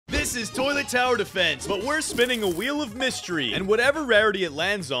This is Toilet Tower Defense, but we're spinning a wheel of mystery, and whatever rarity it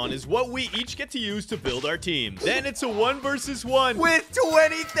lands on is what we each get to use to build our team. Then it's a 1 versus 1 with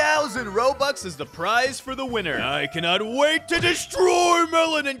 20,000 Robux as the prize for the winner. I cannot wait to destroy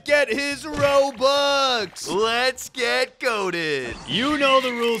Melon and get his Robux. Let's get goated. You know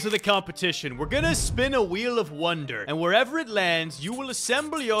the rules of the competition. We're gonna spin a wheel of wonder, and wherever it lands, you will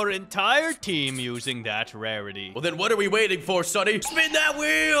assemble your entire team using that rarity. Well, then what are we waiting for, Sonny? Spin that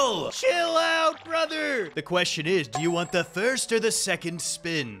wheel! Chill out, brother. The question is, do you want the first or the second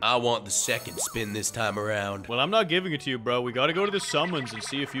spin? I want the second spin this time around. Well, I'm not giving it to you, bro. We gotta go to the summons and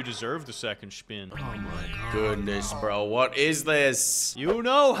see if you deserve the second spin. Oh my goodness, bro. What is this? You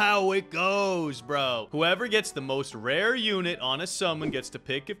know how it goes, bro. Whoever gets the most rare unit on a summon gets to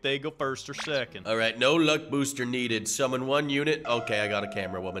pick if they go first or second. All right, no luck booster needed. Summon 1 unit. Okay, I got a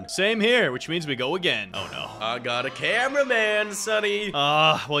camera woman. Same here, which means we go again. Oh, no. I got a cameraman, Sonny.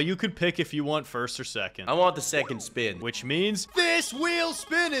 Well, you could pick if you want first or second. I want the second spin. Which means this wheel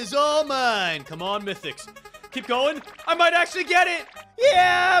spin is all mine. Come on, Mythics. Keep going. I might actually get it.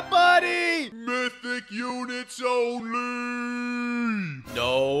 Yeah, buddy. Mythic units only.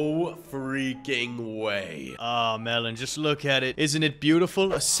 No freaking way. Oh, Melon, just look at it. Isn't it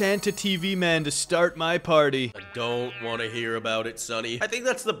beautiful? A Santa TV man to start my party. I don't want to hear about it, Sonny. I think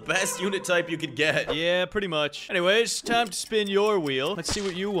that's the best unit type you could get. Yeah, pretty much. Anyways, time to spin your wheel. Let's see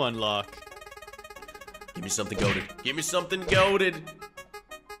what you unlock. Give me something goated. Give me something goated.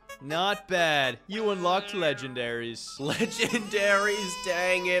 Not bad. You unlocked legendaries. Legendaries?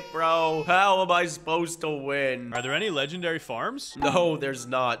 Dang it, bro. How am I supposed to win? Are there any legendary farms? No, there's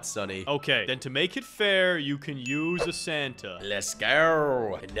not, Sonny. Okay, then to make it fair, you can use a Santa. Let's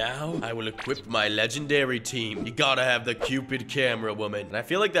go. And now, I will equip my legendary team. You gotta have the Cupid camera woman. And I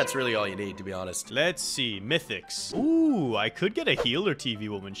feel like that's really all you need, to be honest. Let's see. Mythics. Ooh, I could get a healer TV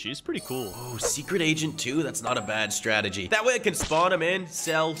woman. She's pretty cool. Oh, secret agent too? That's not a bad strategy. That way I can spawn him in,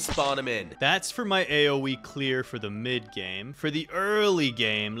 sell, spawn him in. That's for my AoE clear for the mid game. For the early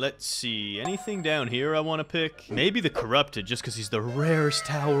game, let's see. Anything down here I want to pick? Maybe the Corrupted, just because he's the rarest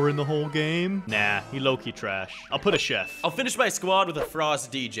tower in the whole game. Nah, he low-key trash. I'll put a chef. I'll finish my squad with a Frost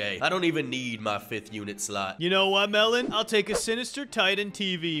DJ. I don't even need my 5th unit slot. You know what, Melon? I'll take a Sinister Titan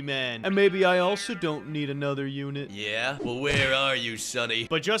TV man. And maybe I also don't need another unit. Yeah? Well, where are you, Sonny?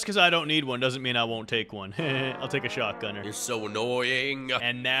 But just because I don't need one doesn't mean I won't take one. I'll take a shotgunner. You're so annoying.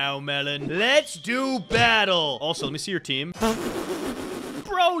 And now, Melon, let's do battle. Also, let me see your team.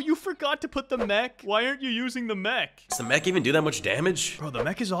 Bro, you forgot to put the mech. Why aren't you using the mech? Does the mech even do that much damage? Bro, the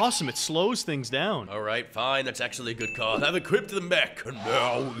mech is awesome. It slows things down. All right, fine. That's actually a good call. I've equipped the mech. And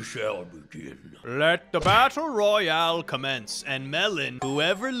now we shall begin. Let the battle royale commence. And Melon,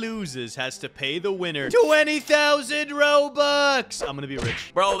 whoever loses has to pay the winner 20,000 Robux. I'm gonna be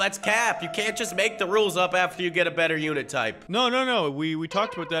rich. Bro, that's cap. You can't just make the rules up after you get a better unit type. No. We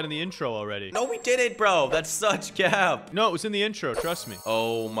talked about that in the intro already. No, we didn't, bro. That's such cap. No, it was in the intro. Trust me.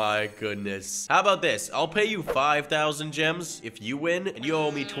 Oh my goodness. How about this? I'll pay you 5,000 gems if you win, and you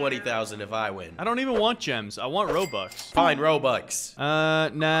owe me 20,000 if I win. I don't even want gems. I want Robux. Fine, Robux.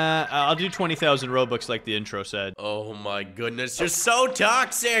 Nah. I'll do 20,000 Robux like the intro said. Oh my goodness. You're so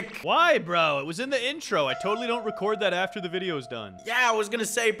toxic. Why, bro? It was in the intro. I totally don't record that after the video's done. Yeah, I was gonna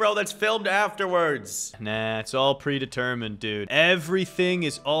say, bro, that's filmed afterwards. Nah, it's all predetermined, dude. Everything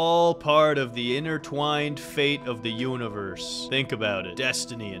is all part of the intertwined fate of the universe. Think about it.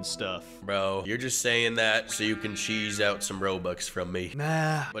 Destiny and stuff. Bro, you're just saying that so you can cheese out some Robux from me.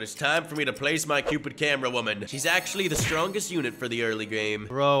 Nah. But it's time for me to place my Cupid camera woman. She's actually the strongest unit for the early game.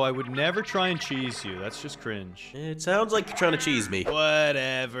 Bro, I would never try and cheese you. That's just cringe. It sounds like you're trying to cheese me.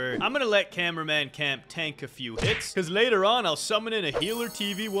 Whatever. I'm gonna let Cameraman Camp tank a few hits, because later on I'll summon in a healer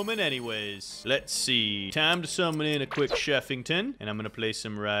TV woman anyways. Let's see. Time to summon in a quick Sheffington, and I'm gonna place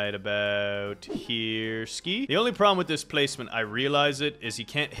him right about here. Ski. The only problem with this placement, I realize it, is he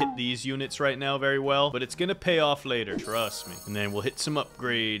can't hit these units right now very well, but it's gonna pay off later, trust me. And then we'll hit some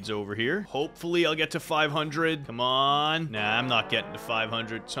upgrades over here. Hopefully I'll get to 500. Come on. Nah, I'm not getting to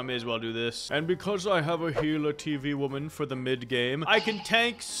 500, so I may as well do this. And because I have a healer TV woman for the mid game, I can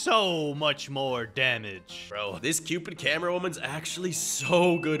tank so much more damage. Bro, this Cupid camera woman's actually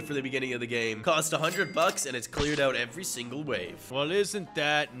so good for the beginning of the game. Cost $100 and it's cleared out every single wave. Well, isn't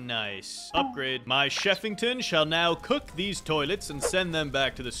that nice? Upgrade. My Sheffington shall now cook these toilets and send them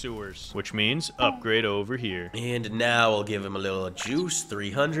back to the sewers, which means upgrade over here. And now I'll give him a little juice.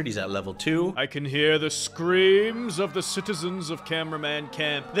 300. He's at level 2. I can hear the screams of the citizens of Cameraman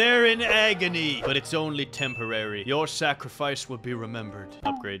Camp. They're in agony. agony, but it's only temporary. Your sacrifice will be remembered.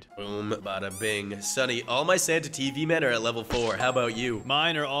 Upgrade. Boom, bada bing. Sonny, all my Santa TV men are at level 4. How about you?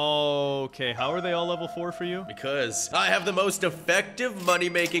 Mine are all... Okay, how are they all level 4 for you? Because I have the most effective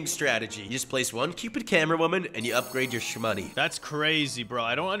money-making strategy. You just place one Cupid camera woman and you upgrade your shmoney. That's crazy, bro.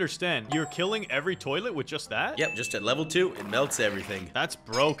 I don't understand. You're killing every toilet with just that? Yep, just at level 2, it melts everything. That's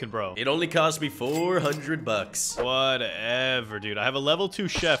broken, bro. It only cost me 400 bucks. Whatever, dude. I have a level 2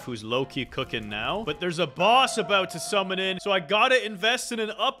 chef who's low-key cooking now, but there's a boss about to summon in, so I gotta invest in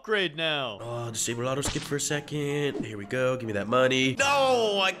an upgrade now. Oh, disable auto skip for a second. Here we go. Give me that money.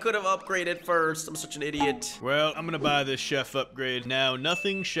 No, I could have upgraded first. I'm such an idiot. Well, I'm gonna buy this chef upgrade now.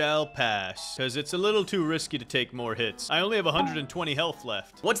 Nothing shall pass, because it's a little too risky to take more hits. I only have 120 health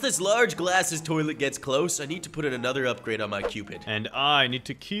left. Once this large glasses toilet gets close, I need to put in another upgrade on my Cupid. And I need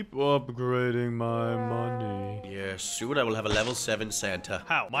to keep upgrading my money. Yes, soon I will have a level 7 Santa.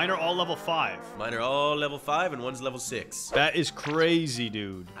 How? Mine are all level 5. Mine are all level 5 and one's level 6. That is crazy,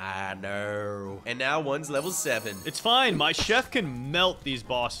 dude. I know. And now one's level 7. It's fine. My chef can melt these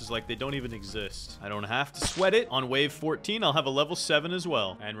bosses like they don't even exist. I don't have to sweat it. On wave 14, I'll have a level 7 as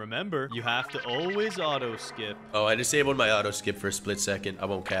well. And remember, you have to always auto skip. Oh, I disabled my auto skip for a split second. I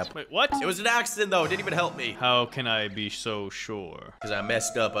won't cap. Wait, what? It was an accident though. It didn't even help me. How can I be so sure? Because I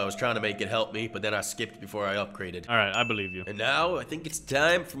messed up. I was trying to make it help me, but then I skipped before I upgraded. All right, I believe you. And now I think it's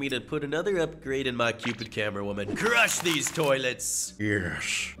time for me to put another upgrade in my Cupid camera woman. Crush these toilets.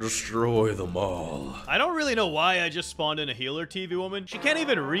 Yes, destroy them all. I don't really know why I just spawned in a healer TV woman. She can't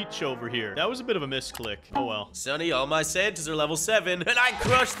even reach over here. That was a bit of a misclick. Oh well. Sonny, all my Santas are level 7, and I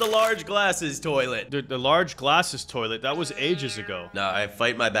crushed the large glasses toilet. The large glasses toilet, that was ages ago. Nah, I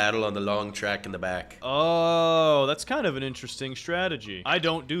fight my battle on the long track in the back. Oh, that's kind of an interesting strategy. I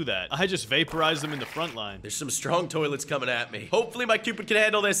don't do that. I just vaporize them in the front line. There's some strong toilets coming at me. Hopefully my Cupid can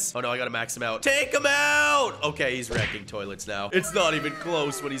handle this. Oh no, I gotta max him out. Take him out! Okay, he's wrecking toilets now. It's not even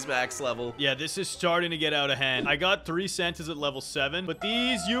close when he's max level. Yeah, this is starting to get out of hand. I got 3 Santas at level 7, but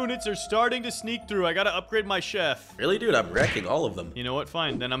these units are starting to sneak through. I gotta upgrade my chef. Really, dude? I'm wrecking all of them. You know what?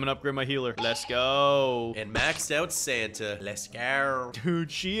 Fine. Then I'm gonna upgrade my healer. Let's go. And maxed out Santa. Let's go.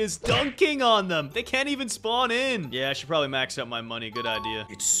 Dude, she is dunking on them. They can't even spawn in. Yeah, I should probably max out my money. Good idea.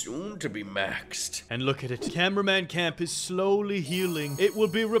 It's soon to be maxed. And look at it. Cameraman camp is slowly healing. It will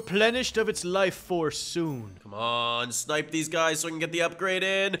be replenished of its life force soon. Come on, snipe these guys so I can get the upgrade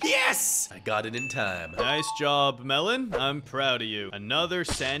in. Yes! I got it in time. Nice job, Melon. I'm proud of you. Another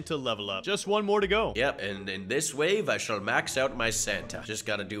Santa level up. Just one more to go. Yep, and in this wave, I shall max out my Santa. Just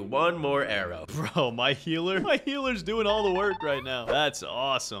gotta do one more arrow. Bro, my healer's doing all the work right now. That's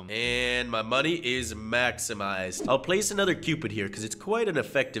awesome. And my money is maximized. I'll place another Cupid here because it's quite an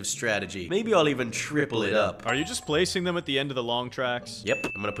effective strategy. Maybe I'll even triple it up. Are you just placing them at the end of the long tracks? Yep,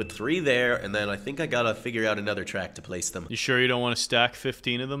 I'm gonna put 3 there, and then I think I gotta figure out another track to place them. You sure you don't want to stack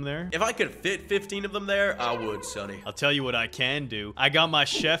 15 of them there? If I could fit 15 of them there, I would, Sonny. I'll tell you what I can do. I got my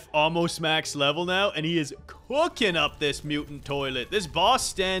chef almost max level now, and he is cooking up this mutant toilet. This boss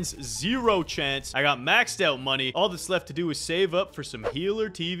stands 0 chance. I got maxed out money. All that's left to do is save up for some healer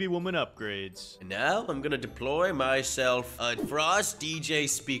TV woman upgrades. And now I'm gonna deploy myself a Frost DJ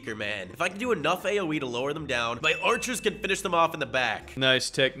Speaker Man. If I can do enough AoE to lower them down, my archers can finish them off in the back. Nice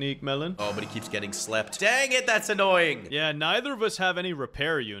technique, Melon. Oh, but he keeps getting slept. Dang it, that's annoying. Yeah, neither of us have any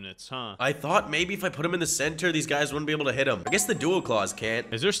repair units, huh? I thought maybe if I put him in the center, these guys wouldn't be able to hit him. I guess the dual claws can't.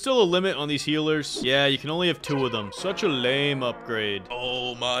 Is there still a limit on these healers? Yeah, you can only have 2 of them. Such a lame upgrade.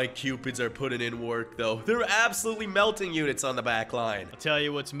 Oh, my Cupids are putting in work, though. They're absolutely melting units on the back line. I'll tell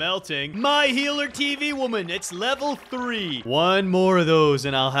you what's melting. My healer TV woman. It's level 3. 1 more of those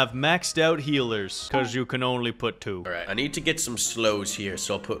and I'll have maxed out healers. Because you can only put 2. All right, I need to get some slows here.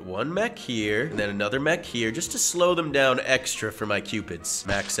 So I'll put 1 mech here and then another mech here just to slow them down extra for my Cupids.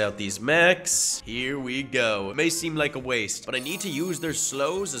 Max out these mechs. Here we go. It may seem like a waste, but I need to use their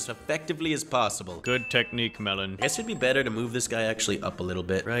slows as effectively as possible. Good technique, Melon. I guess it'd be better to move this guy actually up a little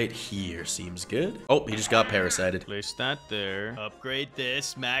bit. Right here seems good. Oh, he just got parasited. Place that there. Upgrade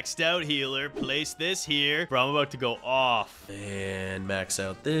this. Maxed out healer. Place this here. Bro, I'm about to go off. And max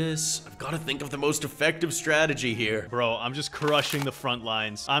out this. I've got to think of the most effective strategy here. Bro, I'm just crushing the front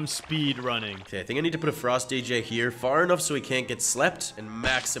lines. I'm speed running. Okay, I think I need to put a Frost DJ here far enough so he can't get slept and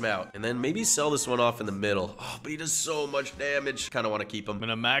max him out. And then maybe sell this one off in the middle. Oh, but he does so much damage. Kind of want to keep him. I'm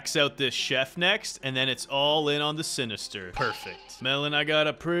gonna max out this chef next, and then it's all all in on the Sinister. Perfect. Melon, I got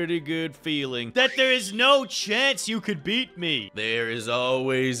a pretty good feeling that there is no chance you could beat me. There is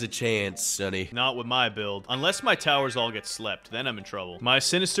always a chance, Sonny. Not with my build. Unless my towers all get slept, then I'm in trouble. My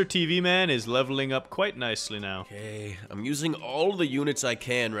Sinister TV man is leveling up quite nicely now. Okay, I'm using all the units I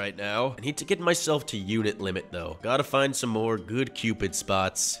can right now. I need to get myself to unit limit, though. Gotta find some more good Cupid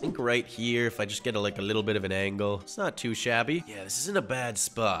spots. I think right here, if I just get like a little bit of an angle, it's not too shabby. Yeah, this isn't a bad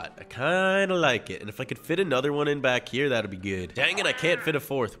spot. I kinda like it. And if I could fit another one in back here, that'd be good. Dang it, I can't fit a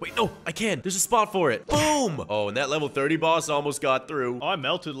fourth. Wait, no, I can. There's a spot for it. Boom! Oh, and that level 30 boss almost got through. Oh, I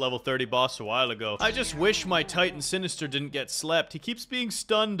melted level 30 boss a while ago. I just wish my Titan Sinister didn't get slept. He keeps being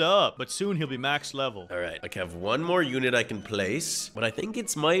stunned up, but soon he'll be max level. All right, I have one more unit I can place, but I think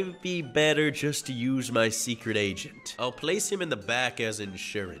it might be better just to use my secret agent. I'll place him in the back as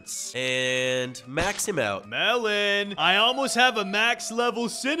insurance and max him out. Melon, I almost have a max level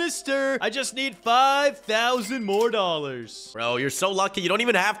Sinister. I just need 5,000 more dollars. Bro, you're so lucky. You don't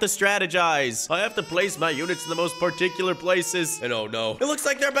even have to strategize. I have to place my units in the most particular places. And oh no, it looks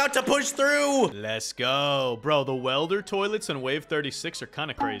like they're about to push through. Let's go. Bro, the welder toilets on wave 36 are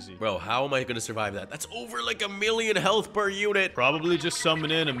kind of crazy. Bro, how am I going to survive that? That's over like 1,000,000 health per unit. Probably just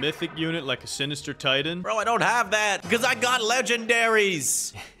summon in a mythic unit like a Sinister Titan. Bro, I don't have that because I got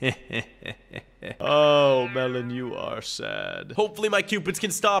legendaries. Oh, Melon, you are sad. Hopefully my Cupids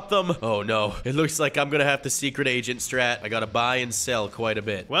can stop them. Oh no, it looks like I'm gonna have to secret agent strat. I gotta buy and sell quite a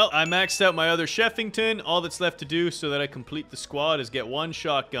bit. Well, I maxed out my other Sheffington. All that's left to do so that I complete the squad is get one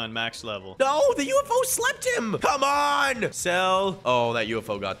shotgun max level. No, the UFO slept him. Come on. Sell. Oh, that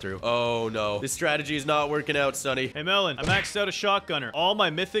UFO got through. Oh no, this strategy is not working out, Sonny. Hey, Melon, I maxed out a shotgunner. All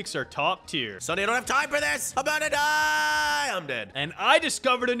my mythics are top tier. Sonny, I don't have time for this. I'm about to die. I'm dead. And I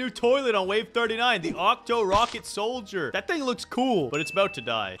discovered a new toilet on wave 39, the Octo Rocket Soldier. That thing looks cool, but it's about to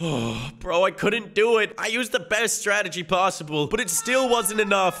die. Bro, I couldn't do it. I used the best strategy possible, but it still wasn't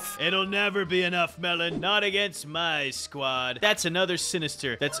enough. It'll never be enough, Melon. Not against my squad. That's another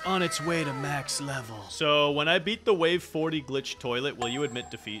Sinister that's on its way to max level. So when I beat the wave 40 glitch toilet, will you admit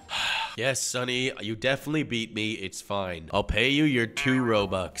defeat? Yes, Sonny, you definitely beat me. It's fine. I'll pay you your 2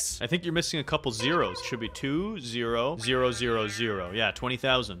 Robux. I think you're missing a couple zeros. Should be 2, 0, 0, 0, 0. Yeah,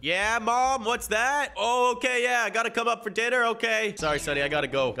 20,000. Yeah, Mom, what's that? Oh, okay, yeah, I gotta come up for dinner, okay. Sorry, Sonny, I gotta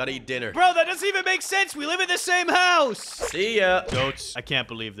go. Gotta eat dinner. Bro, that doesn't even make sense. We live in the same house. See ya. Goats, I can't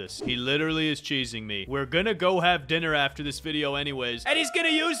believe this. He literally is cheesing me. We're gonna go have dinner after this video anyways, and he's gonna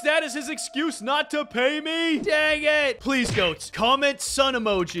use that as his excuse not to pay me? Dang it. Please, Goats, comment sun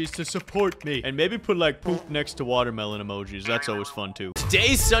emojis to support me, and maybe put like poop next to watermelon emojis. That's always fun too.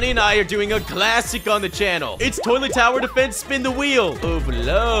 Today, Sonny and I are doing a classic on the channel. It's Toilet Tower Defense Spin the Wheel of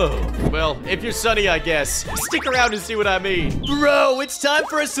Love. Well, if you're Sonny, I guess. Stick around and see what I mean. Bro, it's time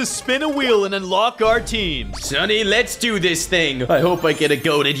for us to spin a wheel and unlock our team. Sonny, let's do this thing. I hope I get a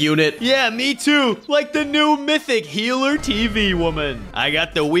goated unit. Yeah, me too. Like the new mythic healer TV woman. I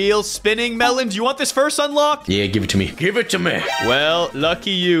got the wheel spinning. Melon, do you want this first unlocked? Yeah, give it to me. Give it to me. Well,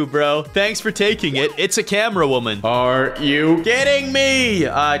 lucky you, bro. Thanks for taking it. It's a camera woman. Are you kidding me?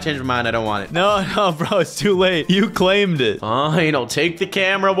 I changed my mind. I don't want it. No, bro, it's too late. You claimed it. Fine, I'll take the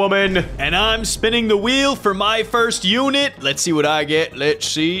camera woman. And I'm spinning the wheel for my first unit. Let's see what I get. Let's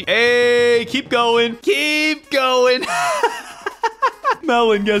see. Hey, keep going. Keep going.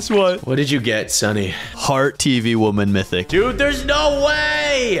 Melon, guess what? What did you get, Sonny? Heart TV woman mythic. Dude, there's no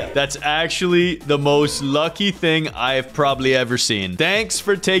way! That's actually the most lucky thing I've probably ever seen. Thanks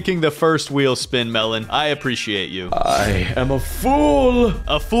for taking the first wheel spin, Melon. I appreciate you. I am a fool.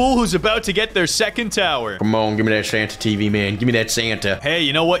 A fool who's about to get their second tower. Come on, give me that Santa TV, man. Give me that Santa. Hey,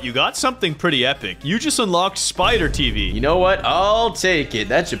 you know what? You got something pretty epic. You just unlocked Spider TV. You know what? I'll take it.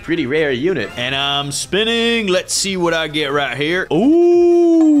 That's a pretty rare unit. And I'm spinning. Let's see what I get right here.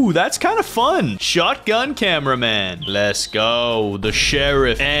 Ooh, that's kind of fun. Shotgun cameraman. Let's go. The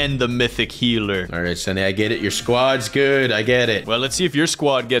sheriff and the mythic healer. All right, Sonny, I get it. Your squad's good. I get it. Well, let's see if your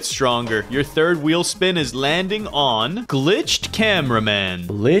squad gets stronger. Your third wheel spin is landing on glitched cameraman.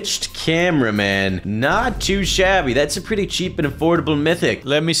 Glitched cameraman. Not too shabby. That's a pretty cheap and affordable mythic.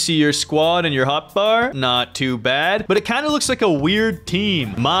 Let me see your squad and your hotbar. Not too bad, but it kind of looks like a weird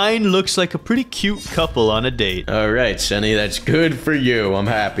team. Mine looks like a pretty cute couple on a date. All right, Sonny, that's good for you. I'm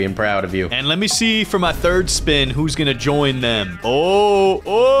happy. happy and proud of you. And let me see for my third spin who's gonna join them.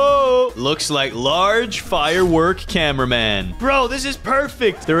 Oh, looks like large firework cameraman. Bro, this is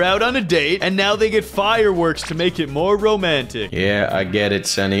perfect. They're out on a date, and now they get fireworks to make it more romantic. Yeah, I get it,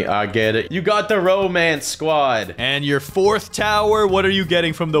 Sonny. I get it. You got the romance squad. And your fourth tower, what are you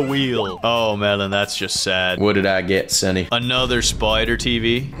getting from the wheel? Oh, Melon, that's just sad. What did I get, Sonny? Another spider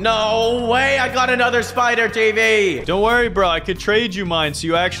TV. No way, I got another spider TV. Don't worry, bro. I could trade you mine, so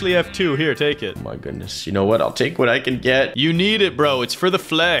you actually have two. Here, take it. Oh my goodness. You know what? I'll take what I can get. You need it, bro. It's for the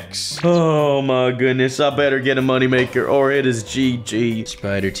flex. Oh my goodness. I better get a moneymaker or it is GG.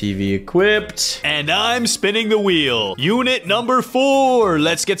 Spider TV equipped. And I'm spinning the wheel. Unit number 4.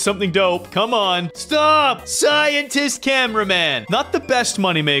 Let's get something dope. Come on. Stop! Scientist cameraman. Not the best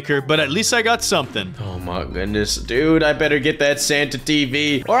moneymaker, but at least I got something. Oh my goodness. Dude, I better get that Santa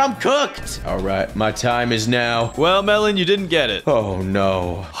TV or I'm cooked. All right, my time is now. Well, Melon, you didn't get it. Oh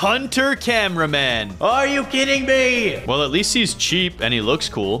no. Hunter cameraman. Are you kidding me? Well, at least he's cheap and he looks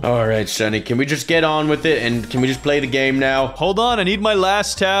cool. All right, Sonny, can we just get on with it and can we just play the game now? Hold on, I need my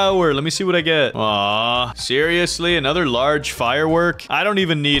last tower. Let me see what I get. Aw, seriously? Another large firework? I don't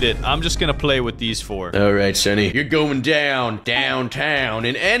even need it. I'm just gonna play with these 4. All right, Sonny, you're going downtown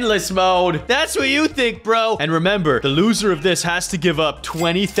in endless mode. That's what you think, bro. And remember, the loser of this has to give up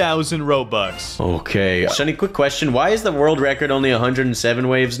 20,000 Robux. Okay. Sonny, quick question. Why is the world record only 107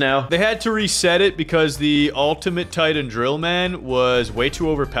 waves now? They had to reset it because the Ultimate Titan Drill Man was way too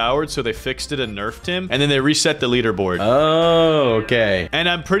overpowered, so they fixed it and nerfed him, and then they reset the leaderboard. Oh, okay. And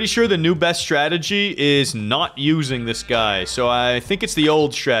I'm pretty sure the new best strategy is not using this guy, so I think it's the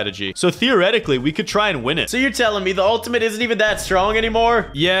old strategy. So theoretically, we could try and win it. So you're telling me the ultimate isn't even that strong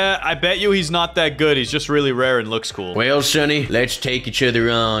anymore? Yeah, I bet you he's not that good. He's just really rare and looks cool. Well, Sonny, let's take each other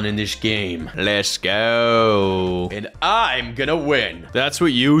on in this game. Let's go. And I'm gonna win. That's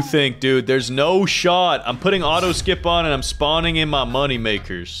what you think, dude. There's no shot. I'm putting auto skip on and I'm spawning in my money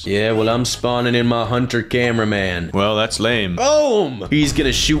makers. Yeah, well, I'm spawning in my hunter cameraman. Well, that's lame. Boom! He's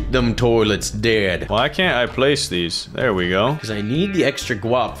gonna shoot them toilets dead. Why can't I place these? There we go. Because I need the extra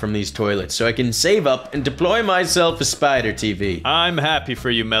guap from these toilets so I can save up and deploy myself a spider TV. I'm happy for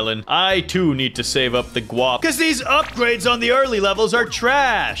you, Melon. I too need to save up the guap because these upgrades on the early levels are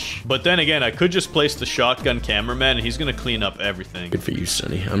trash. But then again, I could just place the shotgun cameraman and he's gonna clean up everything. Good for you,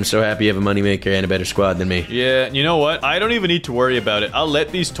 Sonny. I'm so happy you have a moneymaker and a better squad than me. Yeah, you know what? I don't even need to worry about it. I'll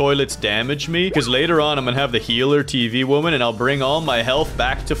let these toilets damage me because later on I'm gonna have the healer TV woman and I'll bring all my health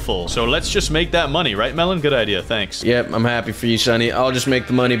back to full. So let's just make that money, right, Melon? Good idea. Thanks. Yep, I'm happy for you, Sonny. I'll just make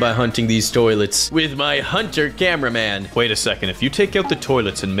the money by hunting these toilets with my hunter cameraman. Wait a second. If you take out the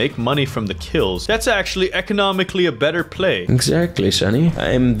toilets and make money from the kills, that's actually economically a better play. Exactly, Sonny.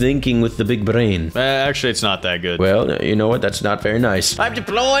 I'm thinking with the big brain. Actually, it's not that good. Well, you know what? That's not very nice. I've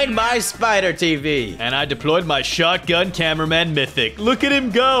deployed my spider TV. And I deployed my shotgun cameraman mythic. Look at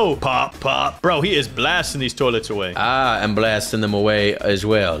him go. Pop, pop. Bro, he is blasting these toilets away. I am blasting them away as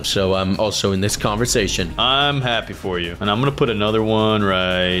well. So I'm also in this conversation. I'm happy for you. And I'm gonna put another one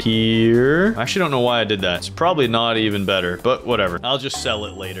right here. I actually don't know why I did that. It's probably not even better, but whatever. I'll just sell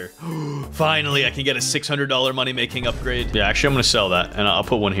it later. Finally, I can get a $600 money-making upgrade. Yeah, actually, I'm gonna sell that, and I'll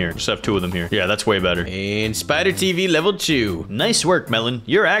put one here. Just have 2 of them here. Yeah, that's way better. And Spider TV level 2. Nice work, Melon.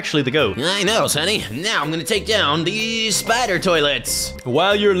 You're actually the GOAT. I know, Sonny. Now I'm gonna take down these spider toilets.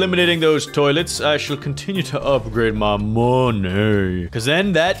 While you're eliminating those toilets, I shall continue to upgrade my money. Because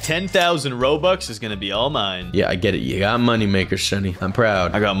then that 10,000 Robux is gonna be all mine. Yeah, I get it. You got moneymaker, Sonny. I'm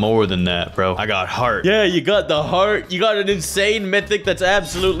proud. I got more than that, bro. I got heart. Yeah, you got the heart. You got an insane mythic that's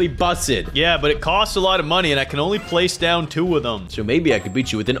absolutely busted. Yeah, but it costs a lot of money, and I can only place down 2 of them. So maybe I could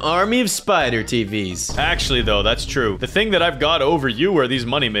beat you with an army of spider TVs. Actually, though, that's true. The thing that I've got over you are these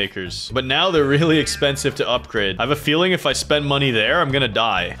money makers. But now they're really expensive to upgrade. I have a feeling if I spend money there, I'm gonna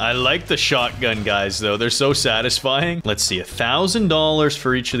die. I like the shotgun guys, though. They're so satisfying. Let's see, $1,000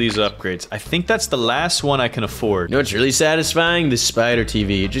 for each of these upgrades. I think that's the last one I can afford. You know what's really satisfying? This spider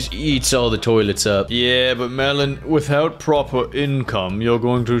TV. It just eats all the toilets up. Yeah, but Melon, without proper income, you're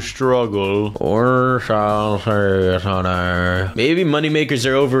going to struggle. Or shall say it, honey. Maybe moneymakers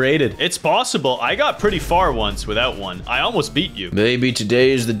are overrated. It's possible. I got pretty far once without one. I almost beat you. Maybe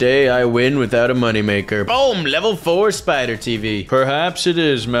today is the day I win without a moneymaker. Boom! Level 4 spider TV. Perhaps it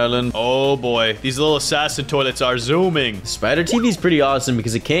is, Melon. Oh boy, these little assassin toilets are zooming. Spider TV is pretty awesome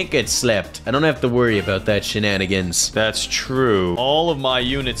because it can't get slept. I don't have to worry about that shenanigans. That's true. All of my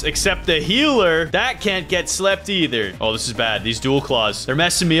units, except the healer, that can't get slept either. Oh, this is bad. These dual claws, they're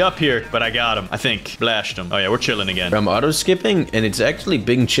messing me up here, but I got him, I think. Blashed him. Oh yeah, we're chilling again. I'm auto-skipping, and it's actually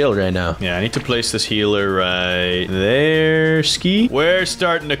big chill right now. Yeah, I need to place this healer right there. Ski. We're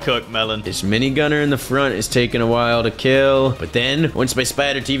starting to cook, Melon. This minigunner in the front is taking a while to kill, but then, once my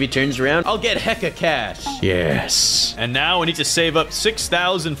spider TV turns around, I'll get hecka cash. Yes. And now we need to save up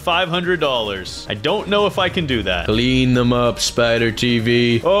 $6,500. I don't know if I can do that. Clean them up, spider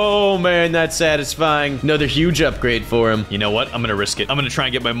TV. Oh man, that's satisfying. Another huge upgrade for him. You know what? I'm gonna risk it. I'm gonna try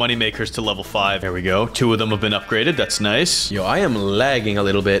and get my money makers to level 5. There we go. 2 of them have been upgraded. That's nice. Yo, I am lagging a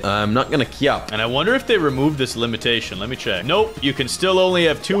little bit. I'm not gonna kiap. And I wonder if they removed this limitation. Let me check. Nope. You can still only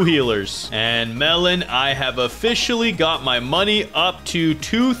have 2 healers. And Melon, I have officially got my money up to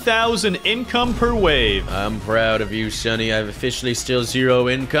 2,000 income per wave. I'm proud of you, Sonny. I've officially still 0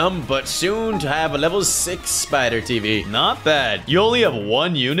 income, but soon to have a level 6 spider TV. Not bad. You only have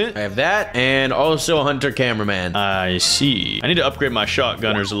 1 unit? I have that, and also a hunter cameraman. I see. I need to upgrade my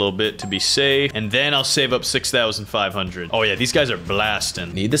shotgunners a little bit to be safe, and then I'll save up 6,500. Oh yeah, these guys are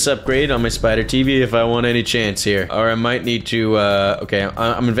blasting. Need this upgrade on my spider TV if I want any chance here. Or I might need to, okay,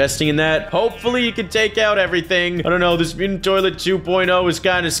 I'm investing in that. Hopefully you can take out everything. I don't know, this mutant toilet 2.0 is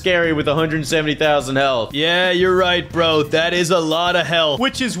kind of scary with 170,000 health. Yeah, you're right, bro. That is a lot of health,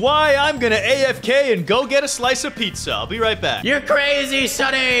 which is why I'm gonna AFK and go get a slice of pizza. I'll be right back. You're crazy,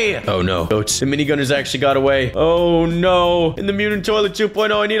 Sonny! Oh no, goats. The minigunner's actually got away. Oh no. In the mutant toilet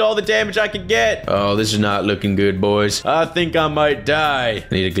 2.0, I need all the damage I can get. Oh, this is not looking good, boys. I think I might die.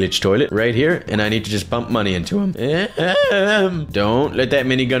 I need a glitch toilet right here, and I need to just pump money into him. Don't let that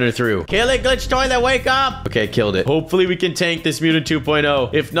minigunner through. Kill it, glitch toilet, wake up! Okay, killed it. Hopefully we can tank this mutant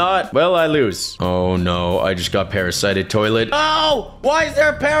 2.0. If not, well, I lose. Oh no, I just got parasited toilet. Oh! Why is there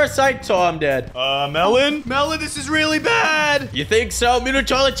a parasite? Oh, I'm dead. Melon? Melon, this is really bad! You think so? Mutant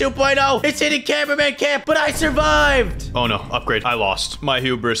toilet 2.0! It's hitting cameraman camp, but I survived! Oh no, upgrade. I lost. My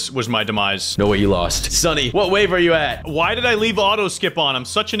hubris was my demise. No way you lost. Sonny, what wave are you at? Why did I leave auto skip on? I'm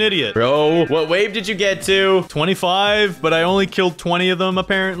such an idiot. Bro, what wave did you get to? 25, but I only killed 20 of them,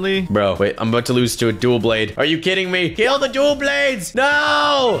 apparently. Bro, wait, I'm about to lose to a dual blade. Are you kidding me? Kill the dual blades!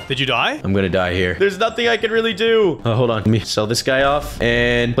 No! Did you die? I'm gonna die here. There's nothing I can really do. Oh, hold on. Let me sell this guy off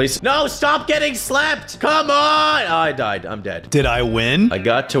and place... No, stop getting slapped! Come on! Oh, I died. I'm dead. Did I win? I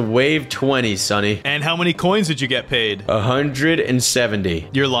got to wave 20, Sonny. And how many coins did you get paid? 170.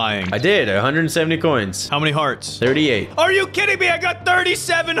 You're lying. I did. 170 coins. How many hearts? 38. Are you kidding me? I got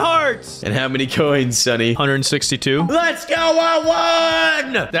 37 hearts! And how many coins, Sonny? 162. Let's go! I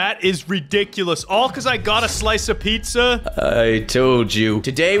won! That is ridiculous. All because I got a slice of pizza? I told you.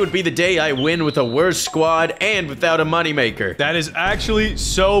 Today would be the day I win with a worse squad and without a moneymaker. That is actually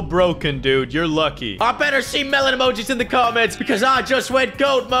so broken, dude. You're lucky. I better see melon emojis in the comments because I just went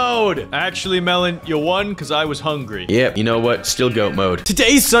goat mode. Actually, Melon, you won because I was hungry. Yep, you know what? Still goat mode.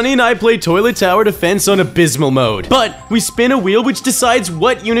 Today, Sonny and I play Toilet Tower Defense on Abysmal mode. But we spin a wheel which decides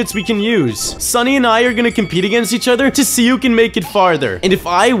what units we can use. Sonny and I are gonna compete against each other to see who can make it farther. And if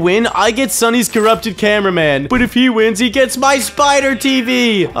I win, I get Sonny's corrupted cameraman. But if he wins, he gets my spider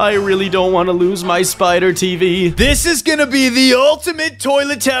TV. I really don't want to lose my spider TV. This is gonna be the ultimate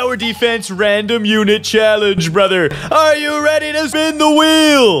Toilet Tower Defense random unit challenge, brother. Are you ready to spin the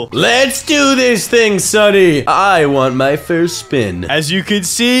wheel? Let's do this thing, Sonny. I want my first spin. As you can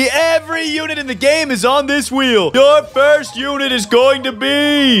see, every unit in the game is on this wheel. Your first unit is going to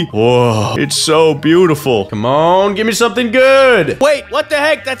be... Whoa, it's so beautiful. Come on, give me something good. Wait, what the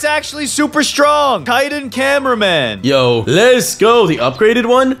heck? That's actually super strong. Titan Cameraman. Yo, let's go. The upgraded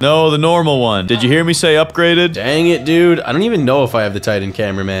one? No, the normal one. Did you hear me say upgraded? Dang it, dude. I don't even know if I have the Titan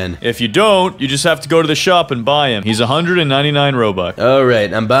cameraman. If you don't, you just have to go to the shop and buy him. He's 199 Robux. All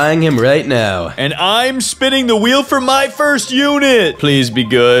right, I'm buying him right now. And I'm spinning the wheel for my first unit. Please be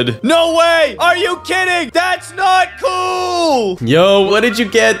good. No way! Are you kidding? That's not cool! Yo, what did you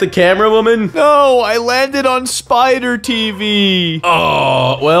get? The camera woman? No, I landed on Spider TV.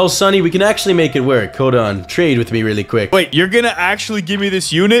 Oh, well, Sonny, we can actually make it work. Hold on. Trade with me really quick. Wait, you're gonna actually give me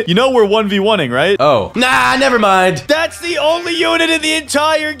this unit? You know we're 1v1ing, right? Oh. Nah, never mind. That's the only unit in the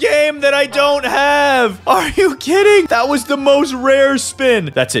entire game that I don't have. Are you kidding? That was the most rare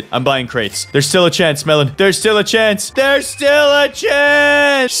spin. That's it. I'm buying crates. There's still a chance, Melon. There's still a chance. There's still a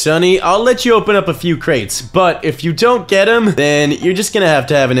chance. Sonny, I'll let you open up a few crates, but if you don't get them, then you're just gonna have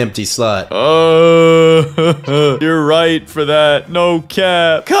to have an empty slot. Oh, you're right for that. No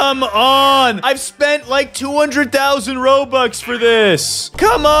cap. Come on. I've spent like 200,000 Robux for this.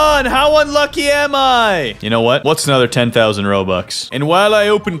 Come on. How unlucky am I? You know what? What's another 10,000 Robux? And while I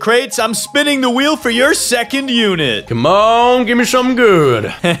open crates, I'm spinning the wheel for your second unit. Come on, give me something good.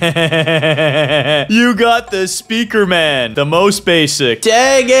 You got the speaker man, the most basic.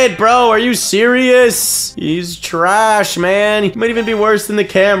 Dang it, bro. Are you serious? He's trash, man. He might even be worse than the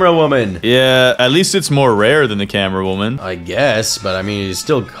camera woman. Yeah, at least it's more rare than the camera woman. I guess, but I mean, he's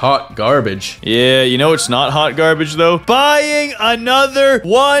still hot garbage. Yeah, you know it's not hot garbage, though? Buying another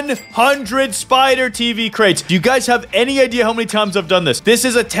 100 spider TV crates. Do you guys have any idea how many times I've done this? This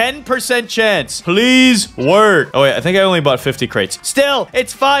is a 10% chance. Please work. Oh, wait, I think I only bought 50 crates. Still,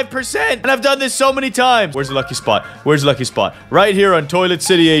 it's 5%, and I've done this so many times. Where's the lucky spot? Where's the lucky spot? Right here on Toilet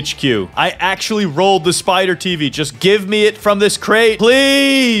City HQ. I actually rolled the spider TV. Just give me it from this crate.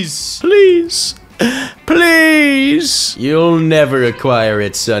 Please. Please. Please. You'll never acquire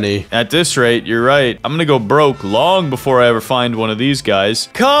it, Sonny. At this rate, you're right. I'm gonna go broke long before I ever find one of these guys.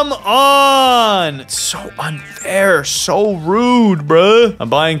 Come on! It's so unfair. So rude, bruh. I'm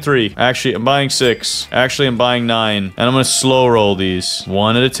buying 3. Actually, I'm buying 6. Actually, I'm buying 9. And I'm gonna slow roll these.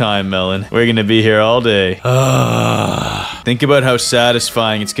 One at a time, Melon. We're gonna be here all day. Think about how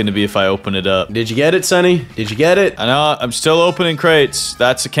satisfying it's gonna be if I open it up. Did you get it, Sonny? Did you get it? I know, I'm still opening crates.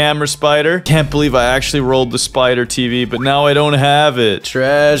 That's a camera spider. Can't believe I actually rolled the spider TV, but now I don't have it.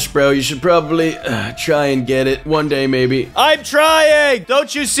 Trash, bro. You should probably try and get it one day, maybe. I'm trying!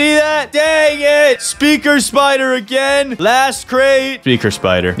 Don't you see that? Dang it! Speaker spider again. Last crate. Speaker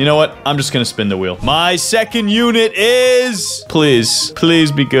spider. You know what? I'm just gonna spin the wheel. My second unit is... Please.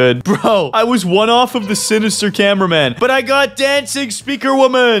 Please be good. Bro, I was one off of the sinister cameraman, but I got dancing speaker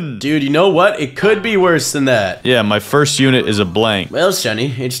woman. Dude, you know what? It could be worse than that. Yeah, my first unit is a blank. Well,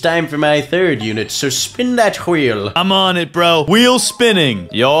 Sonny, it's time for my third unit, so spin that wheel. I'm on it, bro. Wheel spinning.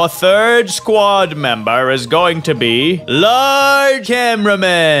 Your third squad member is going to be Large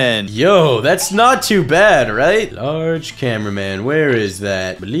Cameraman. Yo, that's not too bad, right? Large Cameraman, where is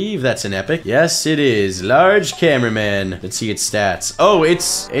that? I believe that's an epic. Yes, it is. Large Cameraman. Let's see its stats. Oh,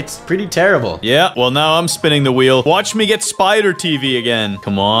 it's pretty terrible. Yeah, well, now I'm spinning the wheel. Watch me get Spider TV again.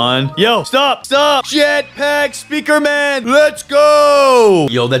 Come on. Yo, stop, stop. Jetpack Speaker Man. Let's go.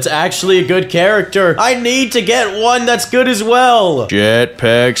 Yo, that's actually a good character. I need to get one that's good as well.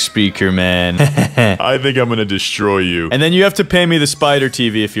 Jetpack Speaker Man. I think I'm gonna destroy you. And then you have to pay me the Spider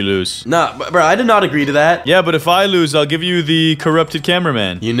TV if you lose. Nah, bro, I did not agree to that. Yeah, but if I lose, I'll give you the corrupted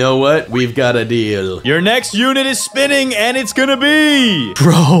cameraman. You know what? We've got a deal. Your next unit is spinning, and it's gonna be...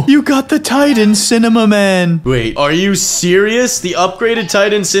 Bro, you got the Titan Cinema Man. Wait, are you serious? The upgraded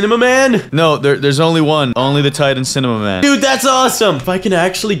Titan Cinema Man? No, there's only one. Only the Titan Cinema Man. Dude, that's awesome. If I can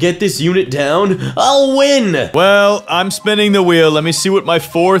actually get this unit down, I'll win. Well, I'm spinning the wheel. Let me see what my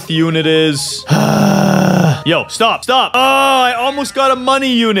fourth unit is. Yo, stop, stop. Oh, I almost got a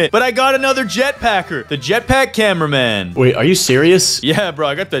money unit, but I got another jetpacker. The jetpack cameraman. Wait, are you serious? Yeah, bro,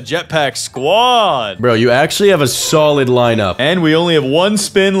 I got the jetpack squad. Bro, you actually have a solid lineup. And we only have one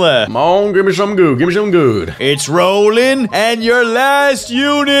spin left. Come on, give me some good. Give me some good. It's rolling, and your last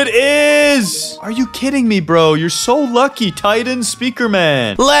unit is... Are you kidding me, bro? You're so lucky, Titan Speaker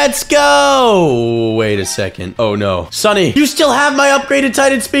Man. Let's go. Wait a second. Oh, no. Sonny, you still have my upgraded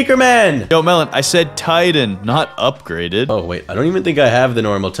Titan Speaker Man. Yo, Melon, I said Titan, not upgraded. Oh, wait. I don't even think I have the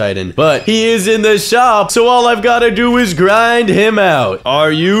normal Titan, but he is in the shop, so all I've got to do is grind him out.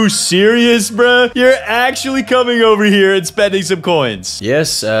 Are you serious, bruh? You're actually coming over here and spending some coins.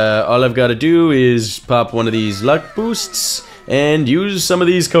 Yes, all I've got to do is pop one of these luck boosts and use some of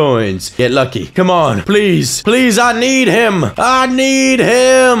these coins. Get lucky. Come on. Please. Please, I need him. I need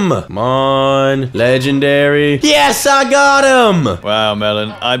him. Come on. Legendary. Yes, I got him. Wow,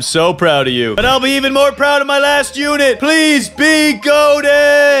 Melon. I'm so proud of you. And I'll be even more proud of my last unit. Please be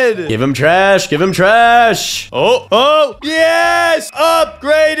goated. Give him trash. Give him trash. Oh, yes.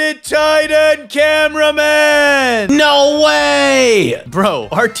 Upgraded Titan Cameraman. No way. Bro,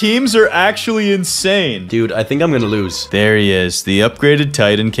 our teams are actually insane. Dude, I think I'm gonna lose. There he is. The upgraded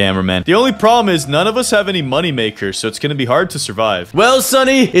Titan cameraman. The only problem is none of us have any money makers, so it's gonna be hard to survive. Well,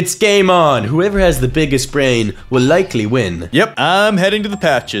 Sonny, it's game on. Whoever has the biggest brain will likely win. Yep, I'm heading to the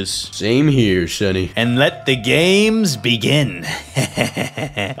patches. Same here, Sonny. And let the games begin.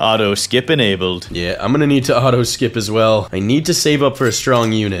 Auto skip enabled. Yeah, I'm gonna need to auto skip as well. I need to save up for a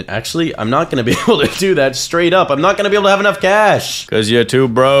strong unit. Actually, I'm not gonna be able to do that straight up. I'm not gonna be able to have enough cash. Cause you're too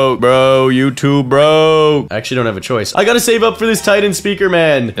broke, bro. You too broke. I actually don't have a choice. I gotta save up for this Titan Speaker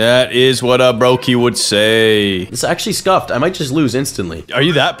Man. That is what a brokey would say. It's actually scuffed. I might just lose instantly. Are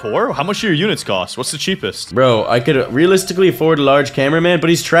you that poor? How much do your units cost? What's the cheapest? Bro, I could realistically afford a large cameraman, but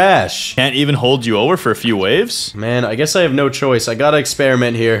he's trash. Can't even hold you over for a few waves? Man, I guess I have no choice. I gotta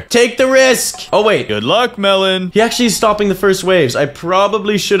experiment here. Take the risk! Oh, wait. Good luck, Melon. He actually is stopping the first waves. I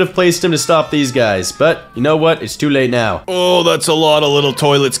probably should have placed him to stop these guys, but you know what? It's too late now. Oh, that's a lot of little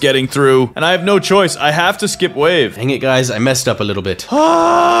toilets getting through. And I have no choice. I have to skip wave. Dang it, guys. I messed up a little bit.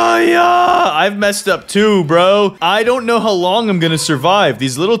 Ah, yeah. I've messed up too, bro. I don't know how long I'm gonna survive.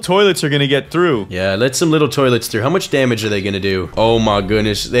 These little toilets are gonna get through. Yeah, let some little toilets through. How much damage are they gonna do? Oh my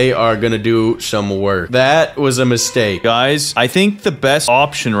goodness, they are gonna do some work. That was a mistake. Guys, I think the best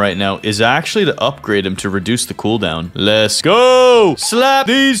option right now is actually to upgrade them to reduce the cooldown. Let's go! Slap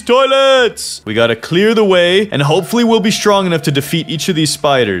these toilets! We gotta clear the way, and hopefully we'll be strong enough to defeat each of these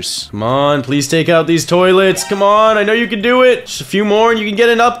spiders. Come on, please take out these toilets. Come on, I know you can do it. Just a few more and you can get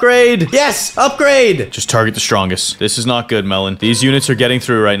an upgrade. Yes, upgrade! Just target the strongest. This is not good, Melon. These units are getting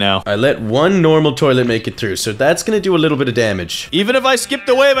through right now. I let one normal toilet make it through, so that's gonna do a little bit of damage. Even if I skip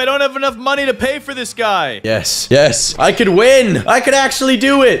the wave, I don't have enough money to pay for this guy. Yes, yes, I could win. I could actually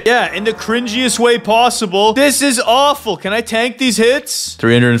do it. Yeah, in the cringiest way possible. This is awful. Can I tank these hits?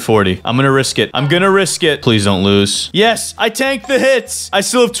 340. I'm gonna risk it. I'm gonna risk it. Please don't lose. Yes, I tanked the hits. I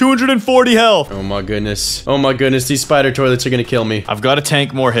still have 240 health. Oh my goodness. Oh my goodness, these spider toilets are gonna kill me. I've got to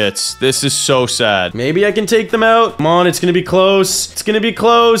tank more hits. This is so sad. Maybe I can take them out. Come on, it's gonna be close. It's gonna be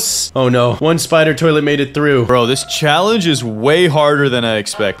close. Oh no, one spider toilet made it through. Bro, this challenge is way harder than I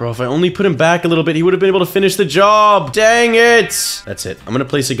expect. Bro, if I only put him back a little bit, he would have been able to finish the job. Dang it. That's it. I'm gonna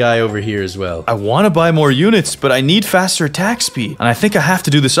place a guy over here as well. I want to buy more units, but I need faster attack speed. And I think I have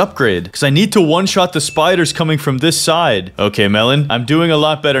to do this upgrade, because I need to one-shot the spiders coming from this side. Okay, Melon, I'm doing a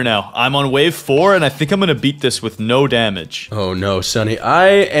lot better now. I'm on wave 4, and I think I'm gonna beat this with no damage. Oh no, Sonny. I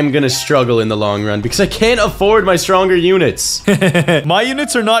am gonna struggle in the long run, because I can't afford my stronger units. My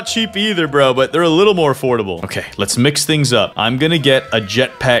units are not cheap either, bro, but they're a little more affordable. Okay, let's mix things up. I'm gonna get a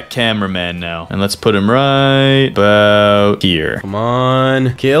jetpack cameraman now. And let's put him right about here. Come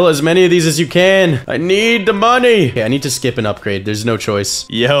on. Kill as many of these as you can. I need the money. Okay, I need to skip an upgrade. There's no choice.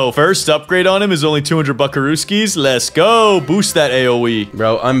 Yo, first upgrade on him is only 200 buckarooskies. Let's go. Boost that AoE.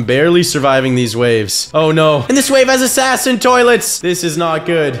 Bro, I'm barely surviving these waves. Oh no. And this wave has assassin toilets. This is not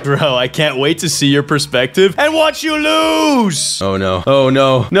good. Bro, I can't wait to see your perspective and watch you lose. Oh no. Oh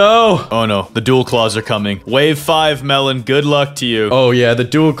no. No. Oh no. The dual claws are coming. Wave 5, Melon. Good luck to you. Oh yeah, the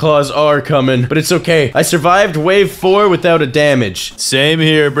dual claws are coming. But it's okay. I survived wave 4 without a damage. Same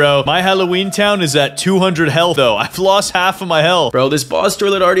here, bro. My Halloween town is at 200 health, though. I've lost half of my health. Bro, this boss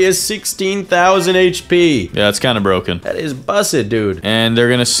toilet already has 16,000 HP. Yeah, it's kind of broken. That is busted, dude. And they're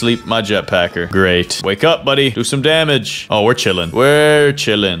gonna sleep my jetpacker. Great. Wake up, buddy. Do some damage. Oh, we're chilling. We're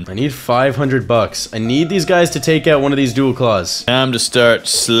chilling. I need 500 bucks. I need these guys to take out one of these dual claws. Time to start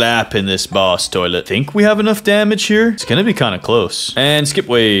slapping this boss toilet. Think we have enough damage here? It's gonna be kind of close. And skip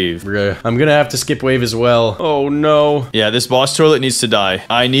wave. Bruh, I'm gonna have to skip wave as well. Oh no. Yeah, this boss toilet needs to die.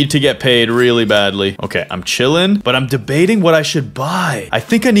 I need to get paid really badly. Okay, I'm chilling, but I'm debating what I should buy. I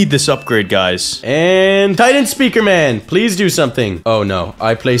think I need this upgrade, guys. And Titan Speaker Man, please do something. Oh no,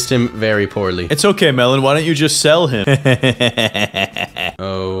 I placed him very poorly. It's okay, Melon. Why don't you just sell him?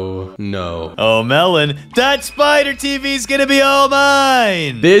 Oh no. Oh, Melon, that spider TV's gonna be all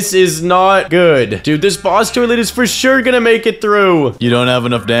mine. This is not good. Dude, this boss toilet is for sure gonna make it through. You don't have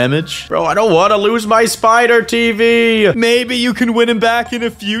enough damage? Bro, I don't want to lose my spider TV. Maybe you can win him back in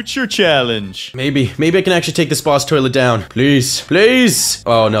a future challenge. Maybe I can actually take this boss toilet down. Please, please.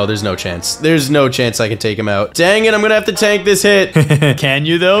 Oh no, there's no chance. There's no chance I can take him out. Dang it, I'm gonna have to tank this hit. Can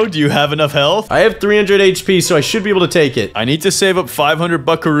you though? Do you have enough health? I have 300 HP, so I should be able to take it. I need to save up 500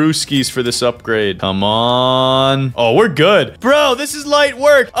 buckarooskies for this upgrade. Come on. Oh, we're good. Bro, this is light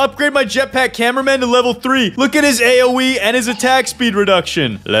work. Upgrade my jetpack cameraman to level 3. Look at his AoE and his attack speed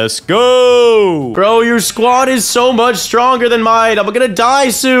reduction. Let's go. Bro, your squad is so much stronger than mine. I'm gonna die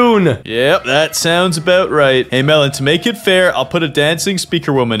soon. Yep, that sounds about right. Hey, Melon, to make it fair, I'll put a dancing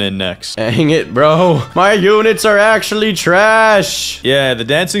speaker woman in next. Dang it, bro. My units are actually trash. Yeah, the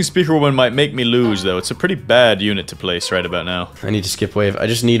dancing speaker woman might make me lose, though. It's a pretty bad unit to place right about now. I need to skip wave. I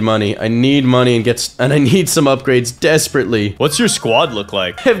just need money. I need money and I need some upgrades desperately. What's your squad look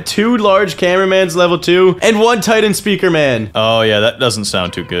like? I have 2 large cameramans level 2 and 1 Titan Speaker Man. Oh, yeah, that doesn't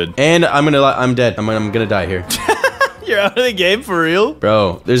sound too good. And I'm dead. I'm gonna die here. You're out of the game for real?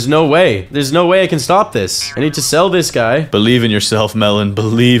 Bro, there's no way. There's no way I can stop this. I need to sell this guy. Believe in yourself, Melon.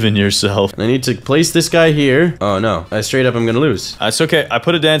 Believe in yourself. And I need to place this guy here. Oh, no. Straight up, I'm gonna lose. It's okay. I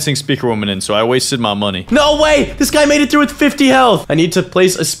put a dancing speaker woman in, so I wasted my money. No way! This guy made it through with 50 health. I need to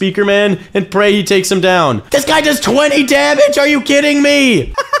place a speaker man and pray he takes him down. This guy does 20 damage! Are you kidding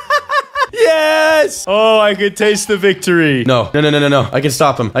me? Yes! Oh, I could taste the victory. No. I can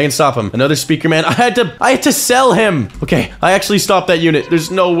stop him. Another speaker man. I had to sell him. Okay, I actually stopped that unit.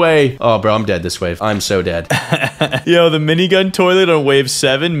 There's no way. Oh, bro, I'm dead this wave. I'm so dead. Yo, the minigun toilet on wave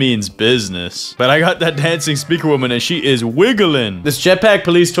 7 means business. But I got that dancing speaker woman and she is wiggling. This jetpack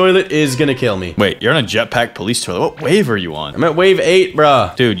police toilet is gonna kill me. Wait, you're on a jetpack police toilet. What wave are you on? I'm at wave 8,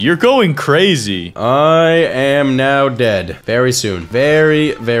 bruh. Dude, you're going crazy. I am now dead. Very soon.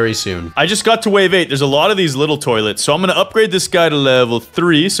 Very, very soon. I just got to wave 8. There's a lot of these little toilets, so I'm gonna upgrade this guy to level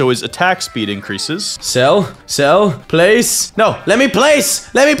 3 so his attack speed increases. Sell, place. No, let me place,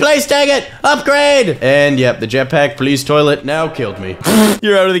 dang it. Upgrade. And yep, the jetpack police toilet now killed me.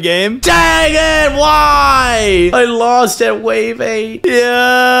 You're out of the game? Dang it, why? I lost at wave 8.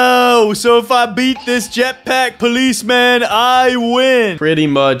 Yo, so if I beat this jetpack policeman, I win. Pretty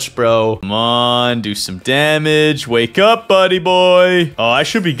much, bro. Come on, do some damage. Wake up, buddy boy. Oh, I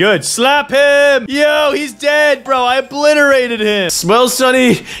should be good. Slap him. Yo, he's dead, bro. I obliterated him. Well,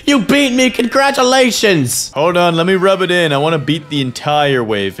 Sonny, you beat me. Congratulations. Hold on, let me rub it in. I want to beat the entire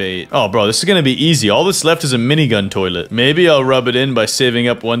wave 8. Oh, bro, this is going to be easy. All that's left is a minigun toilet. Maybe I'll rub it in by saving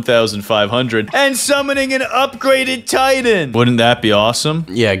up 1,500 and summoning an upgraded Titan. Wouldn't that be awesome?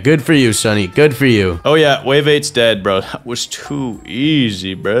 Yeah, good for you, Sonny. Good for you. Oh, yeah, wave 8's dead, bro. That was too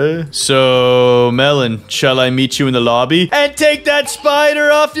easy, bro. So, Melon, shall I meet you in the lobby and take that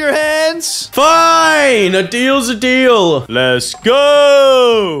spider off your hands? Fine! A deal's a deal. Let's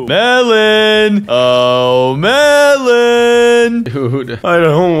go! Melon! Oh, Melon! Dude, I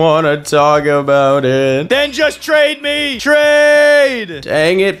don't want to talk about it. Then just trade me! Trade!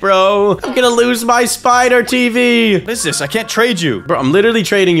 Dang it, bro. I'm gonna lose my spider TV. What is this? I can't trade you. Bro, I'm literally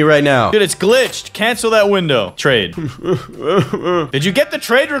trading you right now. Dude, it's glitched. Cancel that window. Trade. Did you get the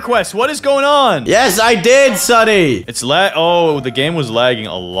trade request? What is going on? Yes, I did, Sonny. It's oh, the game was lagging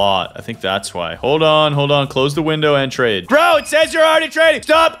a lot. I think that's why. Hold on. Close the window and trade. Bro, it says you're already trading.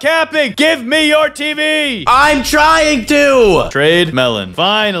 Stop capping. Give me your TV. I'm trying to. Trade Melon.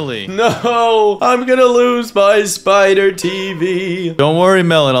 Finally. No, I'm gonna lose my spider TV. Don't worry,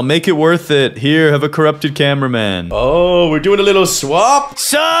 Melon. I'll make it worth it. Here, have a corrupted cameraman. Oh, we're doing a little swap?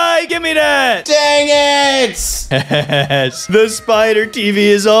 Sai, give me that. Dang it. Yes, the spider TV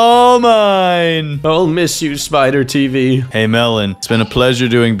is all mine. I'll miss you, spider TV. Hey, Melon, it's been a pleasure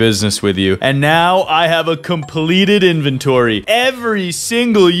doing business with you. And now I have a completed inventory. Every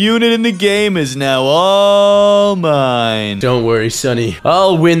single unit in the game is now all mine. Don't worry, Sonny.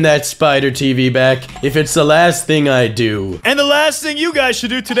 I'll win that spider TV back if it's the last thing I do. And the last thing you guys should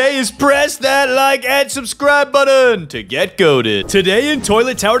do today is press that like and subscribe button to get goated. Today in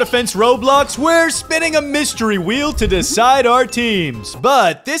Toilet Tower Defense Roblox, we're spinning a mystery wheel to decide our teams.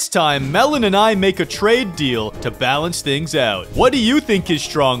 But this time, Melon and I make a trade deal to balance things out. What do you think is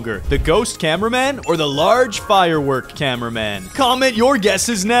stronger, the ghost cameraman or the large firework cameraman? Comment your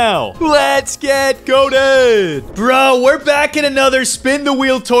guesses now. Let's get goated. Bro, we're back in another spin the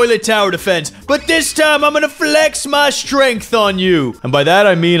wheel toilet tower defense, but this time I'm gonna flex my strength on you. And by that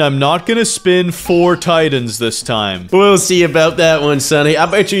I mean I'm not gonna spin 4 titans this time. We'll see about that one, Sonny. I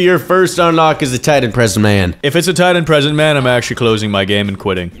bet you your first unlock is the Titan Present Man. If it's a Titan Present Man, I'm actually closing my game and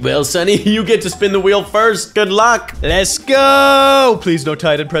quitting. Well, Sonny, you get to spin the wheel first. Good luck. Let's go. Please, no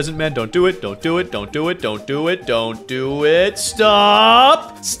Titan Present Man. Don't do it. Don't do it. Don't do it. Don't do it. Don't do it.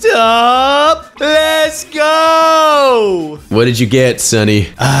 Stop. Stop. Let's go. What did you get, Sonny?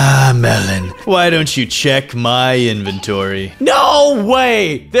 Ah, Melon. Why don't you check my inventory? No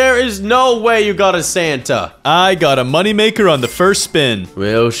way. There is no way you got a Santa. I got a moneymaker on the first spin.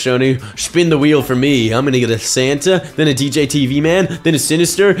 Well, Sonny, spin the wheel for me. I'm gonna get a Santa, then a DJ TV man, then a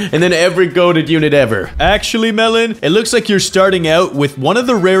Sinister, and then every goated unit ever. Actually, Melon, it looks like you're starting out with one of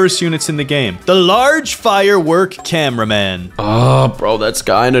the rarest units in the game. The large firework cameraman. Oh, bro, that's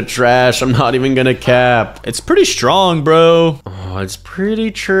kinda trash. I'm not even gonna cap. It's pretty strong, bro. Oh, it's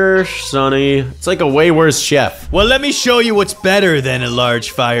pretty trash, Sonny. It's like a way worse chef. Well, let me show you what's better than a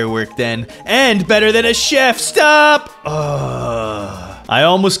large firework then. And better than a chef. Stop! I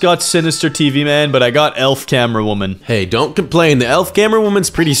almost got Sinister TV Man, but I got Elf Camera Woman. Hey, don't complain. The Elf Camera Woman's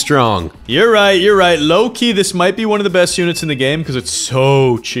pretty strong. You're right, you're right. Low-key, this might be one of the best units in the game because it's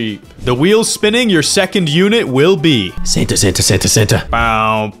so cheap. The wheel's spinning, your second unit will be... Santa, Santa, Santa, Santa.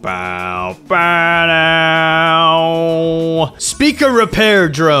 Bow, bow, bow. Speaker Repair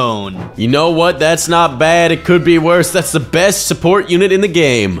Drone. You know what? That's not bad. It could be worse. That's the best support unit in the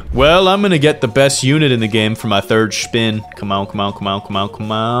game. Well, I'm gonna get the best unit in the game for my third spin. Come on, come on, come on, come on.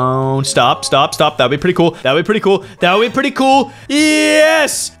 Come on. Stop, stop, stop. That'd be pretty cool. That'd be pretty cool. That would be pretty cool.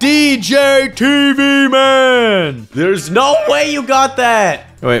 Yes! DJ TV Man! There's no way you got that.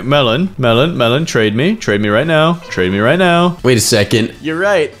 Wait, Melon, trade me. Trade me right now. Trade me right now. Wait a second. You're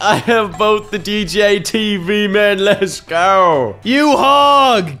right. I have both the DJ TV, man. Let's go. You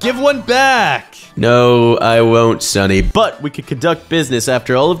hog! Give one back! No, I won't, Sonny. But we could conduct business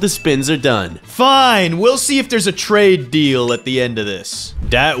after all of the spins are done. Fine, we'll see if there's a trade deal at the end of this.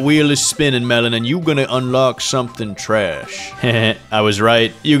 That wheel is spinning, Melon, and you gonna unlock something trash. I was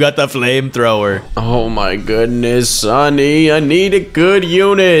right. You got the flamethrower. Oh my goodness, Sonny. I need a good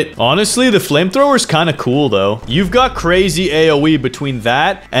unit. Honestly, the flamethrower's kind of cool, though. You've got crazy AoE between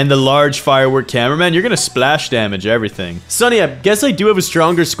that and the large firework cameraman. You're gonna splash damage everything. Sonny, I guess I do have a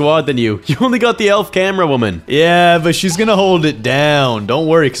stronger squad than you. You only got the elf camera woman. Yeah, but she's gonna hold it down. Don't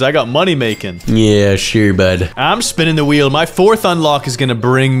worry, because I got money making. Yeah, sure, bud. I'm spinning the wheel. My 4th unlock is gonna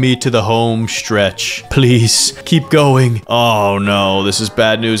bring me to the home stretch. Please, keep going. Oh no, this is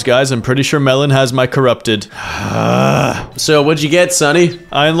bad news, guys. I'm pretty sure Melon has my corrupted. So, what'd you get, Sonny?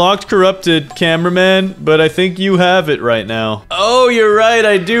 I unlocked corrupted, cameraman, but I think you have it right now. Oh, you're right.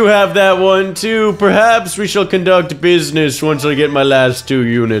 I do have that one, too. Perhaps we shall conduct business once I get my last 2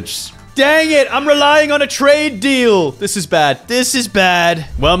 units. Dang it, I'm relying on a trade deal. This is bad. This is bad.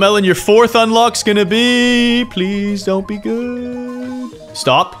 Well, Melon, your 4th unlock's gonna be... Please don't be good.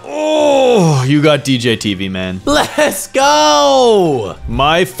 Stop. Oh, you got DJ TV, man. Let's go!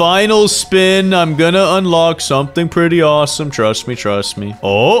 My final spin, I'm gonna unlock something pretty awesome. Trust me, trust me.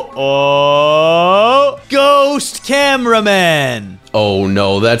 Oh, Ghost Cameraman. Oh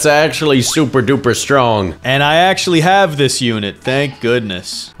no, that's actually super duper strong. And I actually have this unit, thank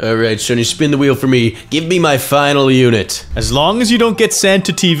goodness. Alright, Sonny, spin the wheel for me. Give me my final unit. As long as you don't get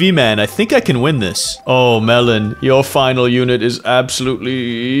Santa TV, man, I think I can win this. Oh, Melon, your final unit is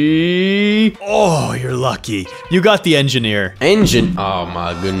absolutely... Oh, you're lucky. You got the engineer. Engine? Oh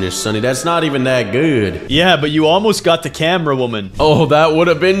my goodness, Sonny, that's not even that good. Yeah, but you almost got the camera woman. Oh, that would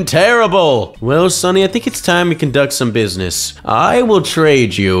have been terrible. Well, Sonny, I think it's time we conduct some business. I will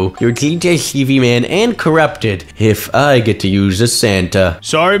trade you your DJ TV man and corrupted if I get to use a Santa.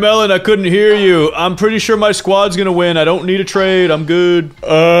 Sorry, Melon, I couldn't hear you. I'm pretty sure my squad's gonna win. I don't need a trade. I'm good.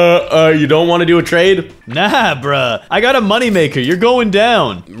 You don't want to do a trade? Nah, bruh. I got a moneymaker. You're going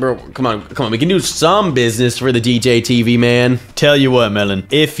down. Bro, come on. We can do some business for the DJ TV man. Tell you what, Melon.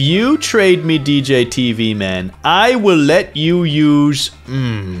 If you trade me DJ TV man, I will let you use...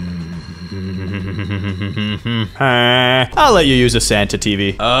 I'll let you use a Santa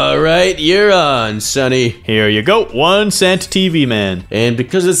TV. Alright, you're on, Sonny. Here you go. 1 Santa TV, man. And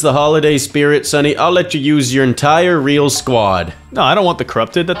because it's the holiday spirit, Sonny, I'll let you use your entire real squad. No, I don't want the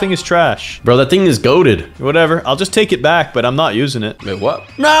corrupted. That thing is trash. Bro, that thing is goated. Whatever. I'll just take it back, but I'm not using it. Wait, what?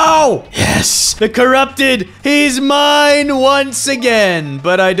 No! Yes! The corrupted! He's mine once again!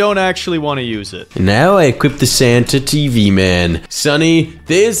 But I don't actually want to use it. Now I equip the Santa TV man. Sonny,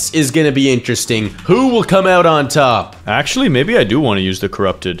 this is gonna be interesting. Who will come out on top? Actually, maybe I do want to use the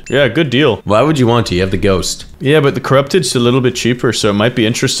corrupted. Yeah, good deal. Why would you want to? You have the ghost. Yeah, but the corrupted's a little bit cheaper, so it might be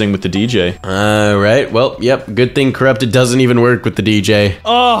interesting with the DJ. Alright, well, yep. Good thing corrupted doesn't even work with the DJ.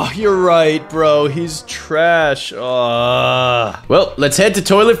 Oh, you're right, bro. He's trash. Oh. Well, let's head to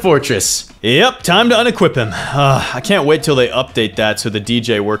Toilet Fortress. Yep, time to unequip him. I can't wait till they update that so the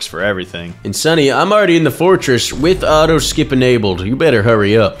DJ works for everything. And Sonny, I'm already in the fortress with auto skip enabled. You better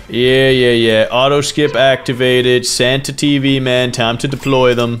hurry up. Yeah. Auto skip activated. Santa TV, man. Time to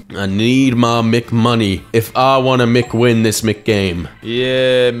deploy them. I need my McMoney if I want to McWin this McGame.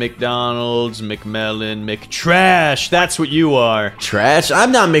 Yeah, McDonald's, McMelon, McTrash. That's what you are. Trash?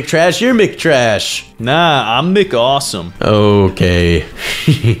 I'm not McTrash. You're McTrash. Nah, I'm McAwesome. Okay.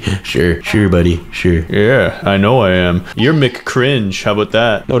 Sure, buddy. Sure. Yeah, I know I am. You're McCringe. How about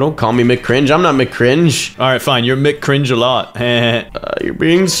that? No, don't call me McCringe. I'm not McCringe. Alright, fine. You're McCringe a lot. You're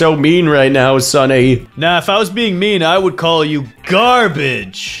being so mean right now, Sonny. Nah, if I was being mean, I would call you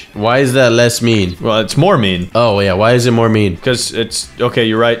garbage. Why is that less mean? Well, it's more mean. Oh, yeah. Why is it more mean? Because it's... Okay,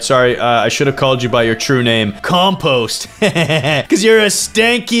 you're right. Sorry, I should have called you by your true name. Compost. Because you're a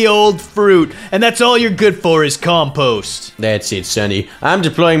stanky old fruit, and that's all you're good for is compost. That's it, Sonny. I'm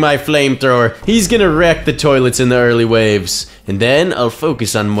deploying my flamethrower. He's gonna wreck the toilets in the early waves. And then I'll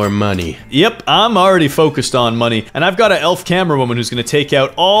focus on more money. Yep, I'm already focused on money. And I've got an elf camera woman who's gonna take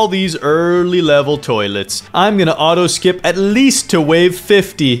out all these early level toilets. I'm gonna auto skip at least to wave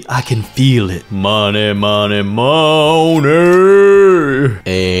 50. I can feel it. Money, money, money.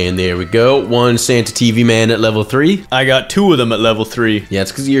 And there we go. 1 Santa TV man at level 3. I got 2 of them at level 3. Yeah,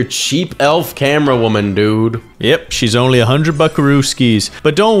 it's because you're cheap elf camera woman, dude. Yep, she's only 100 buckaroo skis.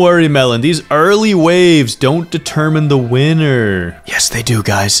 But don't worry, Melon. These early waves don't determine the winner. winner. Yes, they do,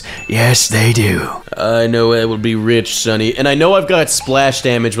 guys. Yes, they do. I know I will be rich, Sonny. And I know I've got splash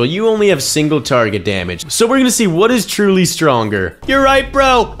damage, while you only have single target damage. So we're gonna see what is truly stronger. You're right,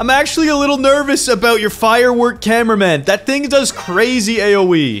 bro. I'm actually a little nervous about your firework cameraman. That thing does crazy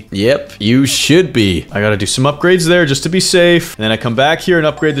AoE. Yep, you should be. I gotta do some upgrades there just to be safe. And then I come back here and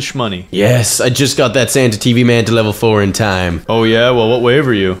upgrade the shmoney. Yes, I just got that Santa TV man to level 4 in time. Oh yeah? Well, what wave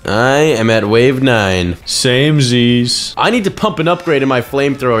are you? I am at wave 9. Same Z's. I need to pump an upgrade in my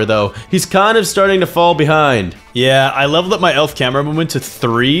flamethrower, though. He's kind of starting to fall behind. Yeah, I leveled up my elf camerawoman to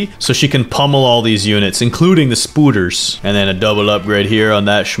 3, so she can pummel all these units, including the spooters. And then a double upgrade here on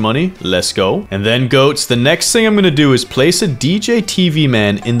that shmoney. Let's go. And then, goats, the next thing I'm gonna do is place a DJ TV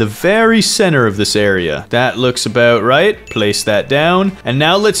man in the very center of this area. That looks about right. Place that down. And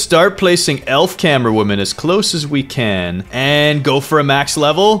now let's start placing elf camerawoman as close as we can. And go for a max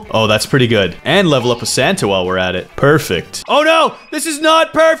level. Oh, that's pretty good. And level up a Santa while we're at it. Perfect. Oh no! This is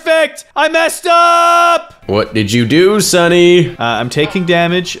not perfect! I messed up! What did you do, Sonny? I'm taking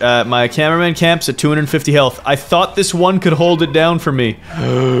damage. My cameraman camps at 250 health. I thought this one could hold it down for me.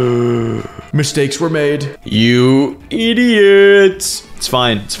 Mistakes were made. You idiots. It's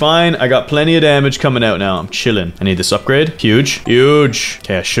fine. It's fine. I got plenty of damage coming out now. I'm chilling. I need this upgrade. Huge. Huge.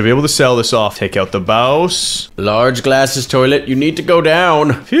 Okay, I should be able to sell this off. Take out the bouse. Large glasses toilet, you need to go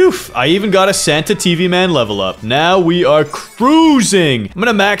down. Phew. I even got a Santa TV man level up. Now we are cruising. I'm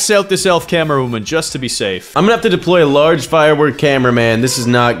gonna max out this elf camerawoman just to be safe. I'm gonna have to deploy a large firework cameraman. This is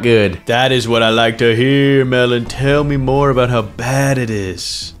not good. That is what I like to hear, Melon. Tell me more about how bad it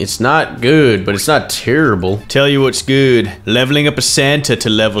is. It's not good, but it's not terrible. Tell you what's good. Leveling up a Santa to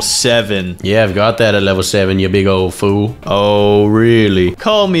level 7. Yeah, I've got that at level 7, you big old fool. Oh, really?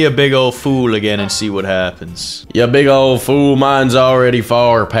 Call me a big old fool again and see what happens. You big old fool, mine's already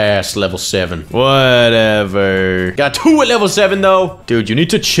far past level 7. Whatever. Got 2 at level 7, though. Dude, you need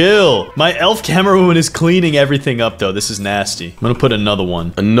to chill. My elf camerawoman is cleaning everything up, though. This is nasty. I'm gonna put another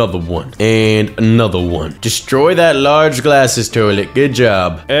one. Another one. And another one. Destroy that large glasses toilet. Good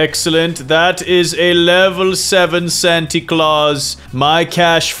job. Excellent. That is a level 7 Santa Claus. My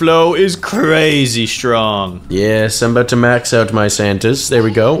cash flow is crazy strong. Yes, I'm about to max out my Santas. There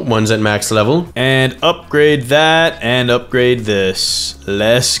we go. One's at max level. And upgrade that and upgrade this.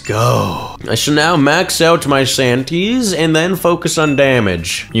 Let's go. I shall now max out my Santies and then focus on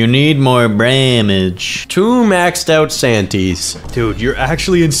damage. You need more damage. 2 maxed out Santies. Dude, you're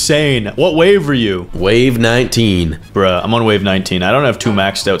actually insane. What wave are you? Wave 19. Bruh, I'm on wave 19. I don't have 2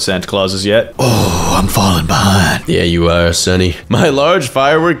 maxed out Santa Clauses yet. Oh, I'm falling behind. Yeah, you are, Sonny. My large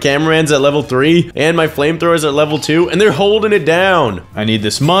firework cameraman's at level 3, and my flamethrower's at level 2, and they're holding it down. I need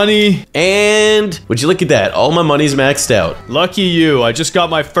this money. And would you look at that? All my money's maxed out. Lucky you. I just got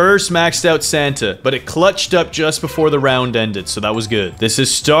my first maxed out Santa, but it clutched up just before the round ended, so that was good. This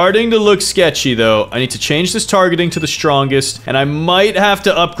is starting to look sketchy, though. I need to change this targeting to the strongest, and I might have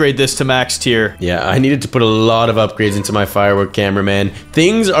to upgrade this to max tier. Yeah, I needed to put a lot of upgrades into my firework cameraman.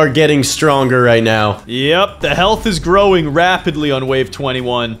 Things are getting stronger right now. Yep, the health is growing rapidly on wave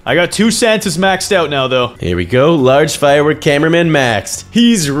 21. I got 2 Santas maxed out now, though. Here we go. Large firework cameraman maxed.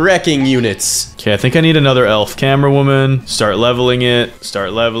 He's wrecking units. Okay, I think I need another elf camerawoman. Start leveling it.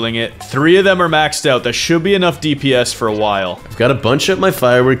 Start leveling it. 3 of them are maxed out. That should be enough DPS for a while. I've got to bunch up my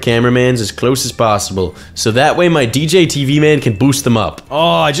firework cameramans as close as possible, so that way my DJ TV man can boost them up. Oh,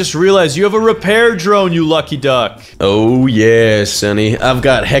 I just realized you have a repair drone, you lucky duck. Oh yeah, Sonny. I've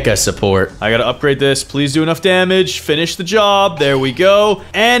got hecka support. I gotta upgrade this. Please do enough damage. Finish the job. There we go.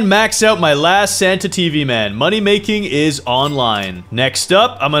 And max out my last Santa TV man. Money making is online. Next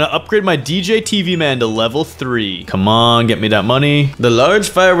up, I'm gonna upgrade my DJ TV man to level 3. Come on, get me that money. The large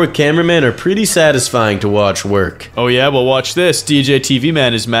firework cameramen are pretty satisfying to watch work. Oh yeah, well watch this. DJ TV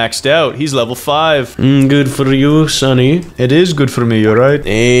man is maxed out. He's level 5. Good for you, Sonny. It is good for me, you're right.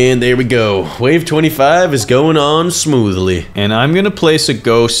 And there we go. Wave 25 is going on smoothly. And I'm gonna place a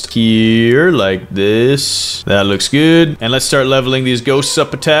ghost here, like this. That looks good. And let's start leveling these ghosts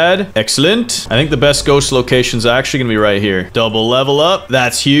up a tad. Excellent. I think the best ghost location's actually gonna be right here. Double level up.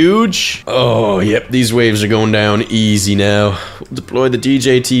 That's huge. Oh, yep. These waves are going down easy now. We'll deploy the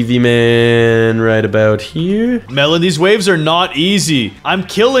DJ TV man right about here. Melon, these waves are not easy. I'm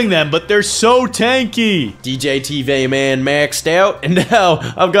killing them, but they're so tanky. DJ TV man maxed out, and now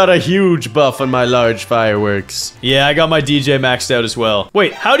I've got a huge buff on my large fireworks. Yeah, I got my DJ maxed out as well.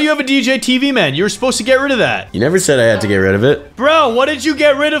 Wait, how do you have a DJ TV man? You were supposed to get rid of that. You never said I had to get rid of it. Bro, what did you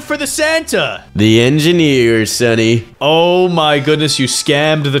get rid of for the Santa? The engineer, Sonny. Oh my goodness, you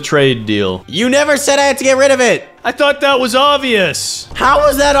scammed the trade deal. You never said I had to get rid of it. I thought that was obvious. How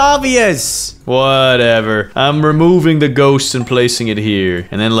is that obvious? Whatever. I'm removing the ghost and placing it here,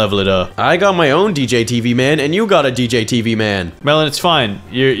 and then level it up. I got my own DJ TV man, and you got a DJ TV man. Melon, it's fine.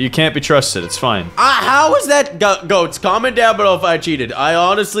 You can't be trusted. It's fine. How is that? Goats, comment down below if I cheated. I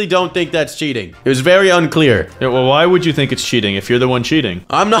honestly don't think that's cheating. It was very unclear. Yeah, well, why would you think it's cheating if you're the one cheating?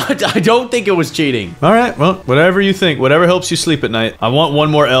 I'm not. I don't think it was cheating. All right, well, whatever you think. Whatever helps you sleep at night. I want one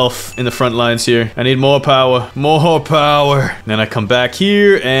more elf in the front lines here. I need more power. More power. Then I come back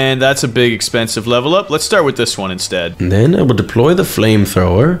here, and that's a big expensive level up. Let's start with this one instead. And then I will deploy the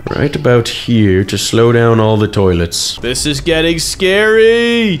flamethrower right about here to slow down all the toilets. This is getting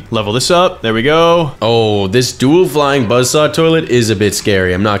scary. Level this up. There we go. Oh, this dual flying buzzsaw toilet is a bit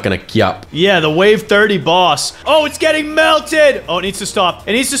scary. I'm not gonna yup. Yeah, the wave 30 boss. Oh, it's getting melted. Oh, it needs to stop.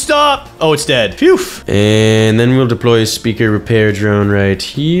 It needs to stop. Oh, it's dead. Phew. And then we'll deploy a speaker repair drone right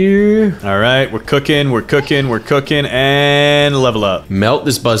here. All right, we're cooking, we're cooking, we're cooking, and level up. Melt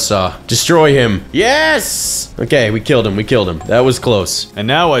this buzzsaw. Destroy him. Yes! Okay, we killed him. We killed him. That was close. And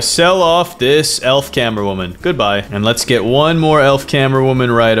now I sell off this elf camera woman. Goodbye. And let's get one more elf camera woman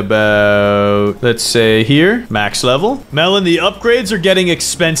right about, let's say here. Max level. Melon, the upgrades are getting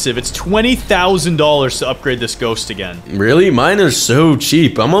expensive. It's $20,000 to upgrade this ghost again. Really? Mine are so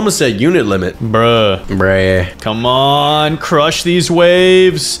cheap. I'm almost at unit limit. Bruh. Come on, crush these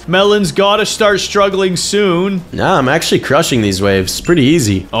waves. Melon's gotta start struggling soon. Nah, I'm actually crushing these waves. Pretty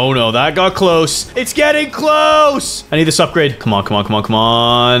easy. Oh no, that got close. It's getting close. I need this upgrade. Come on, come on, come on, come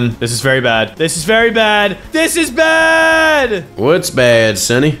on. This is very bad. This is very bad. This is bad. What's bad,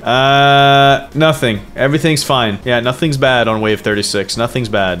 Sonny? Nothing. Everything's fine. Yeah, nothing's bad on wave 36. Nothing's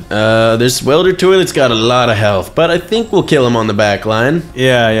bad. This welder toilet's got a lot of health, but I think we'll kill him on the back line.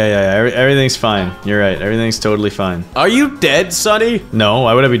 Yeah. Everything's fine. You're right. Everything's totally fine. Are you dead, Sonny? No,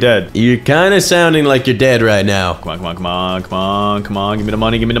 why would I be dead? You're kind of sounding like you're dead right now. Come on, come on, come on, come on, come on. Give me the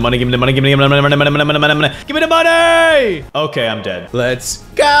money, give me the money, give me the money, give me the money, give me the money, give me the money! Okay, I'm dead. Let's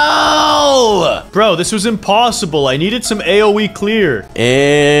go! Bro, this was impossible. I needed some AoE clear.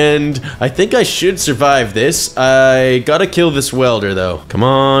 And I think I should survive this. I gotta kill this welder, though. Come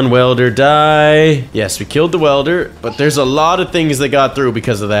on, welder, die. Yes, we killed the welder, but there's a lot of things that got through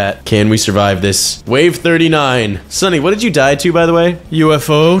because of that. Can we survive this? Wave 39. Sonny, what did you die to, by the way?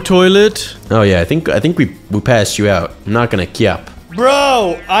 UFO toilet. Oh, yeah, I think we passed you out. I'm not gonna kiap.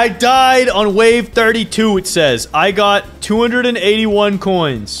 Bro, I died on wave 32, it says. I got 281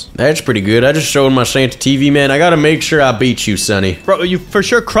 coins. That's pretty good. I just showed my Santa TV, man. I gotta make sure I beat you, Sonny. Bro, you for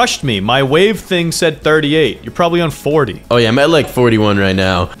sure crushed me. My wave thing said 38. You're probably on 40. Oh, yeah, I'm at like 41 right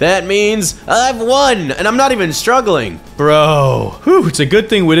now. That means I've won, and I'm not even struggling. Bro, whew, it's a good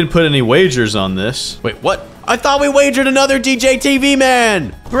thing we didn't put any wagers on this. Wait, what? I thought we wagered another DJ TV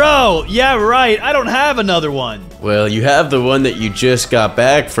man! Bro, yeah, right. I don't have another one. Well, you have the one that you just got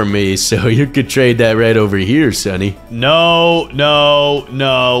back from me, so you could trade that right over here, Sonny. No.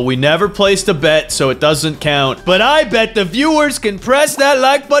 We never placed a bet, so it doesn't count. But I bet the viewers can press that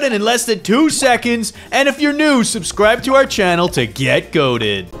like button in less than 2 seconds. And if you're new, subscribe to our channel to get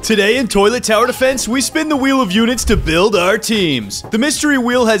goated. Today in Toilet Tower Defense, we spin the wheel of units to build our teams. The mystery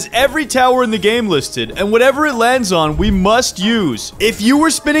wheel has every tower in the game listed, and whatever it lands on, we must use. If you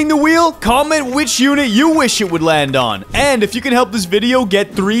were spinning the wheel, comment which unit you wish it would land on. And if you can help this video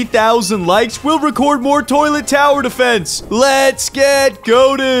get 3,000 likes, we'll record more Toilet Tower Defense. Let's get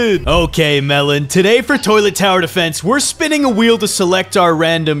goated. Okay, Melon, today for Toilet Tower Defense, we're spinning a wheel to select our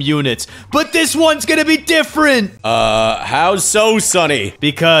random units. But this one's gonna be different. How so, Sonny?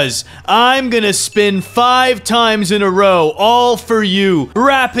 Because I'm gonna spin 5 times in a row, all for you.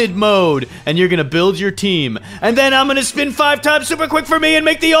 Rapid mode. And you're gonna build your team. And then I'm gonna spin 5 times super quick for me and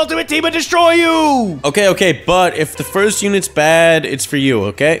make the ultimate team and destroy you! Okay, but if the first unit's bad, it's for you,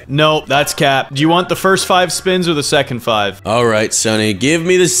 okay? No, that's cap. Do you want the first 5 spins or the second 5? Alright, Sonny, give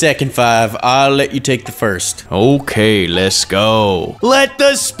me the second 5. I'll let you take the first. Okay, let's go. Let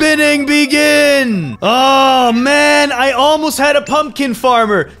the spinning begin! Oh, man, I almost had a pumpkin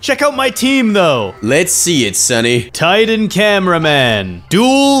farmer. Check out my team, though. Let's see it, Sonny. Titan Cameraman.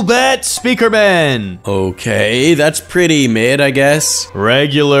 Dual Bet Speakerman. Okay, that's pretty mid, I guess.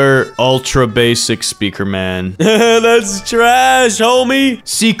 Regular, ultra basic Speakerman. That's trash, homie.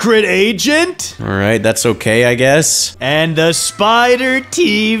 Secret Agent? Alright, that's okay, I guess. And the Spider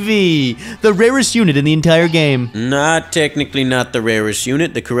TV. The rarest unit in the entire game. Not technically not the rarest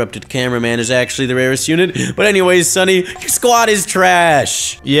unit. The corrupted cameraman is actually the rarest unit. But anyways, Sonny, your squad is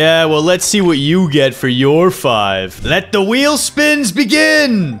trash. Yeah, well, let's see what you get for your 5. Let the wheel spins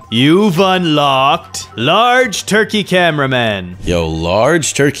begin. You've unlocked Large Turkey Cameraman. Yo, large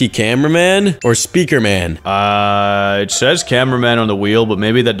large turkey cameraman or speaker man? It says cameraman on the wheel, but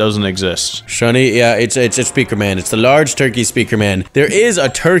maybe that doesn't exist. Shunny, yeah, it's a speaker man. It's the large turkey speaker man. There is a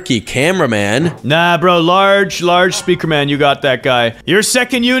turkey cameraman. Nah, bro, large speaker man, you got that guy. Your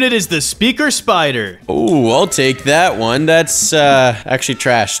second unit is the speaker spider. Ooh, I'll take that one. That's actually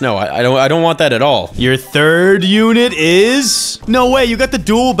trash. No, I don't want that at all. Your third unit is... No way, you got the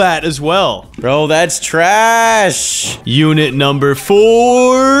dual bat as well. Bro, that's trash. Unit number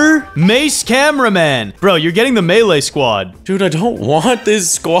 4, Mace Cameraman. Bro, you're getting the melee squad. Dude, I don't want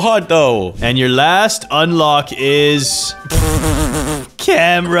this squad though. And your last unlock is...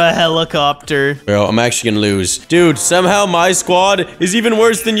 Camera helicopter. Bro, I'm actually gonna lose. Dude, somehow my squad is even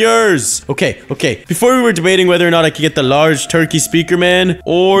worse than yours. Okay. Before we were debating whether or not I could get the large turkey speaker man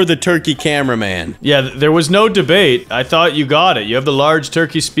or the turkey cameraman. Yeah, there was no debate. I thought you got it. You have the large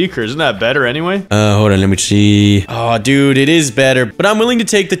turkey speaker. Isn't that better anyway? Hold on, let me see. Oh, dude, it is better. But I'm willing to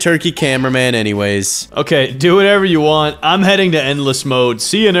take the turkey cameraman anyways. Okay, do whatever you want. I'm heading to endless mode.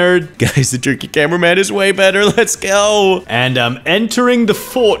 See you, nerd. Guys, the turkey cameraman is way better. Let's go. And I'm entering the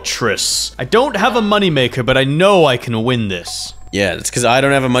fortress. I don't have a moneymaker, but I know I can win this. Yeah, it's because I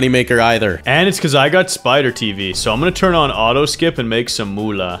don't have a moneymaker either. And it's because I got Spider TV, so I'm gonna turn on auto skip and make some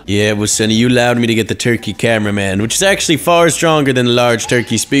moolah. Yeah, well, Sonny, you allowed me to get the turkey cameraman, which is actually far stronger than the large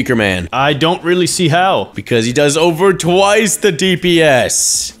turkey speaker man. I don't really see how. Because he does over twice the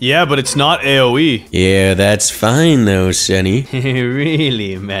DPS. Yeah, but it's not AoE. Yeah, that's fine though, Sonny.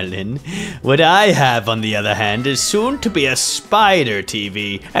 Really, Melon? What I have, on the other hand, is soon to be a Spider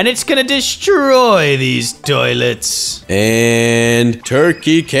TV, and it's gonna destroy these toilets. And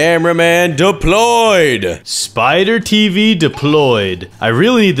turkey cameraman deployed. Spider TV deployed. I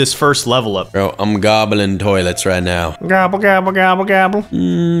really need this first level up. Bro, I'm gobbling toilets right now. Gobble, gobble, gobble,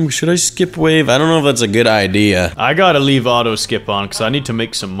 gobble. Should I skip wave? I don't know if that's a good idea. I gotta leave auto skip on because I need to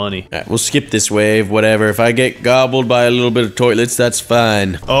make some money. Alright, we'll skip this wave, whatever. If I get gobbled by a little bit of toilets, that's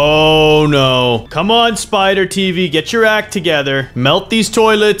fine. Oh no. Come on, Spider TV, get your act together. Melt these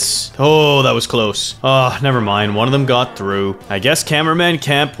toilets. Oh, that was close. Oh, never mind. One of them got through. I guess Cameraman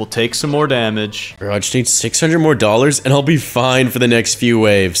Camp will take some more damage. Bro, I just need $600 more and I'll be fine for the next few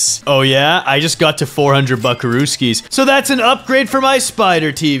waves. Oh yeah? I just got to 400 buckarooskies. So that's an upgrade for my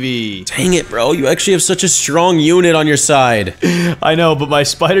Spider TV. Dang it, bro. You actually have such a strong unit on your side. I know, but my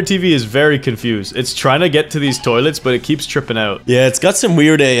Spider TV is very confused. It's trying to get to these toilets, but it keeps tripping out. Yeah, it's got some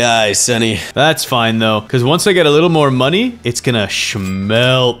weird AI, Sonny. That's fine though, because once I get a little more money, it's gonna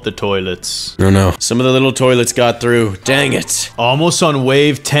schmelt the toilets. Oh no. Some of the little toilets got through. Dang it. Almost on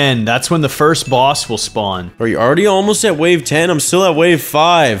wave 10. That's when the first boss will spawn. Are you already almost at wave 10? I'm still at wave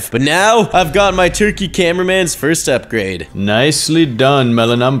 5. But now, I've got my turkey cameraman's first upgrade. Nicely done,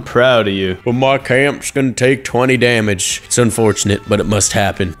 Melon. I'm proud of you. But my camp's gonna take 20 damage. It's unfortunate, but it must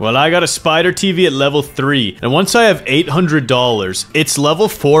happen. Well, I got a Spider TV at level 3. And once I have $800, its level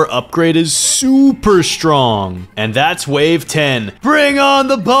 4 upgrade is super strong. And that's wave 10. Bring on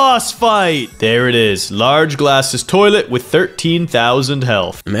the boss fight! There it is. Large glasses toilet with 13,000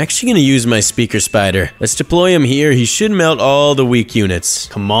 health. I'm actually gonna use my speaker spider. Let's deploy him here. He should melt all the weak units.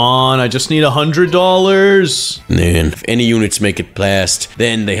 Come on, I just need $100. Man, if any units make it past,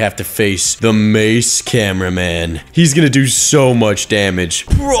 then they have to face the Mace cameraman. He's gonna do so much damage.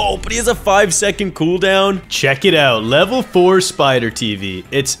 Bro, but he has a 5-second cooldown. Check it out, level 4 Spider TV.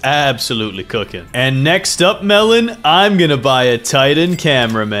 It's absolutely cooking. And next up, Melon, I'm gonna buy a Titan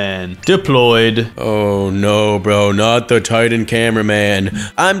cameraman. Deployed. Oh no, bro, not the Titan cameraman.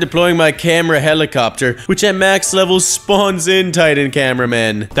 I'm deploying my camera helicopter, which at max level spawns in Titan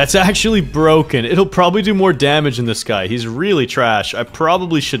cameraman. That's actually broken. It'll probably do more damage in this guy. He's really trash. I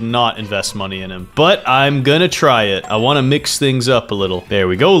probably should not invest money in him, but I'm gonna try it. I want to mix things up a little. There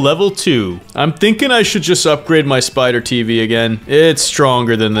we go, level 2. I'm thinking I should just upgrade my Spider TV again. It's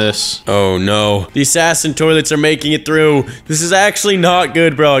stronger than this. Oh no, the assassin toilets are making it through. This is actually not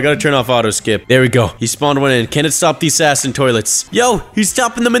good, bro. I gotta turn off auto skip. There we go. He spawned one in. Can it stop the assassin toilets? Yo, he's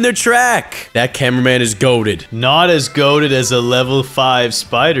stopping them in their track. That cameraman is goated. Not as goated as a level 5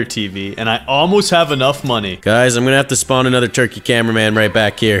 Spider TV, and I almost have enough money. Guys, I'm gonna have to spawn another turkey cameraman right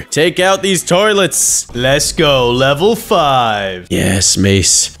back here. Take out these toilets. Let's go, level 5. Yes,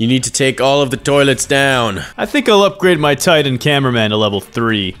 Mace. You need to take all of the toilets down. I think I'll upgrade my Titan cameraman to level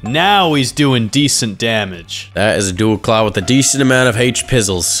 3. Now he's doing decent damage. That is a dual claw with a decent amount of H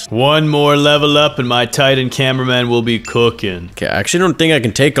pizzles. One more level up and my Titan cameraman will be cooking. Okay, I actually don't think I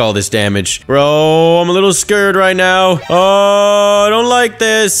can take all this damage. Bro, I'm a little scared right now. Oh, I don't like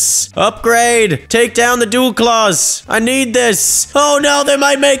this. Upgrade. Take down the dual claws. I need this. Oh no, they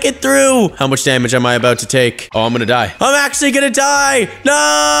might make it through. How much damage am I about to take? Oh, I'm gonna die. I'm actually gonna die.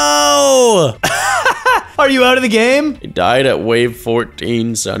 No! Are you out of the game? I died at wave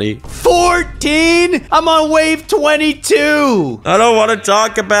 14, Sonny. 14? I'm on wave 22. I don't want to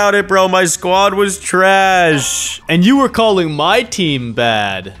talk about it, bro. My squad was trash. And you were calling my team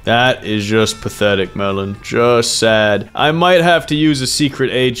bad. That is just pathetic, Melon. Just sad. I might have to use a secret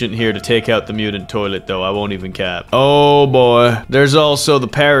agent here to take out the mutant toilet, though. I won't even cap. Oh, boy. There's also the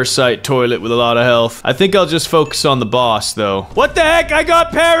parasite toilet with a lot of health. I think I'll just focus on the boss, though. What the heck? I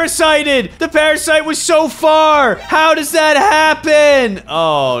got parasited. The parasite was so far. How does that happen?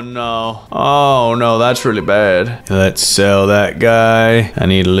 Oh, no. Oh, no. That's really bad. Let's sell that guy. I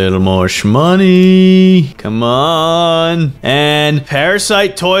need a little more shmoney. Come on. And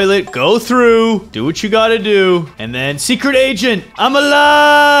parasite toilet, go through. Do what you gotta do. And then secret agent. I'm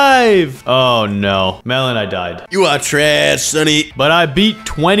alive. Oh, no. Melon, I died. You are trash, Sonny. But I beat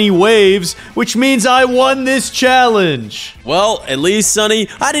 20 waves, which means I won this challenge. Well, at least, Sonny,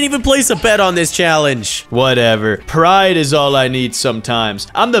 I didn't even place a bet on this challenge. Whatever. Pride is all I need sometimes.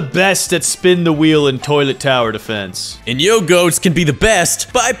 I'm the best at spin the wheel in toilet tower defense. And yo goats can be the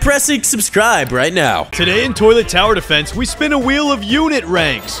best by pressing subscribe right now. Today in toilet tower defense, we spin a wheel of unit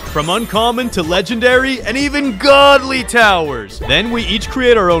ranks, from uncommon to legendary and even godly towers. Then we each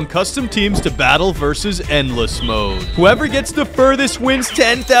create our own custom teams to battle versus endless mode. Whoever gets the furthest wins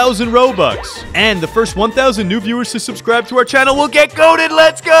 10,000 Robux. And the first 1,000 new viewers to subscribe to our channel will get goated.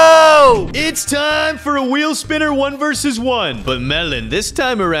 Let's go! It's time for a wheel spinner 1 versus 1. But Melon, this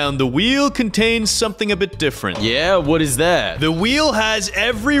time around, the wheel contains something a bit different. Yeah, what is that? The wheel has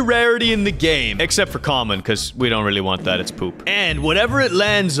every rarity in the game, except for common, because we don't really want that, it's poop. And whatever it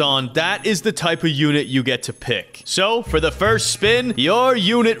lands on, that is the type of unit you get to pick. So, for the first spin, your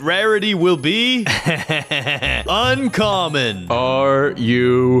unit rarity will be... uncommon. Are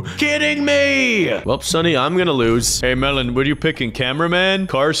you kidding me? Well, Sonny, I'm gonna lose. Hey, Melon, what are you picking? Cameraman?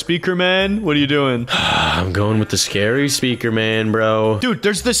 Car speaker man? What are you doing? I'm going with the scary speaker man, bro. Dude,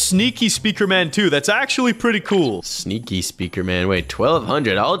 there's the sneaky speaker man too. That's actually pretty cool. Sneaky speaker man. Wait,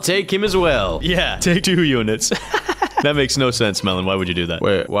 1,200. I'll take him as well. Yeah, take 2 units. That makes no sense, Melon. Why would you do that?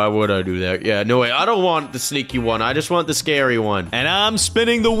 Wait, why would I do that? Yeah, no way. I don't want the sneaky one. I just want the scary one. And I'm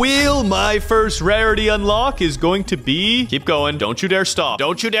spinning the wheel. My first rarity unlock is going to be... Keep going. Don't you dare stop.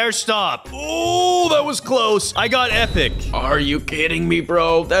 Don't you dare stop. Oh, that was close. I got epic. Are you kidding me,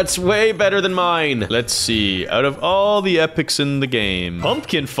 bro? That's way better than mine. Let's see. Out of all the epics in the game,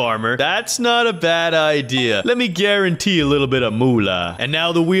 pumpkin farmer, that's not a bad idea. Let me guarantee a little bit of moolah. And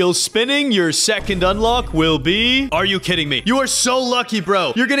now the wheel's spinning. Your second unlock will be... Are you kidding me? You are so lucky,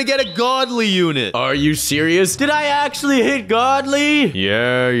 bro. You're gonna get a godly unit. Are you serious? Did I actually hit godly?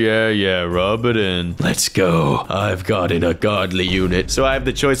 Yeah. Rub it in. Let's go. I've gotten a godly unit. So I have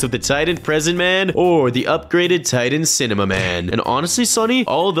the choice of the Titan Present Man or the upgraded Titan Cinema Man. And honestly, Sonny,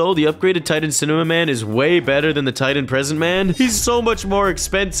 although the upgraded Titan Cinema Man is way better than the Titan Present Man, he's so much more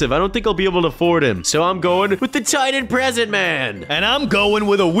expensive. I don't think I'll be able to afford him. So I'm going with the Titan Present Man. And I'm going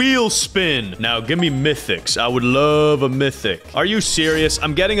with a wheel spin. Now, give me mythics. I would love a mythic. Are you serious?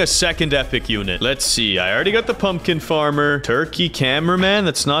 I'm getting a second epic unit. Let's see. I already got the pumpkin farmer. Turkey cameraman.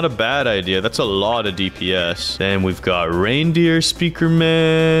 That's not a bad idea. That's a lot of DPS. Then we've got reindeer speaker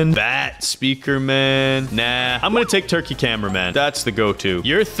man. Bat speaker man. Nah, I'm gonna take turkey cameraman. That's the go-to.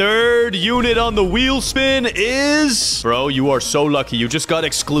 Your third unit on the wheel spin is... Bro, you are so lucky. You just got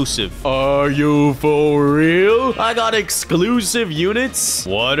exclusive. Are you for real? I got exclusive units?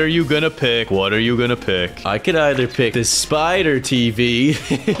 What are you gonna pick? What are you gonna pick? I could either pick the Spider TV,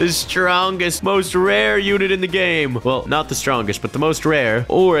 the strongest, most rare unit in the game. Well, not the strongest, but the most rare.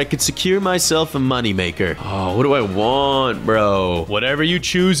 Or I could secure myself a moneymaker. Oh, what do I want, bro? Whatever you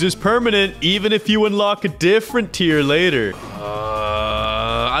choose is permanent, even if you unlock a different tier later.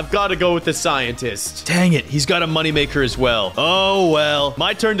 I've got to go with the scientist. Dang it, he's got a moneymaker as well. Oh, well.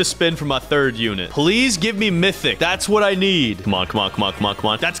 My turn to spin for my third unit. Please give me mythic. That's what I need. Come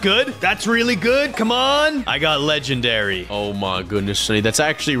on. That's good. That's really good. Come on. I got legendary. Oh my goodness, Sonny. That's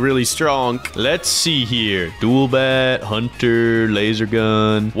actually really strong. Let's see here. Dual bat, hunter, laser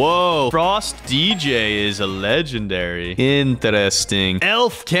gun. Whoa. Frost DJ is a legendary. Interesting.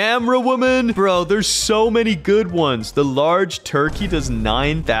 Elf camera woman. Bro, there's so many good ones. The large turkey does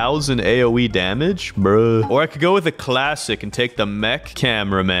 9,000 1000 AoE damage? Bruh. Or I could go with a classic and take the mech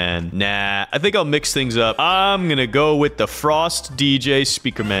cameraman. Nah, I think I'll mix things up. I'm gonna go with the Frost DJ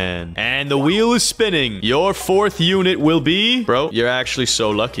Speakerman. And the wheel is spinning. Your 4th unit will be... Bro, you're actually so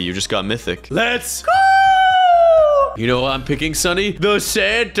lucky. You just got mythic. Let's go! You know what I'm picking, Sonny? The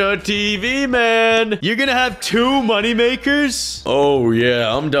Santa TV man. You're gonna have 2 money makers? Oh,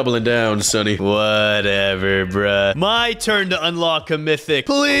 yeah. I'm doubling down, Sonny. Whatever, bruh. My turn to unlock a mythic.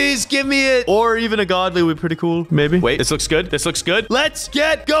 Please give me it. Or even a godly would be pretty cool, maybe. Wait, this looks good. This looks good. Let's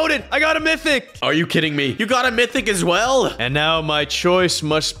get goated. I got a mythic. Are you kidding me? You got a mythic as well? And now my choice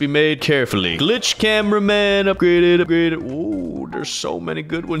must be made carefully. Glitch cameraman, upgraded. Ooh, there's so many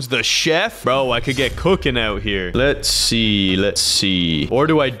good ones. The chef? Bro, I could get cooking out here. Let's see. Or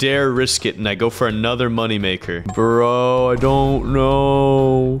do I dare risk it and I go for another moneymaker? Bro, I don't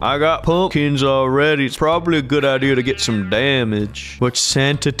know. I got pumpkins already. It's probably a good idea to get some damage. But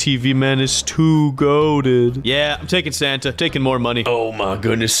Santa TV man is too goated. Yeah, I'm taking Santa. Taking more money. Oh my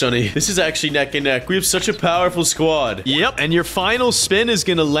goodness, Sonny. This is actually neck and neck. We have such a powerful squad. Yep, and your final spin is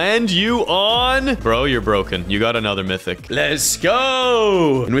gonna land you on... Bro, you're broken. You got another mythic. Let's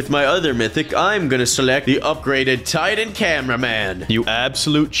go! And with my other mythic, I'm gonna select the upgraded Titan Cameraman. You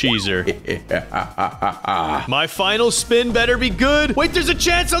absolute cheeser. My final spin better be good. Wait, there's a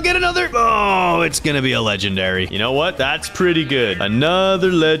chance I'll get another. Oh, it's gonna be a legendary. You know what? That's pretty good.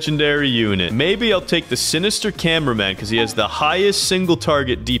 Another legendary unit. Maybe I'll take the Sinister Cameraman because he has the highest single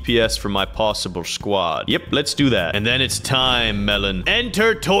target DPS for my possible squad. Yep, let's do that. And then it's time, Melon.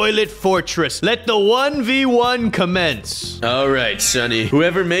 Enter Toilet Fortress. Let the 1v1 commence. All right, Sonny.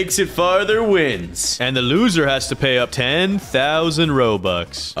 Whoever makes it farther wins. And the loser has to pay up 10,000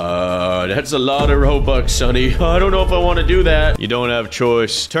 Robux. That's a lot of Robux, Sonny. I don't know if I want to do that. You don't have a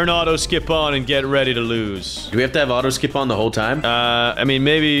choice. Turn auto skip on and get ready to lose. Do we have to have auto skip on the whole time? I mean,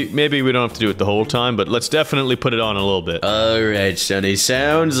 maybe we don't have to do it the whole time, but let's definitely put it on a little bit. All right, Sonny.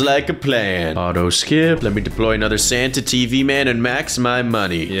 Sounds like a plan. Auto skip. Let me deploy another Santa TV man and max my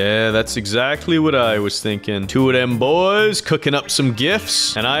money. Yeah, that's exactly what I was thinking. 2 of them boys cooking up some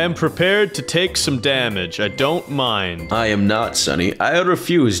gifts, and I am prepared to take some damage. I don't mind. I am not, Sonny. I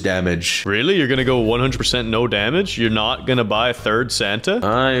refuse damage. Really? You're gonna go 100% no damage? You're not gonna buy a 3rd Santa?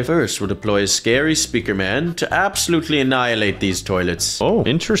 I first will deploy a scary speaker man to absolutely annihilate these toilets. Oh,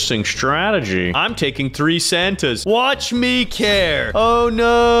 interesting strategy. I'm taking 3 Santas. Watch me care. Oh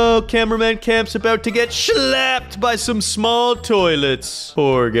no, cameraman camp's about to get slapped by some small toilets.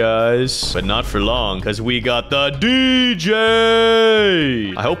 Poor guys. But not for long, because we got the DJ.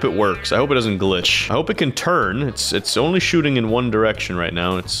 I hope it works. I hope it doesn't glitch. I hope it can turn. It's only shooting in one direction right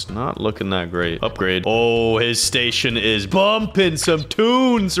now. It's not looking that great. Upgrade. Oh, his station is bumping some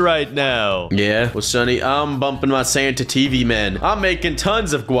tunes right now. Yeah, well, Sonny, I'm bumping my Santa TV man. I'm making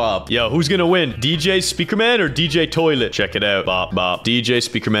tons of guap. Yo, who's gonna win? DJ Speakerman or DJ Toilet? Check it out. Bop, bop. DJ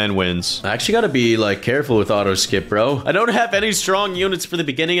Speakerman wins. I actually gotta be, like, careful with auto skip, bro. I don't have any strong units for the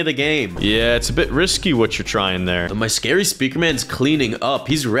beginning of the game. Yeah, it's a bit risky what you're trying there. But my scary speakerman's cleaning up.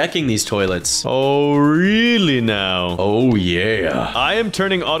 He's wrecking these toilets. Oh, really now? Oh, yeah. I am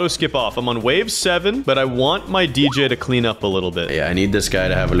turning auto skip off. I'm on wave 7, but I want my DJ to clean up a little bit. Yeah, I need this guy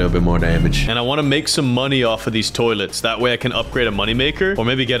to have a little bit more damage. And I want to make some money off of these toilets. That way I can upgrade a moneymaker or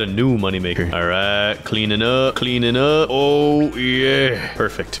maybe get a new moneymaker. All right, cleaning up, cleaning up. Oh, yeah.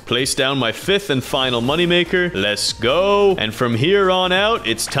 Perfect. Place down my 5th and final moneymaker. Let's go. And from here on out,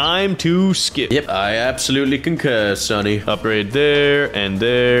 it's time to skip. Yep, I absolutely concur, Sonny. Upgrade there and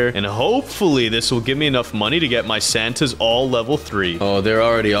there. And hopefully this will give me enough money to get my Santas all level 3. Oh, they're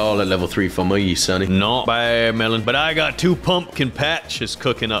already all at level 3 for me, Sonny. Not bad, Melon. But I got 2 pumpkin patches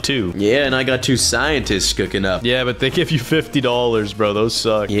cooking up too. Yeah, and I got 2 scientists cooking up. Yeah, but they give you $50, bro. Those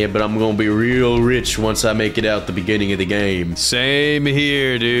suck. Yeah, but I'm gonna be real rich once I make it out the beginning of the game. Same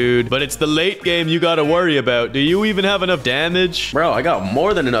here, dude. But it's the late game you gotta worry about. Do you even have enough damage? Bro, I got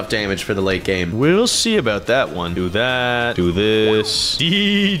more than enough damage for the late game. We'll see about that one. Do that. Do this.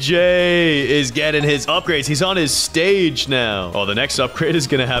 DJ is getting his upgrades. He's on his stage now. Oh, the next upgrade is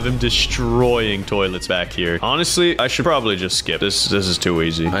gonna have him destroying toilets back here. Honestly, I should probably just skip. This is too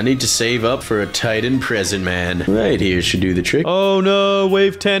easy. I need to save up for a Titan present man. Right here should do the trick. Oh no,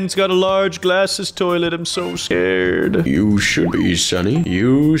 wave 10's got a large glasses toilet. I'm so scared. You should be, Sonny.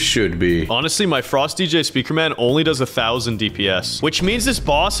 You should be. Honestly, my Frost DJ Speakerman only does 1,000 DPS, which means this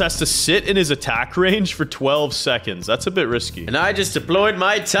boss has to sit in his attack range for 12 seconds. That's a bit risky. And I just deployed destroyed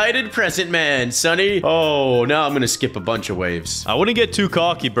my Titan Present Man, Sonny. Oh, now I'm gonna skip a bunch of waves. I wouldn't get too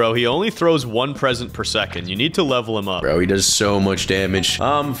cocky, bro. He only throws 1 present per second. You need to level him up. Bro, he does so much damage.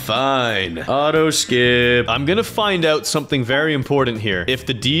 I'm fine. Auto skip. I'm gonna find out something very important here. If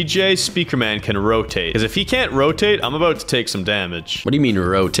the DJ Speaker Man can rotate. Because if he can't rotate, I'm about to take some damage. What do you mean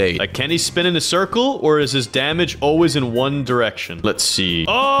rotate? Like, can he spin in a circle, or is his damage always in one direction? Let's see.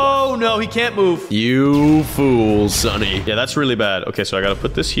 Oh, no, he can't move. You fool, Sonny. Yeah, that's really bad. Okay, so I gotta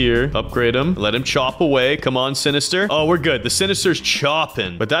put this here, upgrade him, let him chop away. Come on, Sinister. Oh, we're good. The Sinister's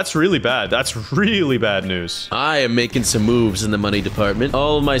chopping, but that's really bad. That's really bad news. I am making some moves in the money department.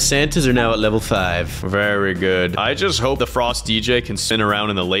 All of my Santas are now at level 5. Very good. I just hope the Frost DJ can spin around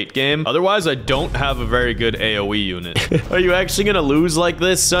in the late game. Otherwise, I don't have a very good AoE unit. Are you actually gonna lose like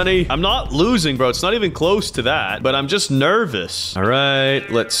this, Sonny? I'm not losing, bro. It's not even close to that, but I'm just nervous. All right,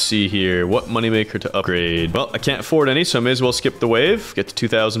 let's see here. What moneymaker to upgrade? Well, I can't afford any, so I may as well skip the wave. Get to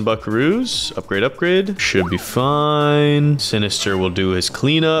 2,000 buckaroos. Upgrade. Should be fine. Sinister will do his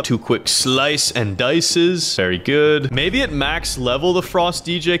cleanup. 2 quick slice and dices. Very good. Maybe at max level, the Frost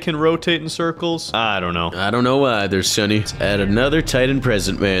DJ can rotate in circles. I don't know. I don't know either, Sonny. Let's add another Titan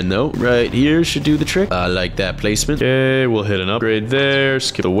Present Man, though. Right here should do the trick. I like that placement. Okay, we'll hit an upgrade there.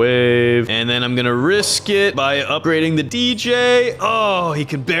 Skip the wave. And then I'm gonna risk it by upgrading the DJ. Oh, he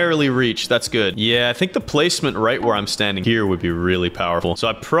can barely reach. That's good. Yeah, I think the placement right where I'm standing here would be really powerful. So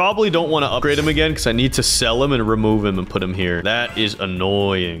I probably don't want to upgrade him again because I need to sell him and remove him and put him here. That is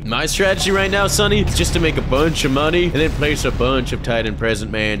annoying. My strategy right now, Sonny, is just to make a bunch of money and then place a bunch of Titan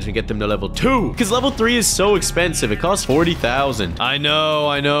Present Mans and get them to level 2. Because level 3 is so expensive. It costs 40,000. I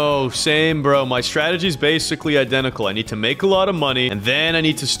know. Same, bro. My strategy is basically identical. I need to make a lot of money, and then I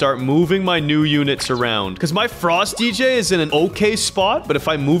need to start moving my new units around. Because my Frost DJ is in an okay spot, but if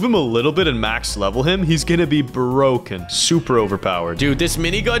I move him a little bit and max level him, he's gonna be broken. Super overpowered. Dude, this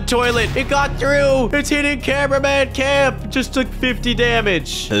minigun toilet, it got through. It's hitting Cameraman Camp. Just took 50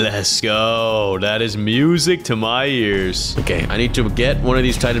 damage. Let's go. That is music to my ears. Okay, I need to get one of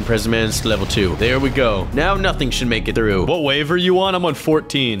these Titan Present Mans to level 2. There we go. Now nothing should make it through. What wave are you on? I'm on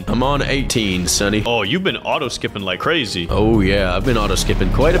 14. I'm on 18, Sonny. Oh, you've been auto-skipping like crazy. Oh, yeah, I've been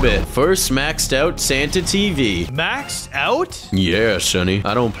auto-skipping quite a bit. First maxed out Santa TV. Maxed out? Yeah, Sonny.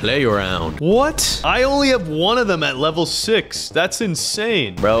 I don't play around. What? I only have one of them at level 6. That's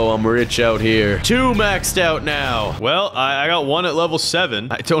insane. Bro, I'm rich out here. 2 maxed out now. Well, I got one at level 7.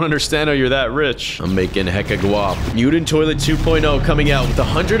 I don't understand how you're that rich. I'm making hecka guap. Mutant Toilet 2.0 coming out with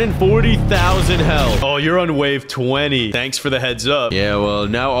 140,000 health. Oh, you're on wave 20. Thanks for the heads up. Yeah, well,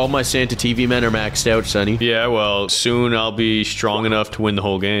 now all my Santa TV men are maxed out, Sonny. Yeah, well, soon I'll be strong enough to win the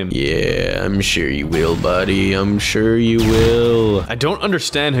whole game. Yeah, I'm sure you will, buddy. I'm sure you will. I don't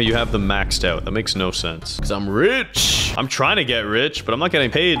understand how you have them maxed out. That makes no sense. Because I'm rich. I'm trying to get rich, but I'm not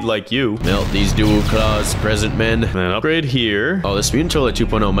getting paid like you. Melt these dual claws, present men. And upgrade here. Oh, this Mutant Toilet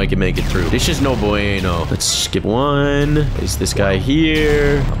 2.0 might make it through. This is no bueno. Let's skip one. Place this guy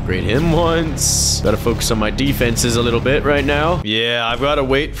here. Upgrade him once. Gotta focus on my defenses a little bit right now. Yeah, I've got to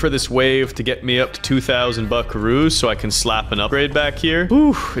wait for this wave to get me up to 2,000 buckaroos so I can slap an upgrade back here.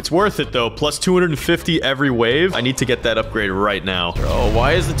 Whew, it's worth it though. Plus 250 every wave. I need to get that upgrade right now. Bro,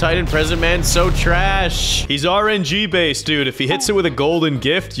 why is the Titan Present Man so trash? He's RNG based, dude. If he hits it with a golden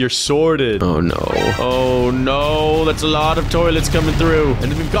gift, you're sorted. Oh no. Oh no. That's a lot of toilets coming through.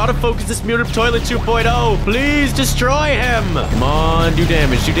 And we've got to focus this Mutant Toilet 2.0. Please destroy him. Come on, do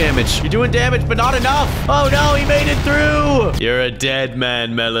damage, do damage. You're doing damage, but not enough. Oh no, he made it through. You're a dead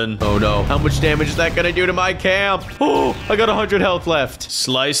man, Melon. Oh no. How much damage is that gonna do to my camp? Oh, I got 100 health left.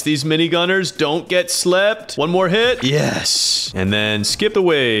 Slice these minigunners. Don't get slept. One more hit. Yes. And then skip the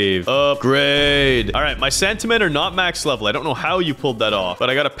wave. Upgrade. All right, my Sentimen are not max level. I don't know how you pulled that off, but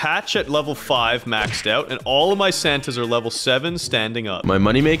I got a patch at level 5 maxed out, and all of my Santas are level 7 standing up. My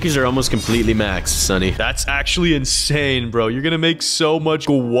moneymakers are almost completely maxed, Sonny. That's actually insane, bro. You're gonna make so much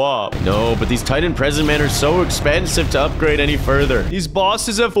guap. No, but these Titan Present Men are so expensive to upgrade any further. These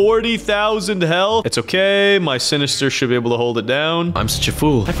bosses have 40,000 health. It's okay. My Sinister should be able to hold it down. I'm such a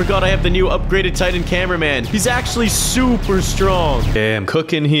fool. I forgot I have the new upgraded Titan Cameraman. He's actually super strong. Okay, I'm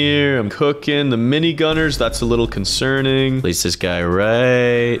cooking here. I'm cooking. The minigunners, that's a little concerning. Place this guy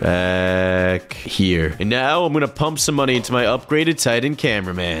right mech here. And now I'm gonna pump some money into my upgraded Titan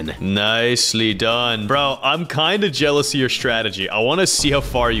cameraman. Nicely done. Bro, I'm kind of jealous of your strategy. I want to see how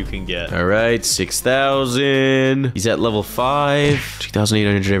far you can get. All right, 6,000. He's at level 5.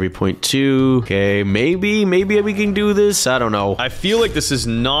 2,800 every 0.2. Okay, maybe we can do this. I don't know. I feel like this is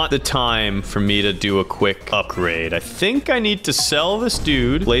not the time for me to do a quick upgrade. I think I need to sell this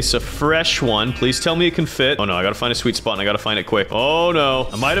dude, place a fresh one. Please tell me it can fit. Oh no, I gotta find a sweet spot and I gotta find it quick. Oh no,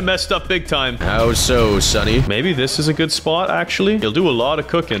 I might have messed up big time. How so, Sonny? Maybe this is a good spot, actually. He'll do a lot of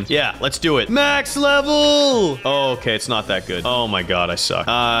cooking. Yeah, let's do it. Max level! Oh, okay, it's not that good. Oh my god, I suck.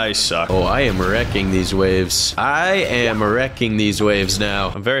 I suck. Oh, I am wrecking these waves. I am wrecking these waves now.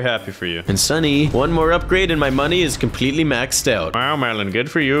 I'm very happy for you. And Sonny, one more upgrade and my money is completely maxed out. Wow, Melon, good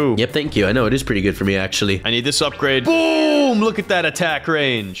for you. Yep, thank you. I know, it is pretty good for me, actually. I need this upgrade. Boom! Look at that attack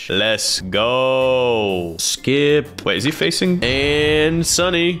range. Let's go. Skip. Wait, is he facing? And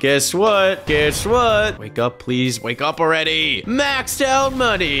Sonny, guess what? Guess what? Wake up, please. Wake up already. Maxed out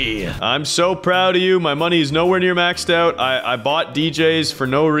money. I'm so proud of you. My money is nowhere near maxed out. I bought DJs for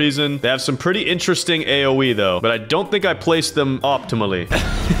no reason. They have some pretty interesting AoE, though, but I don't think I placed them optimally.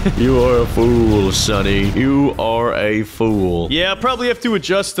 You are a fool, Sonny. You are a fool. Yeah, I'll probably have to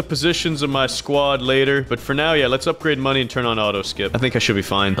adjust the positions of my squad later, but for now, yeah, let's upgrade money and turn on auto skip. I think I should be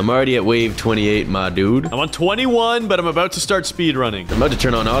fine. I'm already at wave 28, my dude. I'm on 21, but I'm about to start speed running. I'm about to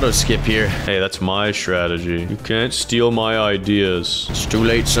turn on auto skip here. Hey, that's my strategy. You can't steal my ideas. It's too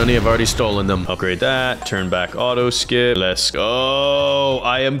late, Sonny. I've already stolen them. Upgrade that. Turn back auto skip. Let's go.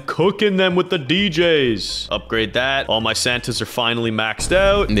 I am cooking them with the DJs. Upgrade that. All my Santas are finally maxed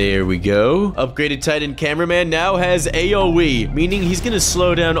out. There we go. Upgraded Titan cameraman now has AoE, meaning he's gonna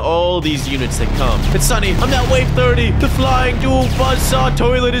slow down all these units that come. It's Sonny. I'm at wave 30. The flying dual buzzsaw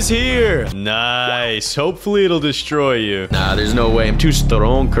toilet is here. Nice. Hopefully it'll destroy you. Nah, there's no way. I'm too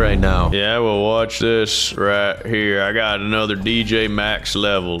strong right now. Yeah, well, watch this right here. I got another DJ max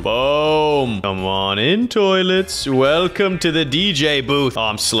level. Boom. Come on in, toilets. Welcome to the DJ booth. Oh,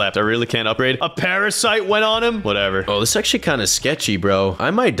 I'm slept. I really can't upgrade. A parasite went on him? Whatever. Oh, this is actually kind of sketchy, bro.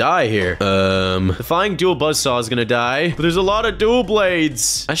 I might die here. The flying dual buzzsaw is gonna die, but there's a lot of dual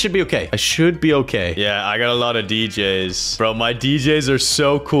blades. I should be okay. I should be okay. Yeah, I got a lot of DJs. Bro, my DJs are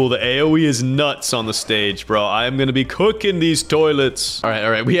so cool. The AoE is nuts on the stage, bro. I am gonna be cooking these toilets. All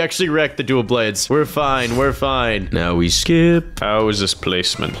right. We actually wrecked the dual blades. We're fine. We're fine. Now we skip. How is this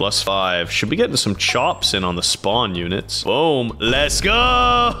placement? +5. Should be getting some chops in on the spawn units. Boom. Let's go.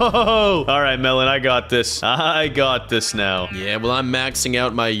 All right, Melon, I got this. I got this now. Yeah, well, I'm maxing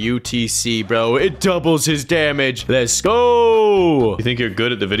out my UTC, bro. It doubles his damage. Let's go. You think you're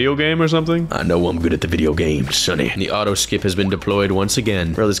good at the video game or something? I know I'm good at the video game, Sonny. The auto skip has been deployed once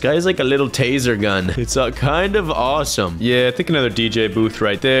again. Bro, this guy is like a little taser gun. It's kind of awesome. Yeah, I think another DJ booth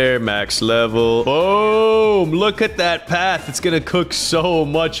right there. Max level. Boom. Look at that path. It's gonna cook so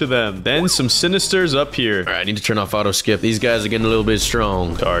much of them. Then some Sinisters up here. All right, I need to turn off auto skip. These guys are getting a little bit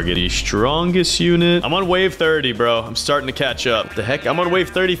strong. Target the strongest unit. I'm on wave 30, bro. I'm starting to catch up. What the heck? I'm on wave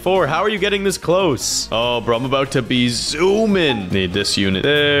 34. How are you getting this close? Oh, bro, I'm about to be zooming. Need this unit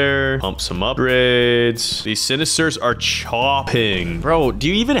there. Pump some upgrades. These Sinisters are chopping. Bro, do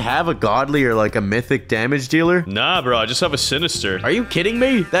you even have a godly or like a mythic damage dealer? Nah, bro, I just have a Sinister. Are you kidding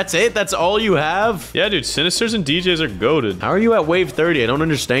me? That's it? That's all you have? Yeah, dude, Sinisters and DJs are goated. How are you at wave 30? I don't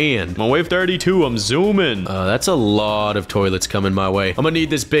understand. I'm on wave 32. I'm zooming. That's a lot of toilets coming my way. I'm gonna need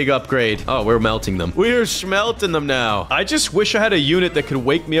this big upgrade. Oh, we're melting them. We're smelting them now. I just wish I had a unit that could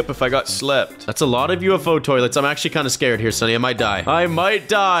wake me up if I got slept. That's a lot of UFO toilets. I'm actually kind of scared here, Sonny. I might die. I might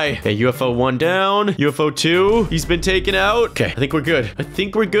die. Okay, UFO 1 down. UFO 2. He's been taken out. Okay, I think we're good. I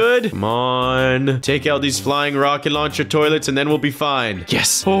think we're good. Come on. Take out these flying rocket launcher toilets and then we'll be fine.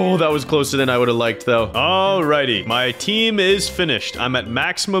 Yes. Oh, that was closer than I would have liked, though. Alrighty. My team is finished. I'm at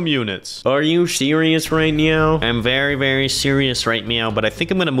maximum units. Are you serious right now? I'm very, very serious right now, but I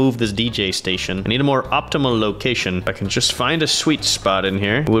think I'm gonna move this DJ station. I need a more optimal location. If I can just find a sweet spot in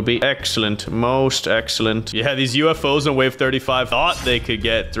here, it would be excellent. Most excellent. Yeah, these UFOs on wave 35 thought they could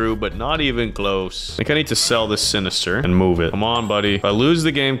get through, but not even close. I think I need to sell this Sinister and move it. Come on, buddy. If I lose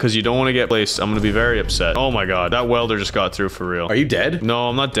the game because you don't want to get placed, I'm gonna be very upset. Oh my god, that welder just got through for real. Are you dead? No,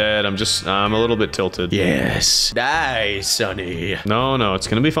 I'm not dead. I'm a little bit tilted. Yes. Die, Sonny. No, it's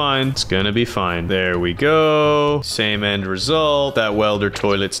gonna be fine. It's gonna be fine. There we go. Same end result. That welder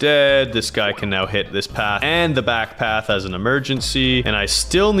toilet's dead. This guy can now hit this path and the back path as an emergency. And I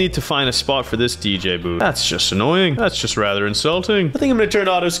still need to find a spot for this DJ booth. That's just annoying. That's just rather insulting. I think I'm gonna turn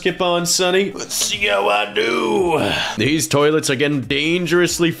auto skip on, Sonny. Let's see how I do. These toilets are getting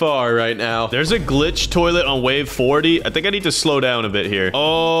dangerously far right now. There's a glitch toilet on wave 40. I think I need to slow down a bit here.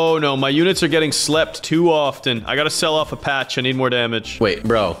 Oh, Oh, no. My units are getting slept too often. I gotta sell off a patch. I need more damage. Wait,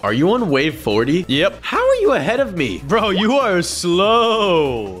 bro, are you on wave 40? Yep. How are you ahead of me? Bro, you are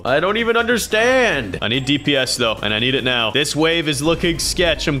slow. I don't even understand. I need DPS, though, and I need it now. This wave is looking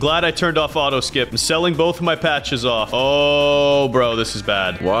sketch. I'm glad I turned off auto skip. I'm selling both of my patches off. Oh, bro, this is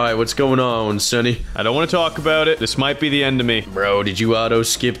bad. Why? What's going on, Sonny? I don't want to talk about it. This might be the end of me. Bro, did you auto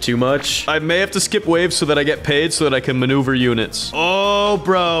skip too much? I may have to skip waves so that I get paid so that I can maneuver units. Oh,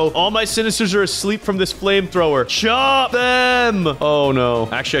 bro. All my Sinisters are asleep from this flamethrower. Chop them! Oh, no.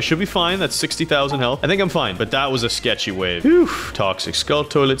 Actually, I should be fine. That's 60,000 health. I think I'm fine, but that was a sketchy wave. Whew. Toxic Skull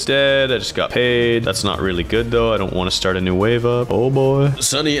Toilet's dead. I just got paid. That's not really good, though. I don't want to start a new wave up. Oh, boy.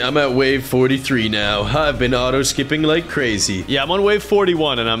 Sonny, I'm at wave 43 now. I've been auto skipping like crazy. Yeah, I'm on wave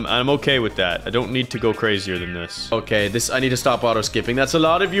 41, and I'm okay with that. I don't need to go crazier than this. Okay, I need to stop auto skipping. That's a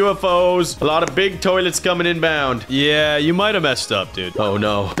lot of UFOs. A lot of big toilets coming inbound. Yeah, you might have messed up, dude. Oh,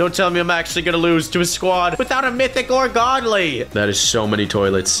 no. Don't tell me I'm actually gonna lose to a squad without a mythic or godly. That is so many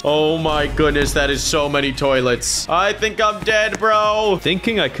toilets. Oh, my goodness. That is so many toilets. I think I'm dead, bro.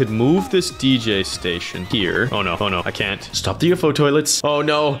 Thinking I could move this DJ station here. Oh, no. Oh, no. I can't. Stop the UFO toilets. Oh,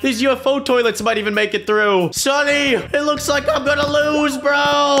 no. These UFO toilets might even make it through. Sonny, it looks like I'm gonna lose,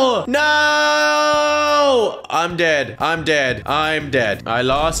 bro. No! I'm dead. I'm dead. I'm dead. I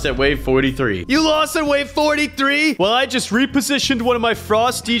lost at wave 43. You lost at wave 43? Well, I just repositioned one of my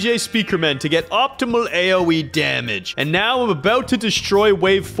Frost DJ speakermen to get optimal AoE damage. And now I'm about to destroy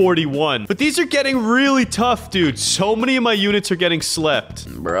wave 41. But these are getting really tough, dude. So many of my units are getting slept.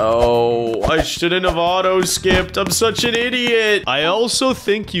 Bro, I shouldn't have auto-skipped. I'm such an idiot. I also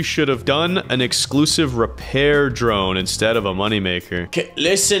think you should have done an exclusive repair drone instead of a moneymaker. Okay,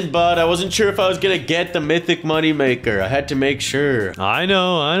 listen, bud. I wasn't sure if I was gonna get the mythic moneymaker. I had to make sure. I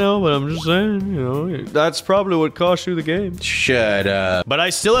know, but I'm just saying, you know, that's probably what cost you the game. Shut up. But I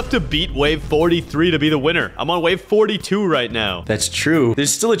still have to beat wave 43 to be the winner. I'm on wave 42 right now. That's true.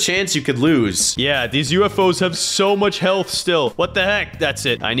 There's still a chance you could lose. Yeah, these UFOs have so much health still. What the heck? That's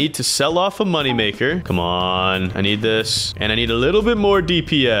it. I need to sell off a moneymaker. Come on. I need this. And I need a little bit more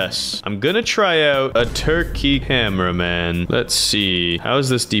DPS. I'm gonna try out a turkey cameraman. Let's see. How's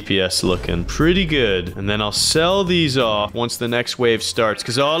this DPS looking? Pretty good. And then I'll sell these off once the next wave starts,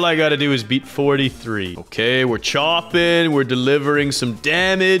 because all I gotta do is beat 43. Okay, we're chopping. We're delivering some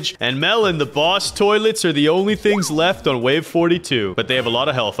damage. And Melon, the boss toilets are the only things left on wave 42. But they have a lot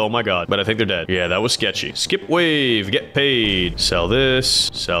of health. Oh my god. But I think they're dead. Yeah, that was sketchy. Skip wave. Get paid. Sell this.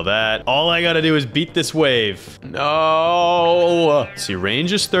 Sell that. All I gotta do is beat this wave. No. See,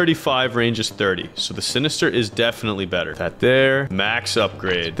 range is 35, range is 30. So the Sinister is definitely better. That there. Max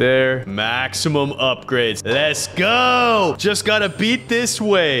upgrade. There. Maximum upgrades. Let's go. Just gotta beat this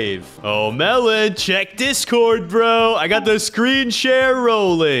wave. Oh, Melon, check Discord, bro. I got the screen share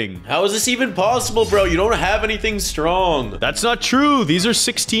rolling. How is this even possible, bro? You don't have anything strong. That's not true. These are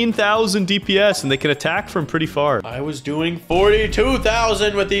 16,000 DPS, and they can attack from pretty far. I was doing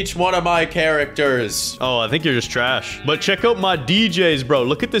 42,000 with each one of my characters. Oh, I think you're just trash. But check out my DJs, bro.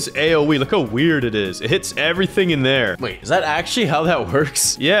 Look at this AoE. Look how weird it is. It hits everything in there. Wait, is that actually how that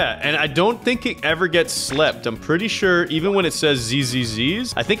works? Yeah, and I don't think it ever gets slept. I'm pretty sure even when it says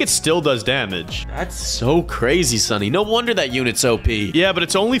ZZZs, I think it still does damage. That's so crazy, Sonny. No wonder that unit's OP. Yeah, but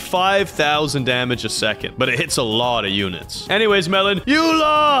it's only 5,000 damage a second, but it hits a lot of units. Anyways, Melon, you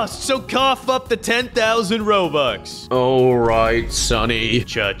lost! So cough up the 10,000 Robux. All right, Sonny.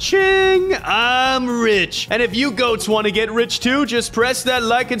 Cha-ching! I'm rich. And if you goats want to get rich too, just press that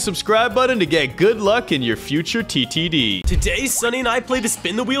like and subscribe button to get good luck in your future TTD. Today, Sonny and I play the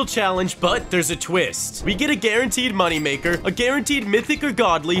spin the wheel challenge, but there's a twist. We get a guaranteed moneymaker, a guaranteed mythic or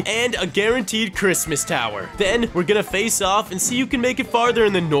godly, and a guaranteed Christmas tower. Then, we're gonna face off and see who can make it farther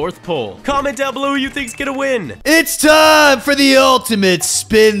in the North Pole. Comment down below who you think's gonna win. It's time for the ultimate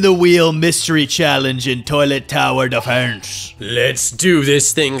spin the wheel mystery challenge in toilet tower defense. Let's do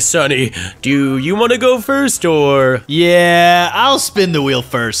this thing, Sonny. Do you want to go first, or? Yeah, I'll spin the wheel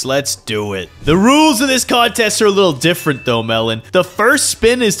first. Let's do it. The rules of this contest are a little different though, Melon. The first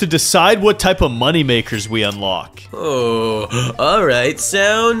spin is to decide what type of moneymakers we unlock. Oh, alright.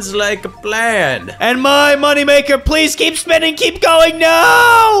 Sounds like a plan. And my moneymaker, please keep spinning, keep going.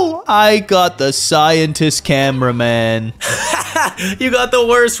 No! I got the scientist cameraman. You got the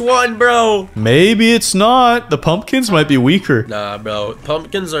worst one, bro. Maybe it's not. The pumpkins might be weaker. Nah, bro.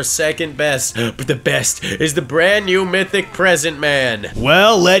 Pumpkins are second best, but the best is the brand new mythic present man.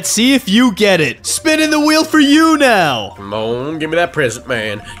 Well, let's see if you get it. Spinning the wheel for you now. Come on, give me that present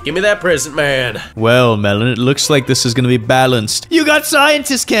man. Give me that present man. Well, Melon, it looks like this is gonna be balanced. You got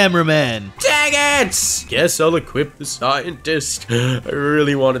scientist cameraman. Dang it! Guess I'll equip the scientist. I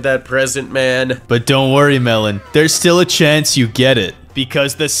really wanted that present man. But don't worry, Melon. There's still a chance you get it.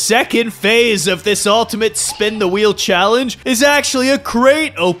 Because the second phase of this ultimate spin the wheel challenge is actually a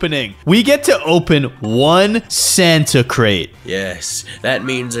crate opening. We get to open one Santa crate. Yes, that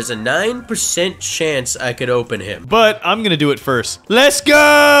means there's a 9% chance I could open him. But I'm gonna do it first. Let's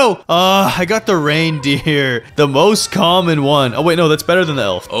go! I got the reindeer. The most common one. Oh, wait, no, that's better than the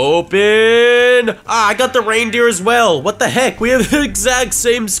elf. Open! I got the reindeer as well. What the heck? We have the exact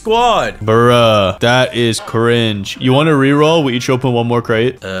same squad. Bruh, that is cringe. You want to reroll? We each open one more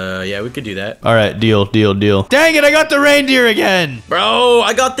crate? Yeah, we could do that. All right, deal. Dang it, I got the reindeer again. Bro,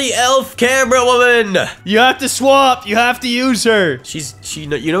 I got the elf camera woman. You have to swap. You have to use her.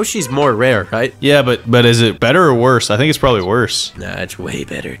 She's more rare, right? Yeah, but is it better or worse? I think it's probably worse. Nah, it's way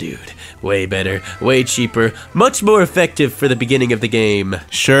better, dude. Way better, way cheaper, much more effective for the beginning of the game.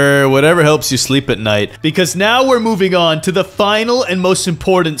 Sure, whatever helps you sleep at night. Because now we're moving on to the final and most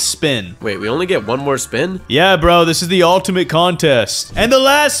important spin. Wait, we only get one more spin? Yeah, bro, this is the ultimate contest. And the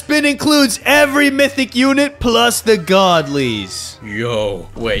last spin includes every mythic unit plus the godlies. Yo,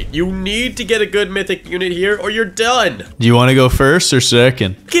 wait, you need to get a good mythic unit here or you're done. Do you want to go first or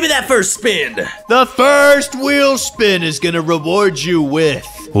second? Give me that first spin. The first wheel spin is gonna reward you with...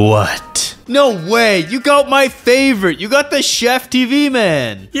 What? No way, you got my favorite. You got the Chef TV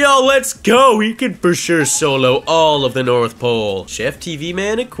man. Yo, let's go. He can for sure solo all of the North Pole. Chef TV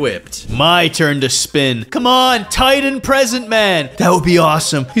man equipped. My turn to spin. Come on, Titan present man. That would be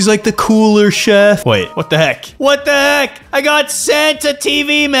awesome. He's like the cooler chef. Wait, what the heck? What the heck? I got Santa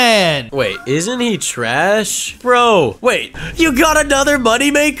TV man. Wait, isn't he trash? Bro, wait, you got another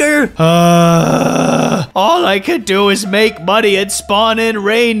moneymaker? All I could do is make money and spawn in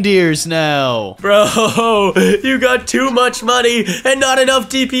reindeers now. Bro, you got too much money and not enough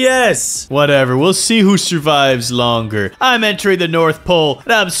DPS. Whatever, we'll see who survives longer. I'm entering the North Pole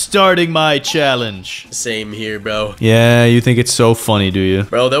and I'm starting my challenge. Same here, bro. Yeah, you think it's so funny, do you?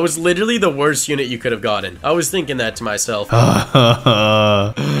 Bro, that was literally the worst unit you could have gotten. I was thinking that to myself.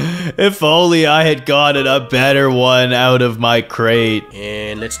 If only I had gotten a better one out of my crate.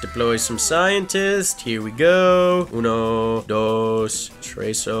 And let's deploy some scientists. Here we go. Uno, dos,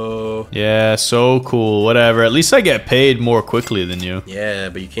 treso. Yeah, so cool. Whatever. At least I get paid more quickly than you. Yeah,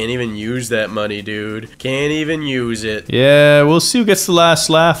 but you can't even use that money, dude. Can't even use it. Yeah, we'll see who gets the last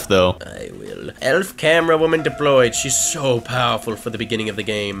laugh, though. I will. Elf camera woman deployed. She's so powerful for the beginning of the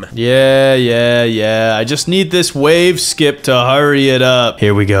game. Yeah. I just need this wave skip to hurry it up.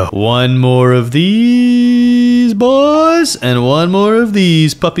 Here we go. One more of these boys, and one more of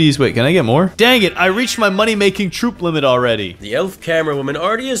these puppies. Wait, can I get more? Dang it, I reached my money-making troop limit already. The elf camera woman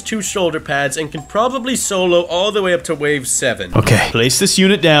already has 2 shoulder pads and can probably solo all the way up to wave 7. Okay. Place this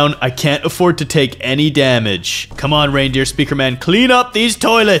unit down. I can't afford to take any damage. Come on, reindeer speaker man, clean up these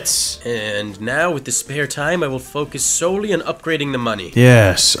toilets. And now with the spare time, I will focus solely on upgrading the money.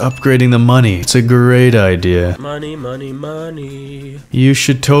 Yes, upgrading the money. It's a great idea. Money, money, money. You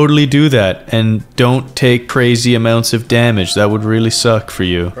should totally do that, and don't take crazy amounts of damage. That would really suck for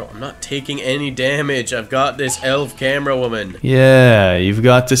you. Bro, I'm not taking any damage. I've got this elf camera woman. Yeah, you've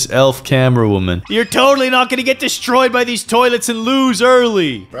got this elf camera woman. You're totally not gonna get destroyed by these toilets and lose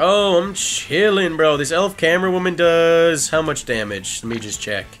early. Bro, I'm chilling, bro. This elf camera woman does how much damage? Let me just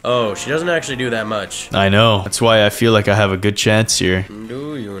check. Oh, she doesn't actually do that much. I know. That's why I feel like I have a good chance here.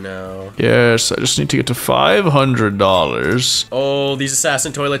 Do you now? Yes, I just need to get to $500. Oh, these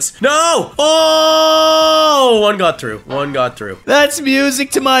assassin toilets. No! Oh! One got through. One got through. That's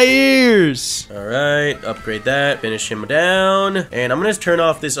music to my ears. All right, upgrade that. Finish him down. And I'm gonna turn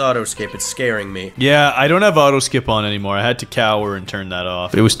off this auto skip. It's scaring me. Yeah, I don't have auto skip on anymore. I had to cower and turn that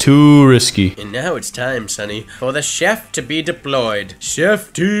off. It was too risky. And now it's time, Sonny, for the chef to be deployed.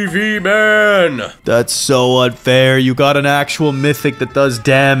 Chef TV man! That's so unfair. You got an actual mythic that does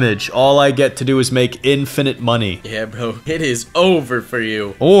damage. All I get to do is make infinite money. Yeah, bro, it is over for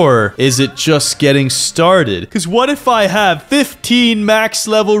you. Or is it just getting started? retarded. Because what if I have 15 max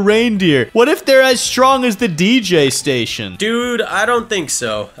level reindeer? What if they're as strong as the DJ station? Dude, I don't think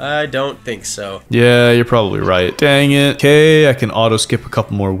so. I don't think so. Yeah, you're probably right. Dang it. Okay, I can auto skip a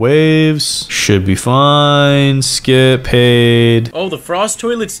couple more waves. Should be fine. Skip, paid. Oh, the frost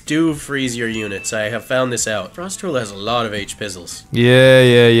toilets do freeze your units. I have found this out. Frost toilet has a lot of H-pizzles.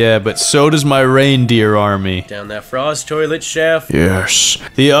 Yeah, but so does my reindeer army. Down that frost toilet, chef. Yes.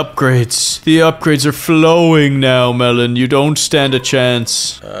 The upgrades. The upgrades are flowing now, Melon. You don't stand a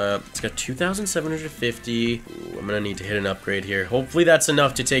chance. It's got 2,750. Ooh, I'm gonna need to hit an upgrade here. Hopefully that's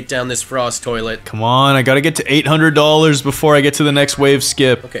enough to take down this frost toilet. Come on, I gotta get to $800 before I get to the next wave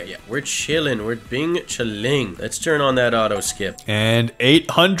skip. Okay, yeah, we're chilling. We're being chilling. Let's turn on that auto skip. And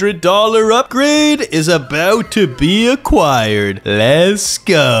 $800 upgrade is about to be acquired. Let's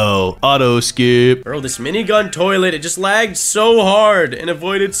go. Auto skip. Bro, this minigun toilet, it just lagged so hard and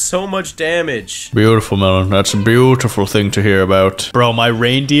avoided so much damage. Beautiful, Melon. That's a beautiful thing to hear about. Bro, my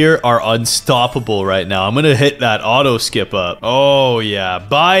reindeer are unstoppable right now. I'm gonna hit that auto skip up. Oh, yeah.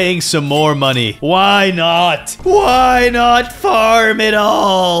 Buying some more money. Why not? Why not farm it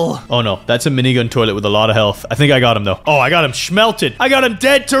all? Oh, no. That's a minigun toilet with a lot of health. I think I got him, though. Oh, I got him schmelted. I got him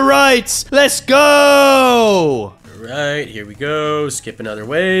dead to rights. Let's go. Right, here we go. Skip another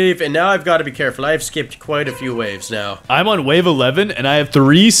wave. And now I've got to be careful. I've skipped quite a few waves now. I'm on wave 11, and I have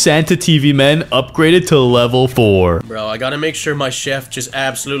 3 Santa TV men upgraded to level 4. Bro, I gotta make sure my chef just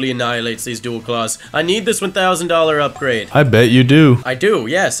absolutely annihilates these dual claws. I need this $1,000 upgrade. I bet you do. I do,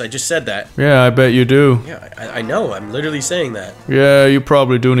 yes. I just said that. Yeah, I bet you do. Yeah, I know. I'm literally saying that. Yeah, you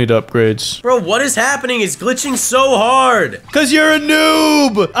probably do need upgrades. Bro, what is happening? It's glitching so hard. Cause you're a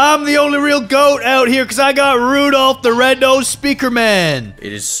noob! I'm the only real goat out here cause I got Rudolph the Red-Nosed Speaker Man.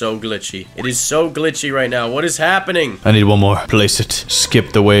 It is so glitchy. It is so glitchy right now. What is happening? I need one more. Place it.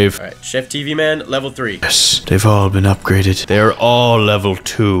 Skip the wave. Alright, Chef TV Man, level 3. Yes, they've all been upgraded. They're all level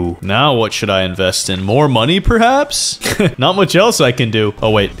 2. Now what should I invest in? More money, perhaps? Not much else I can do.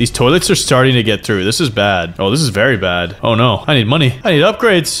 Oh, wait. These toilets are starting to get through. This is bad. Oh, this is very bad. Oh, no. I need money. I need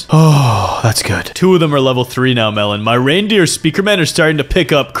upgrades. Oh, that's good. 2 of them are level 3 now, Melon. My reindeer speakermen are starting to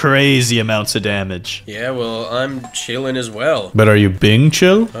pick up crazy amounts of damage. Yeah, well, I'm chilling as well. But are you Bing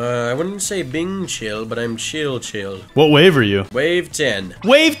chill? I wouldn't say Bing chill, but I'm chill. What wave are you? Wave 10.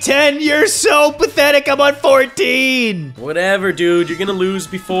 Wave 10? You're so pathetic. I'm on 14. Whatever, dude. You're gonna lose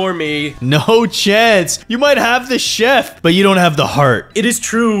before me. No chance. You might have the chef, but you don't have the heart. It is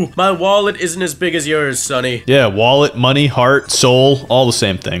true. My wallet isn't as big as yours, Sonny. Yeah, wallet, money, heart, soul, all the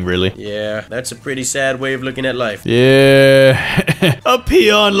same thing, really. Yeah, that's a pretty sad way of looking at life. Yeah. A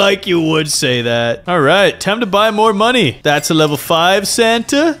peon like you would say that. All right, time to buy more money. That's a level 5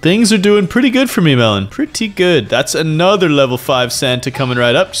 Santa. Things are doing pretty good for me, Melon. Pretty good. That's another level 5 Santa coming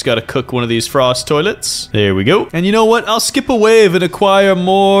right up. Just gotta cook one of these frost toilets. There we go. And you know what? I'll skip a wave and acquire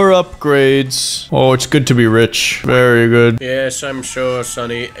more upgrades. Oh, it's good to be rich. Very good. Yes, I'm sure,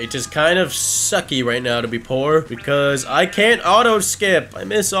 Sonny. It is kind of sucky right now to be poor because I can't auto skip. I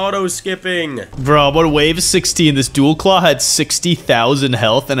miss auto skipping. Bro, but wave 16, this dual claw had 60,000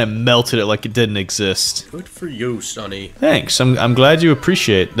 health and I melted it like it didn't exist. Good for you, Sonny. Thanks. I'm glad you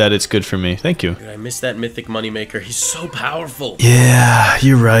appreciate that it's good for me. Thank you. Dude, I miss that mythic moneymaker. He's so powerful. Yeah,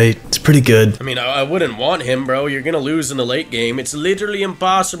 you're right. It's pretty good. I mean, I wouldn't want him, bro. You're gonna lose in the late game. It's literally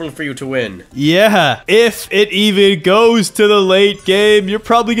impossible for you to win. Yeah, if it even goes to the late game, you're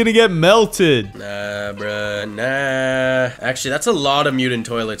probably gonna get melted. Nah, bruh, nah. Actually, that's a lot of mutant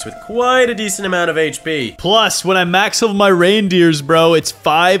toilets with quite a decent amount of HP. Plus, when I max level my reindeers, bro, it's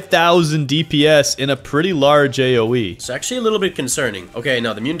 5,000 DPS in a pretty large AoE. It's actually a little bit concerning. Okay,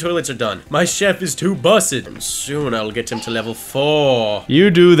 now the mutant toilets are done. My chef is too busted. And soon I'll get him to level 4. You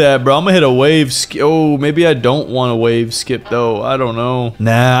do that, bro. I'm gonna hit a wave skip. Oh, maybe I don't want a wave skip, though. I don't know.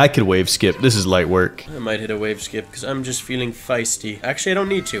 Nah, I could wave skip. This is light work. I might hit a wave skip because I'm just feeling feisty. Actually, I don't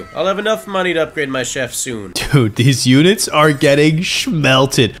need to. I'll have enough money to upgrade my chef soon. Dude, these units are getting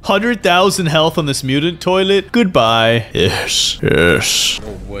schmelted. 100,000 health on this mutant toilet. Goodbye. Yes.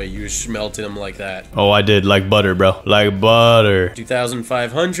 No way you smelted him like that. Oh, I did. Like butter, bro. Like butter.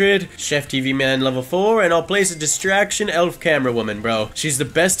 2,500. Chef TV Man level 4. And I'll place a distraction elf camera woman, bro. She's the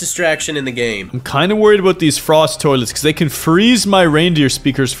best distraction in the game. I'm kind of worried about these frost toilets because they can freeze my reindeer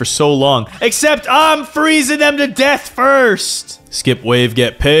speakers for so long. Except I'm freezing them to death first. Skip wave,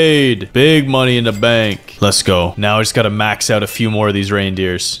 get paid. Big money in the bank. Let's go. Now I just gotta max out a few more of these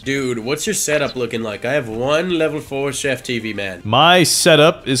reindeers. Dude, what's your setup looking like? I have one level 4 chef TV man. My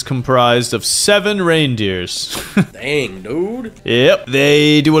setup is comprised of 7 reindeers. Dang, dude. Yep,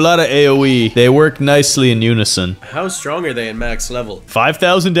 they do a lot of AoE. They work nicely in unison. How strong are they in max level?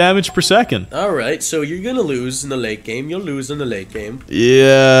 5,000 damage per second. Alright, so you're gonna lose in the late game. You'll lose in the late game.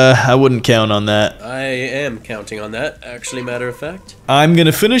 Yeah, I wouldn't count on that. I am counting on that, actually, matter of fact. I'm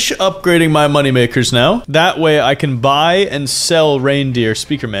gonna finish upgrading my moneymakers now. That way I can buy and sell reindeer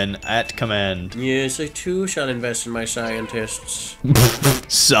speakermen at command. Yes, I too shall invest in my scientists.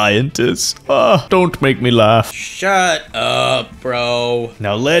 Scientists? Don't make me laugh. Shut up, bro.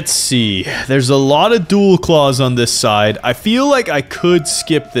 Now let's see. There's a lot of dual claws on this side. I feel like I could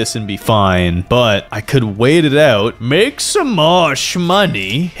skip this and be fine, but I could wait it out, make some more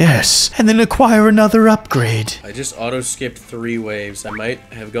money, yes, and then acquire another upgrade. I just auto-skipped 3 waves. I might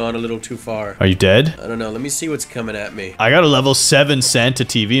have gone a little too far. Are you dead? I don't know. Let me see what's coming at me. I got a level 7 Santa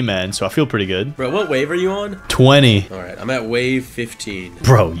TV man, so I feel pretty good. Bro, what wave are you on? 20. Alright, I'm at wave 15.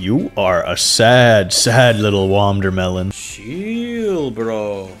 Bro, you are a sad, sad little watermelon. Chill,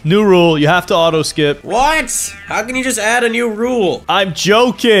 bro. New rule, you have to auto skip. What? How can you just add a new rule? I'm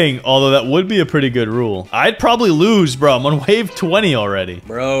joking, although that would be a pretty good rule. I'd probably lose, bro. I'm on wave 20 already.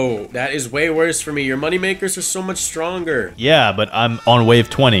 Bro, that is way worse for me. Your moneymakers are so much stronger. Yeah, but I'm on wave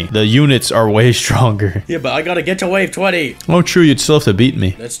 20. The units are way stronger. Yeah, but I gotta get to wave 20. Oh, true, you'd still have to beat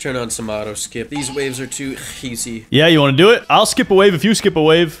me. Let's turn on some auto skip. These waves are too easy. Yeah, you want to do it? I'll skip a wave if you skip a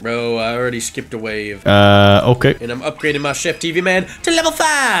wave. Bro, I already skipped a wave. Okay. And I'm upgrading my Chef TV man to level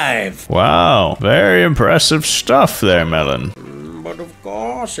 5. Wow, very impressive stuff there, Melon. But of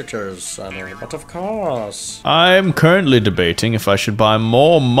course it is, Sonny. But of course. I'm currently debating if I should buy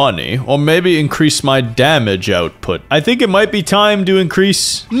more money or maybe increase my damage output. I think it might be time to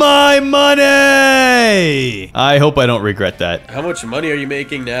increase my money! I hope I don't regret that. How much money are you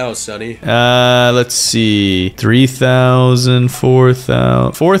making now, Sonny? Let's see. 3,000,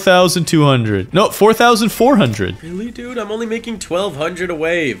 4,000, 4,200. No, 4,400. Really, dude? I'm only making 1,200 a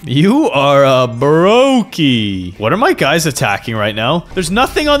wave. You are a brokey. What are my guys attacking right now? There's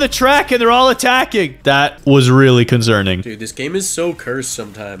nothing on the track and they're all attacking. That was really concerning. Dude, this game is so cursed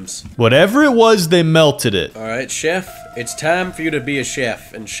sometimes. Whatever it was, they melted it. Alright, chef. It's time for you to be a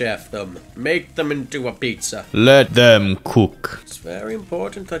chef and chef them. Make them into a pizza. Let them cook. It's very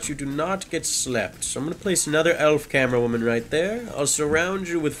important that you do not get slept. So I'm gonna place another elf camera woman right there. I'll surround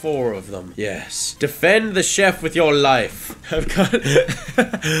you with 4 of them. Yes. Defend the chef with your life.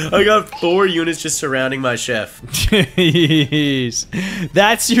 I got 4 units just surrounding my chef. Jeez.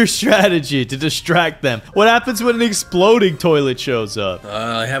 That's your strategy, to distract them. What happens when an exploding toilet shows up?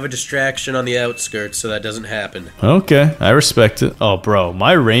 I have a distraction on the outskirts so that doesn't happen. Okay, I respect it. Oh, bro,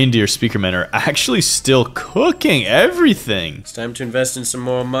 my reindeer speakermen are actually still cooking everything. It's time to invest in some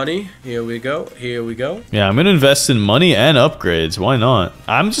more money. Here we go. Here we go. Yeah, I'm gonna invest in money and upgrades. Why not?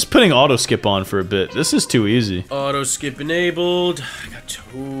 I'm just putting auto skip on for a bit. This is too easy. Auto skip enabled. I got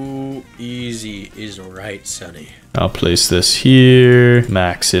too easy is right, Sonny. I'll place this here,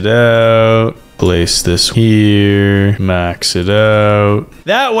 max it out. Place this here, max it out.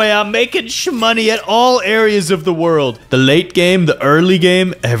 That way I'm making money at all areas of the world. The late game, the early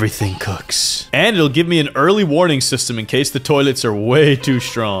game, everything cooks. And it'll give me an early warning system in case the toilets are way too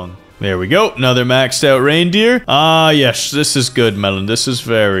strong. There we go. Another maxed out reindeer. Ah, yes. This is good, Melon. This is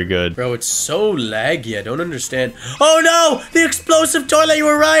very good. Bro, it's so laggy. I don't understand. Oh, no! The explosive toilet. You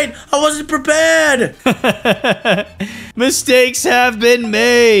were right. I wasn't prepared. Mistakes have been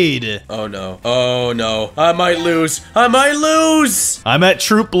made. Oh, no. Oh, no. I might lose. I might lose. I'm at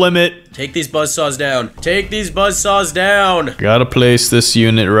troop limit. Take these buzzsaws down. Take these buzzsaws down. Gotta place this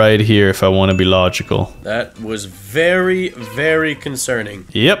unit right here if I want to be logical. That was very, very concerning.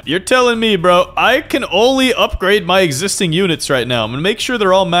 Yep, you're telling me, bro. I can only upgrade my existing units right now. I'm gonna make sure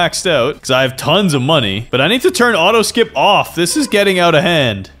they're all maxed out because I have tons of money. But I need to turn auto skip off. This is getting out of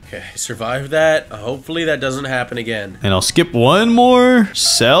hand. Okay, survive that. Hopefully that doesn't happen again. And I'll skip one more,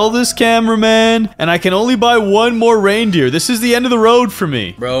 sell this cameraman, and I can only buy one more reindeer. This is the end of the road for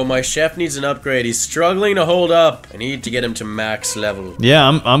me. Bro, my chef needs an upgrade. He's struggling to hold up. I need to get him to max level.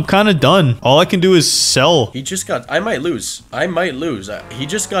 Yeah, I'm kind of done. All I can do is sell. He just got... I might lose. I might lose. He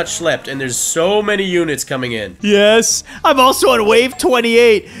just got schlepped, and there's so many units coming in. Yes, I'm also on wave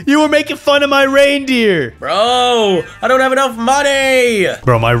 28. You were making fun of my reindeer. Bro, I don't have enough money.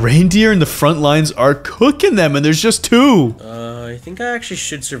 Bro, my reindeer in the front lines are cooking them, and there's just 2. I think I actually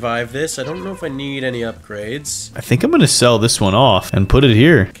should survive this. I don't know if I need any upgrades. I think I'm gonna sell this one off and put it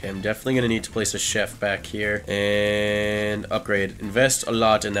here. Okay, I'm definitely gonna need to place a chef back here and upgrade. Invest a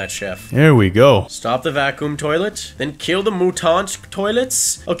lot in that chef. There we go. Stop the vacuum toilet, then kill the mutant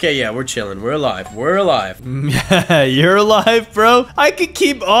toilets. Okay, yeah, we're chilling. We're alive. We're alive. Yeah, you're alive, bro. I could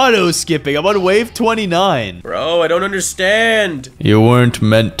keep auto skipping. I'm on wave 29. Bro, I don't understand. You weren't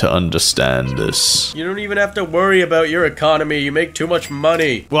meant to understand this. You don't even have to worry about your economy. You make too much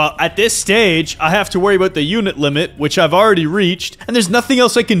money. Well, at this stage, I have to worry about the unit limit, which I've already reached, and there's nothing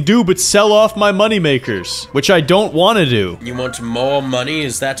else I can do but sell off my moneymakers, which I don't want to do. You want more money?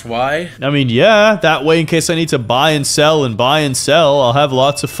 Is that why? I mean, yeah, that way in case I need to buy and sell, I'll have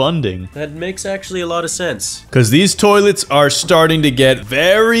lots of funding. That makes actually a lot of sense. Because these toilets are starting to get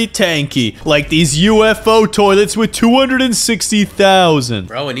very tanky, like these UFO toilets with 260,000.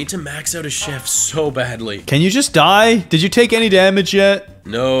 Bro, I need to max out a chef so badly. Can you just die? Did you take any damage yet?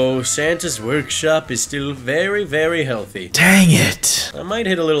 No, Santa's workshop is still very, very healthy. Dang it. I might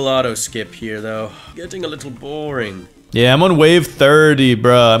hit a little auto skip here, though. Getting a little boring. Yeah, I'm on wave 30,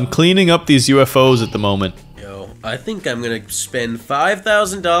 bruh. I'm cleaning up these UFOs at the moment. I think I'm gonna spend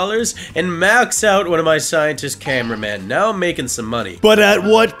 $5,000 and max out one of my scientist cameramen. Now I'm making some money. But at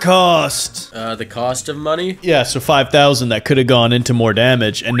what cost? The cost of money? Yeah, so 5,000 that could have gone into more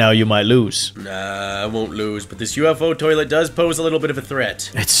damage, and now you might lose. Nah, I won't lose, but this UFO toilet does pose a little bit of a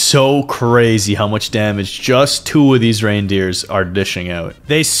threat. It's so crazy how much damage just 2 of these reindeers are dishing out.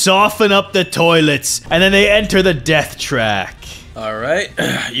 They soften up the toilets, and then they enter the death track. Alright,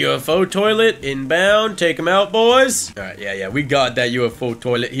 UFO toilet, inbound, take him out, boys. Alright, yeah, we got that UFO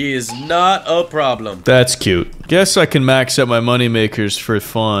toilet. He is not a problem. That's cute. Guess I can max out my moneymakers for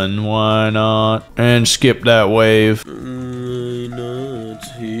fun. Why not? And skip that wave. Why not?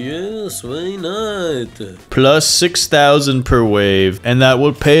 Yes, why not? Plus 6,000 per wave, and that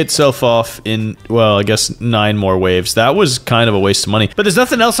will pay itself off in, well, I guess 9 more waves. That was kind of a waste of money. But there's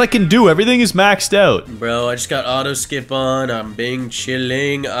nothing else I can do. Everything is maxed out. Bro, I just got auto skip on. I'm being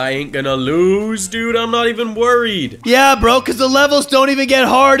chilling. I ain't gonna lose, dude. I'm not even worried. Yeah, bro, because the levels don't even get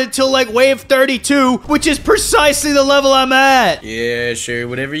hard until like wave 32, which is precisely the level I'm at. Yeah, sure.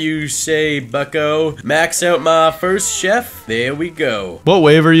 Whatever you say, bucko. Max out my first chef. There we go. What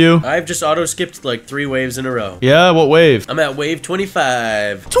wave are you? I've just auto skipped like 3 waves in a row. Yeah, what wave? I'm at wave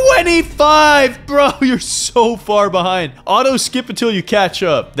 25. 25, bro, you're so far behind. Auto skip until you catch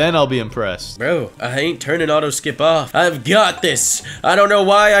up, then I'll be impressed. Bro, I ain't turning auto skip off. I've got this. I don't know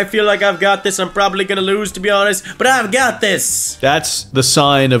why I feel like I've got this. I'm probably gonna lose, to be honest, but I've got this. That's the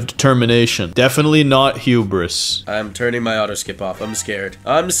sign of determination. Definitely not hubris. I'm turning my auto skip off. I'm scared.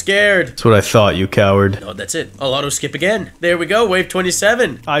 I'm scared. That's what I thought, you coward. Oh, that's it. I'll auto skip again. There we go, wave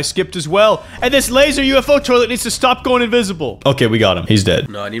 27. I skipped as well. And this laser UFO toilet needs to stop going invisible. Okay, we got him. He's dead.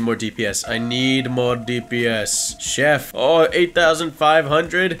 No, I need more DPS. I need more DPS. Chef. Oh,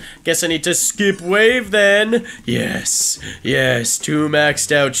 8,500. Guess I need to skip wave then. Yes. Yes, 2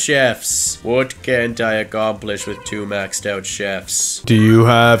 maxed out chefs. What can't I accomplish with 2 maxed out chefs? Do you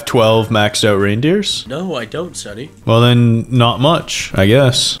have 12 maxed out reindeers? No, I don't, Sonny. Well then, not much, I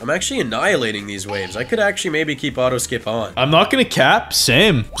guess. I'm actually annihilating these waves. I could actually maybe keep auto skip on. I'm not gonna cap.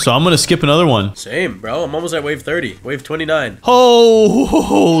 Same. So I'm gonna skip another one. Same, bro. I'm almost at wave 30. Wave 29. Oh,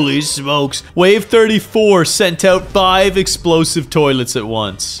 holy smokes. Wave 34 sent out 5 explosive toilets at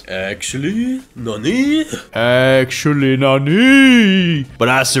once. Actually, nani? Actually, nani? But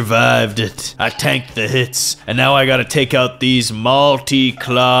I survived it. I tanked the hits. And now I gotta take out these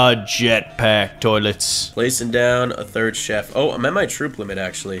multi-claw jetpack toilets. Placing down a 3rd chef. Oh, I'm at my troop limit,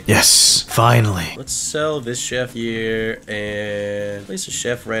 actually. Yes, finally. Let's sell this chef here and place a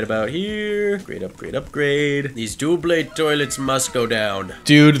chef right about here. Upgrade, upgrade, upgrade. These dual blade toilets must go down.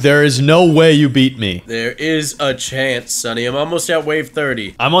 Dude, there is no way you beat me. There is a chance, Sonny. I'm almost at wave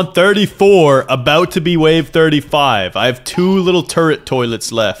 30. I'm on 34, about to be wave 35. I have 2 little turret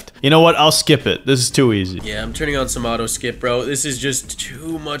toilets left. You know what? I'll skip it. This is too easy. Yeah, I'm turning on some auto skip, bro. This is just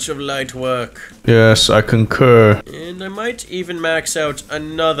too much of light work. Yes, I concur. And I might even max out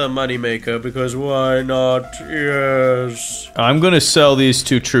another moneymaker because why not? Yes. I'm gonna sell these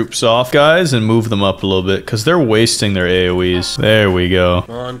 2 troops off, guys, and move them up a little bit because they're wasting their AoEs. There we go.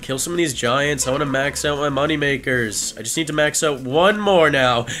 Come on, kill some of these giants. I want to max out my moneymakers. I just need to max out 1 more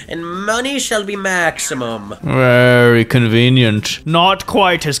now, and money shall be maximum. Very convenient. Not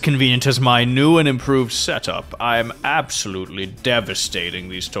quite as convenient as my new and improved setup. I'm absolutely devastating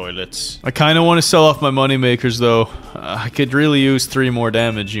these toilets. I kind of want to sell off my moneymakers, though. I could really use 3 more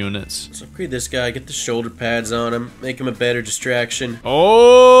damage units. Let's upgrade this guy, get the shoulder pads on him, make him a better distraction.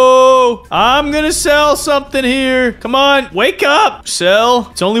 Oh, I'm gonna sell something here. Come on, wake up. Sell.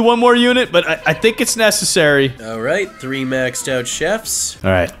 It's only 1 more unit, but I think it's necessary. All right, 3 maxed out chefs.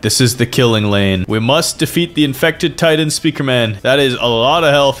 All right, this is the killing lane. We must defeat the infected Titan Speakerman. That is a lot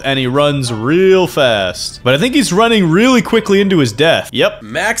of health, and he runs real fast. But I think he's running really quickly into his death. Yep.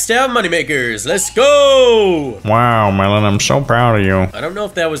 Maxed out moneymakers. Let's go. Wow, Melon, I'm so proud of you. I don't know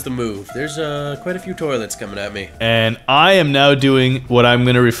if that was the move. There's quite a few toilets coming at me. And I am now doing what I'm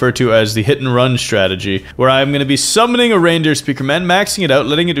going to refer to as the hit and run strategy, where I'm going to be summoning a reindeer Speakerman, maxing it out,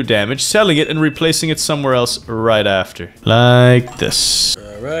 letting it do damage, selling it, and replacing it somewhere else right after. Like this.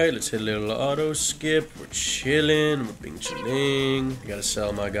 Alright, let's hit a little auto skip. We're chilling. We're being chilling. I gotta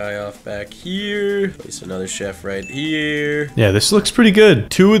sell my guy off back here. Place another chef right here. Yeah, this looks pretty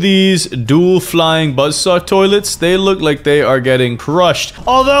good. 2 of these dual flying buzzsaw toilets, they look like they are getting crushed.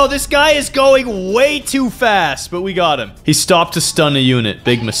 Although this guy is going way too fast, but we got him. He stopped to stun a unit.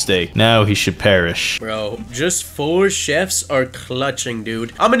 Big mistake. Now he should perish. Bro, just 4 chefs are clutching,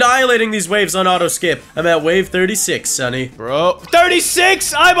 dude. I'm annihilating these waves on auto skip. I'm at wave 36, Sonny. Bro,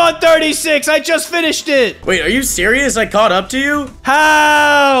 36? I'm on 36. I just finished it. Wait, are you serious? I caught up to you?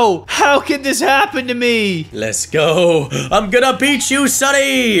 How? How could this happen to me? Let's go. I'm gonna beat you,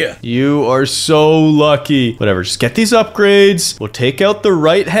 Sonny. You are so lucky. Whatever, just get these upgrades. We'll take out the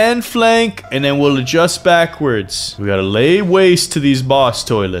right-hand flank, and then we'll adjust backwards. We gotta lay waste to these boss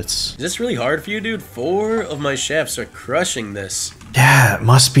toilets. Is this really hard for you, dude? 4 of my chefs are crushing this. Yeah, it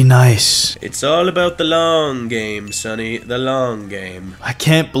must be nice. It's all about the long game, Sonny. The long game. I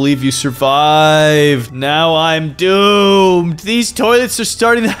can't believe you survived. Now I'm doomed. These toilets are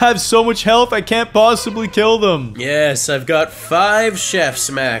starting to have so much health, I can't possibly kill them. Yes, I've got 5 chefs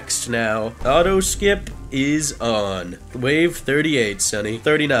maxed now. Auto skip is on. Wave 38, Sonny.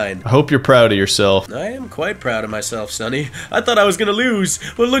 39. I hope you're proud of yourself. I am quite proud of myself, Sonny. I thought I was gonna lose,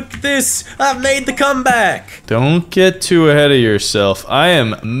 but look at this. I've made the comeback. Don't get too ahead of yourself. I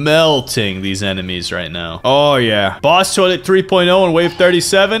am melting these enemies right now. Oh, yeah. Boss Toilet 3.0 on wave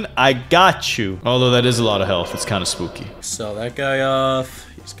 37. I got you. Although that is a lot of health. It's kind of spooky. Sell that guy off.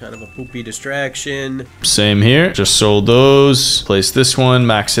 He's kind of a poopy distraction. Same here. Just sold those. Place this one.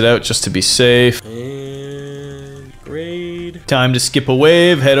 Max it out just to be safe. And grade. Time to skip a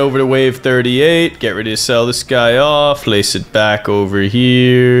wave. Head over to wave 38. Get ready to sell this guy off. Place it back over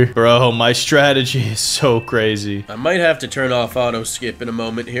here. Bro, my strategy is so crazy. I might have to turn off auto skip in a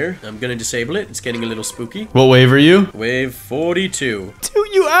moment here. I'm gonna disable it. It's getting a little spooky. What wave are you? Wave 42.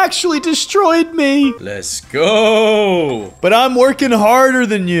 Dude, you actually destroyed me. Let's go. But I'm working harder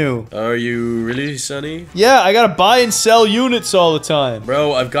than you. Are you really, Sonny? Yeah, I gotta buy and sell units all the time.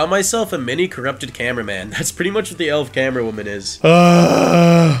 Bro, I've got myself a mini corrupted cameraman. That's pretty much what the elf camera woman is.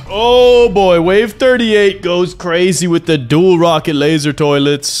 Oh boy, wave 38 goes crazy with the dual rocket laser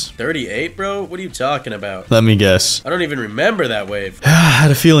toilets. 38, bro? What are you talking about? Let me guess. I don't even remember that wave. I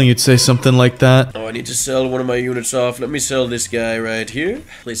had a feeling you'd say something like that. Oh, I need to sell one of my units off. Let me sell this guy right here.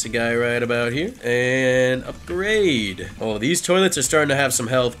 Place a guy right about here. And upgrade. Oh, these toilets are starting to have some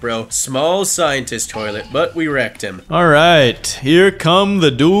health, bro. Small scientist toilet, but we wrecked him. Alright, here come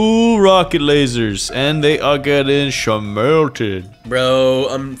the dual rocket lasers, and they are getting melted. Bro,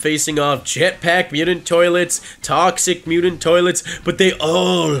 I'm facing off JETPACK mutant toilets, toxic mutant toilets, but they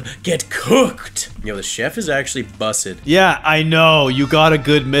all get cooked. Yo, the chef is actually busted. Yeah, I know. You got a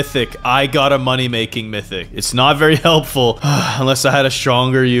good mythic. I got a money-making mythic. It's not very helpful unless I had a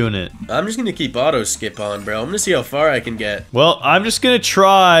stronger unit. I'm just gonna keep auto skip on, bro. I'm gonna see how far I can get. Well, I'm just gonna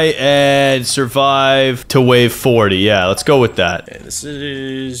try and survive to wave 40. Yeah, let's go with that. Okay, this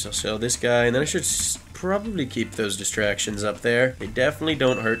is... I'll sell this guy, and then I should probably keep those distractions up there. They definitely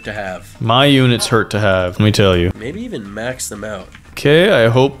don't hurt to have. My units hurt to have, let me tell you. Maybe even max them out. Okay, I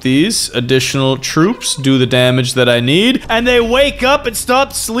hope these additional troops do the damage that I need, and they wake up and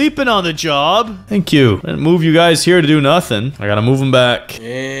stop sleeping on the job. Thank you. I didn't move you guys here to do nothing. I gotta move them back.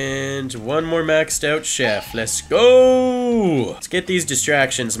 And one more maxed out chef. Let's go! Let's get these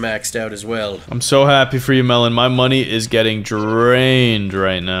distractions maxed out as well. I'm so happy for you, Melon. My money is getting drained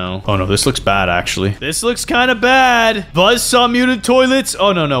right now. Oh no, this looks bad, actually. This looks kind of bad. Buzzsaw mutant toilets.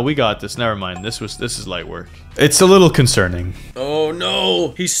 Oh no, we got this. Never mind. This is light work. It's a little concerning. Oh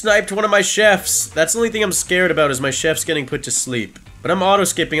no, he sniped one of my chefs. That's the only thing I'm scared about is my chefs getting put to sleep. But I'm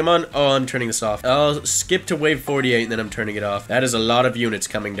auto-skipping. I'm turning this off. I'll skip to wave 48, and then I'm turning it off. That is a lot of units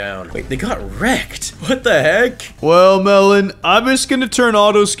coming down. Wait, they got wrecked. What the heck? Well, Melon, I'm just gonna turn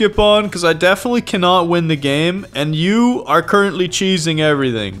auto skip on because I definitely cannot win the game, and you are currently cheesing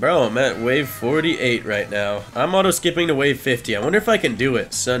everything. Bro, I'm at wave 48 right now. I'm auto-skipping to wave 50. I wonder if I can do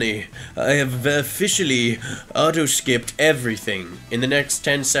it. Sonny, I have officially auto-skipped everything in the next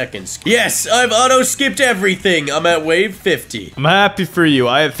 10 seconds. Yes, I've auto-skipped everything. I'm at wave 50. I'm happy for you.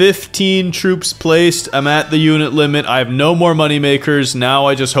 I have 15 troops placed. I'm at the unit limit. I have no more moneymakers. Now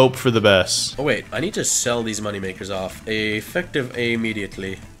I just hope for the best. Oh wait, I need to sell these moneymakers off. Effective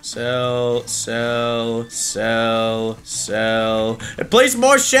immediately. Sell, sell, sell, sell. And place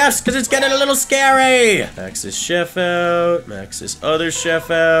more chefs because it's getting a little scary. Max this chef out. Max this other chef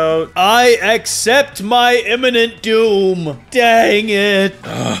out. I accept my imminent doom. Dang it.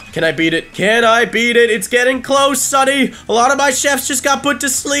 Can I beat it? Can I beat it? It's getting close, Sonny. A lot of my chefs just got put to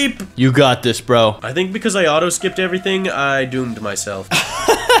sleep. You got this, bro. I think because I auto-skipped everything, I doomed myself.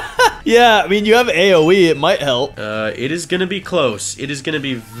 Yeah, I mean, you have AoE. It might help. It is gonna be close. It is gonna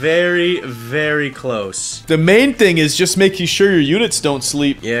be very, very close. The main thing is just making sure your units don't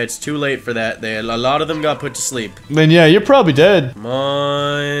sleep. Yeah, it's too late for that. A lot of them got put to sleep. Then yeah, you're probably dead. Come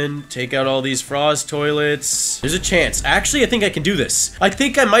on. Take out all these frost toilets. There's a chance. Actually, I think I can do this. I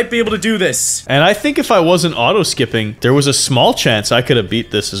think I might be able to do this. And I think if I wasn't auto-skipping, there was a small chance I could have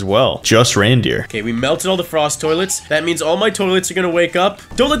beat this as well. Just reindeer. Okay, we melted all the frost toilets. That means all my toilets are gonna wake up.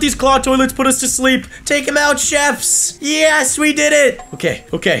 Don't let these claw toilets put us to sleep. Take them out, chefs. Yes, we did it. Okay,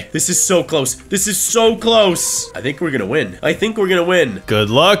 okay. This is so close. This is so close. I think we're gonna win. I think we're gonna win. Good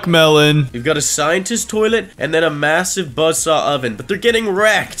luck, Melon. We've got a scientist toilet and then a massive buzzsaw oven, but they're getting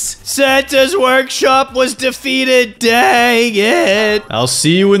wrecked. Santa's workshop was defeated. Dang it. I'll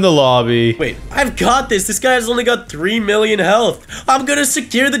see you in the lobby. Wait, I've got this. This guy has only got 3 million health. I'm gonna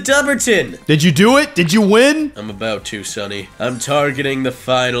secure the Dumberton. Did you do it? Did you win? I'm about to, Sonny. I'm targeting the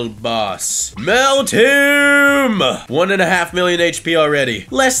final boss. Melt him! 1.5 million HP already.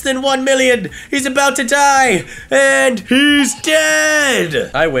 Less than 1 million. He's about to die. And he's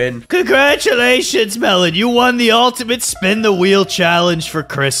dead. I win. Congratulations, Melon. You won the ultimate spin the wheel challenge for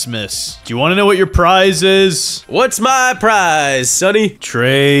Christmas. Do you want to know what your prize is? What's my prize, Sonny?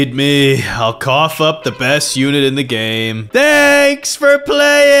 Trade me. I'll cough up the best unit in the game. Thanks for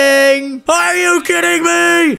playing. Are you kidding me?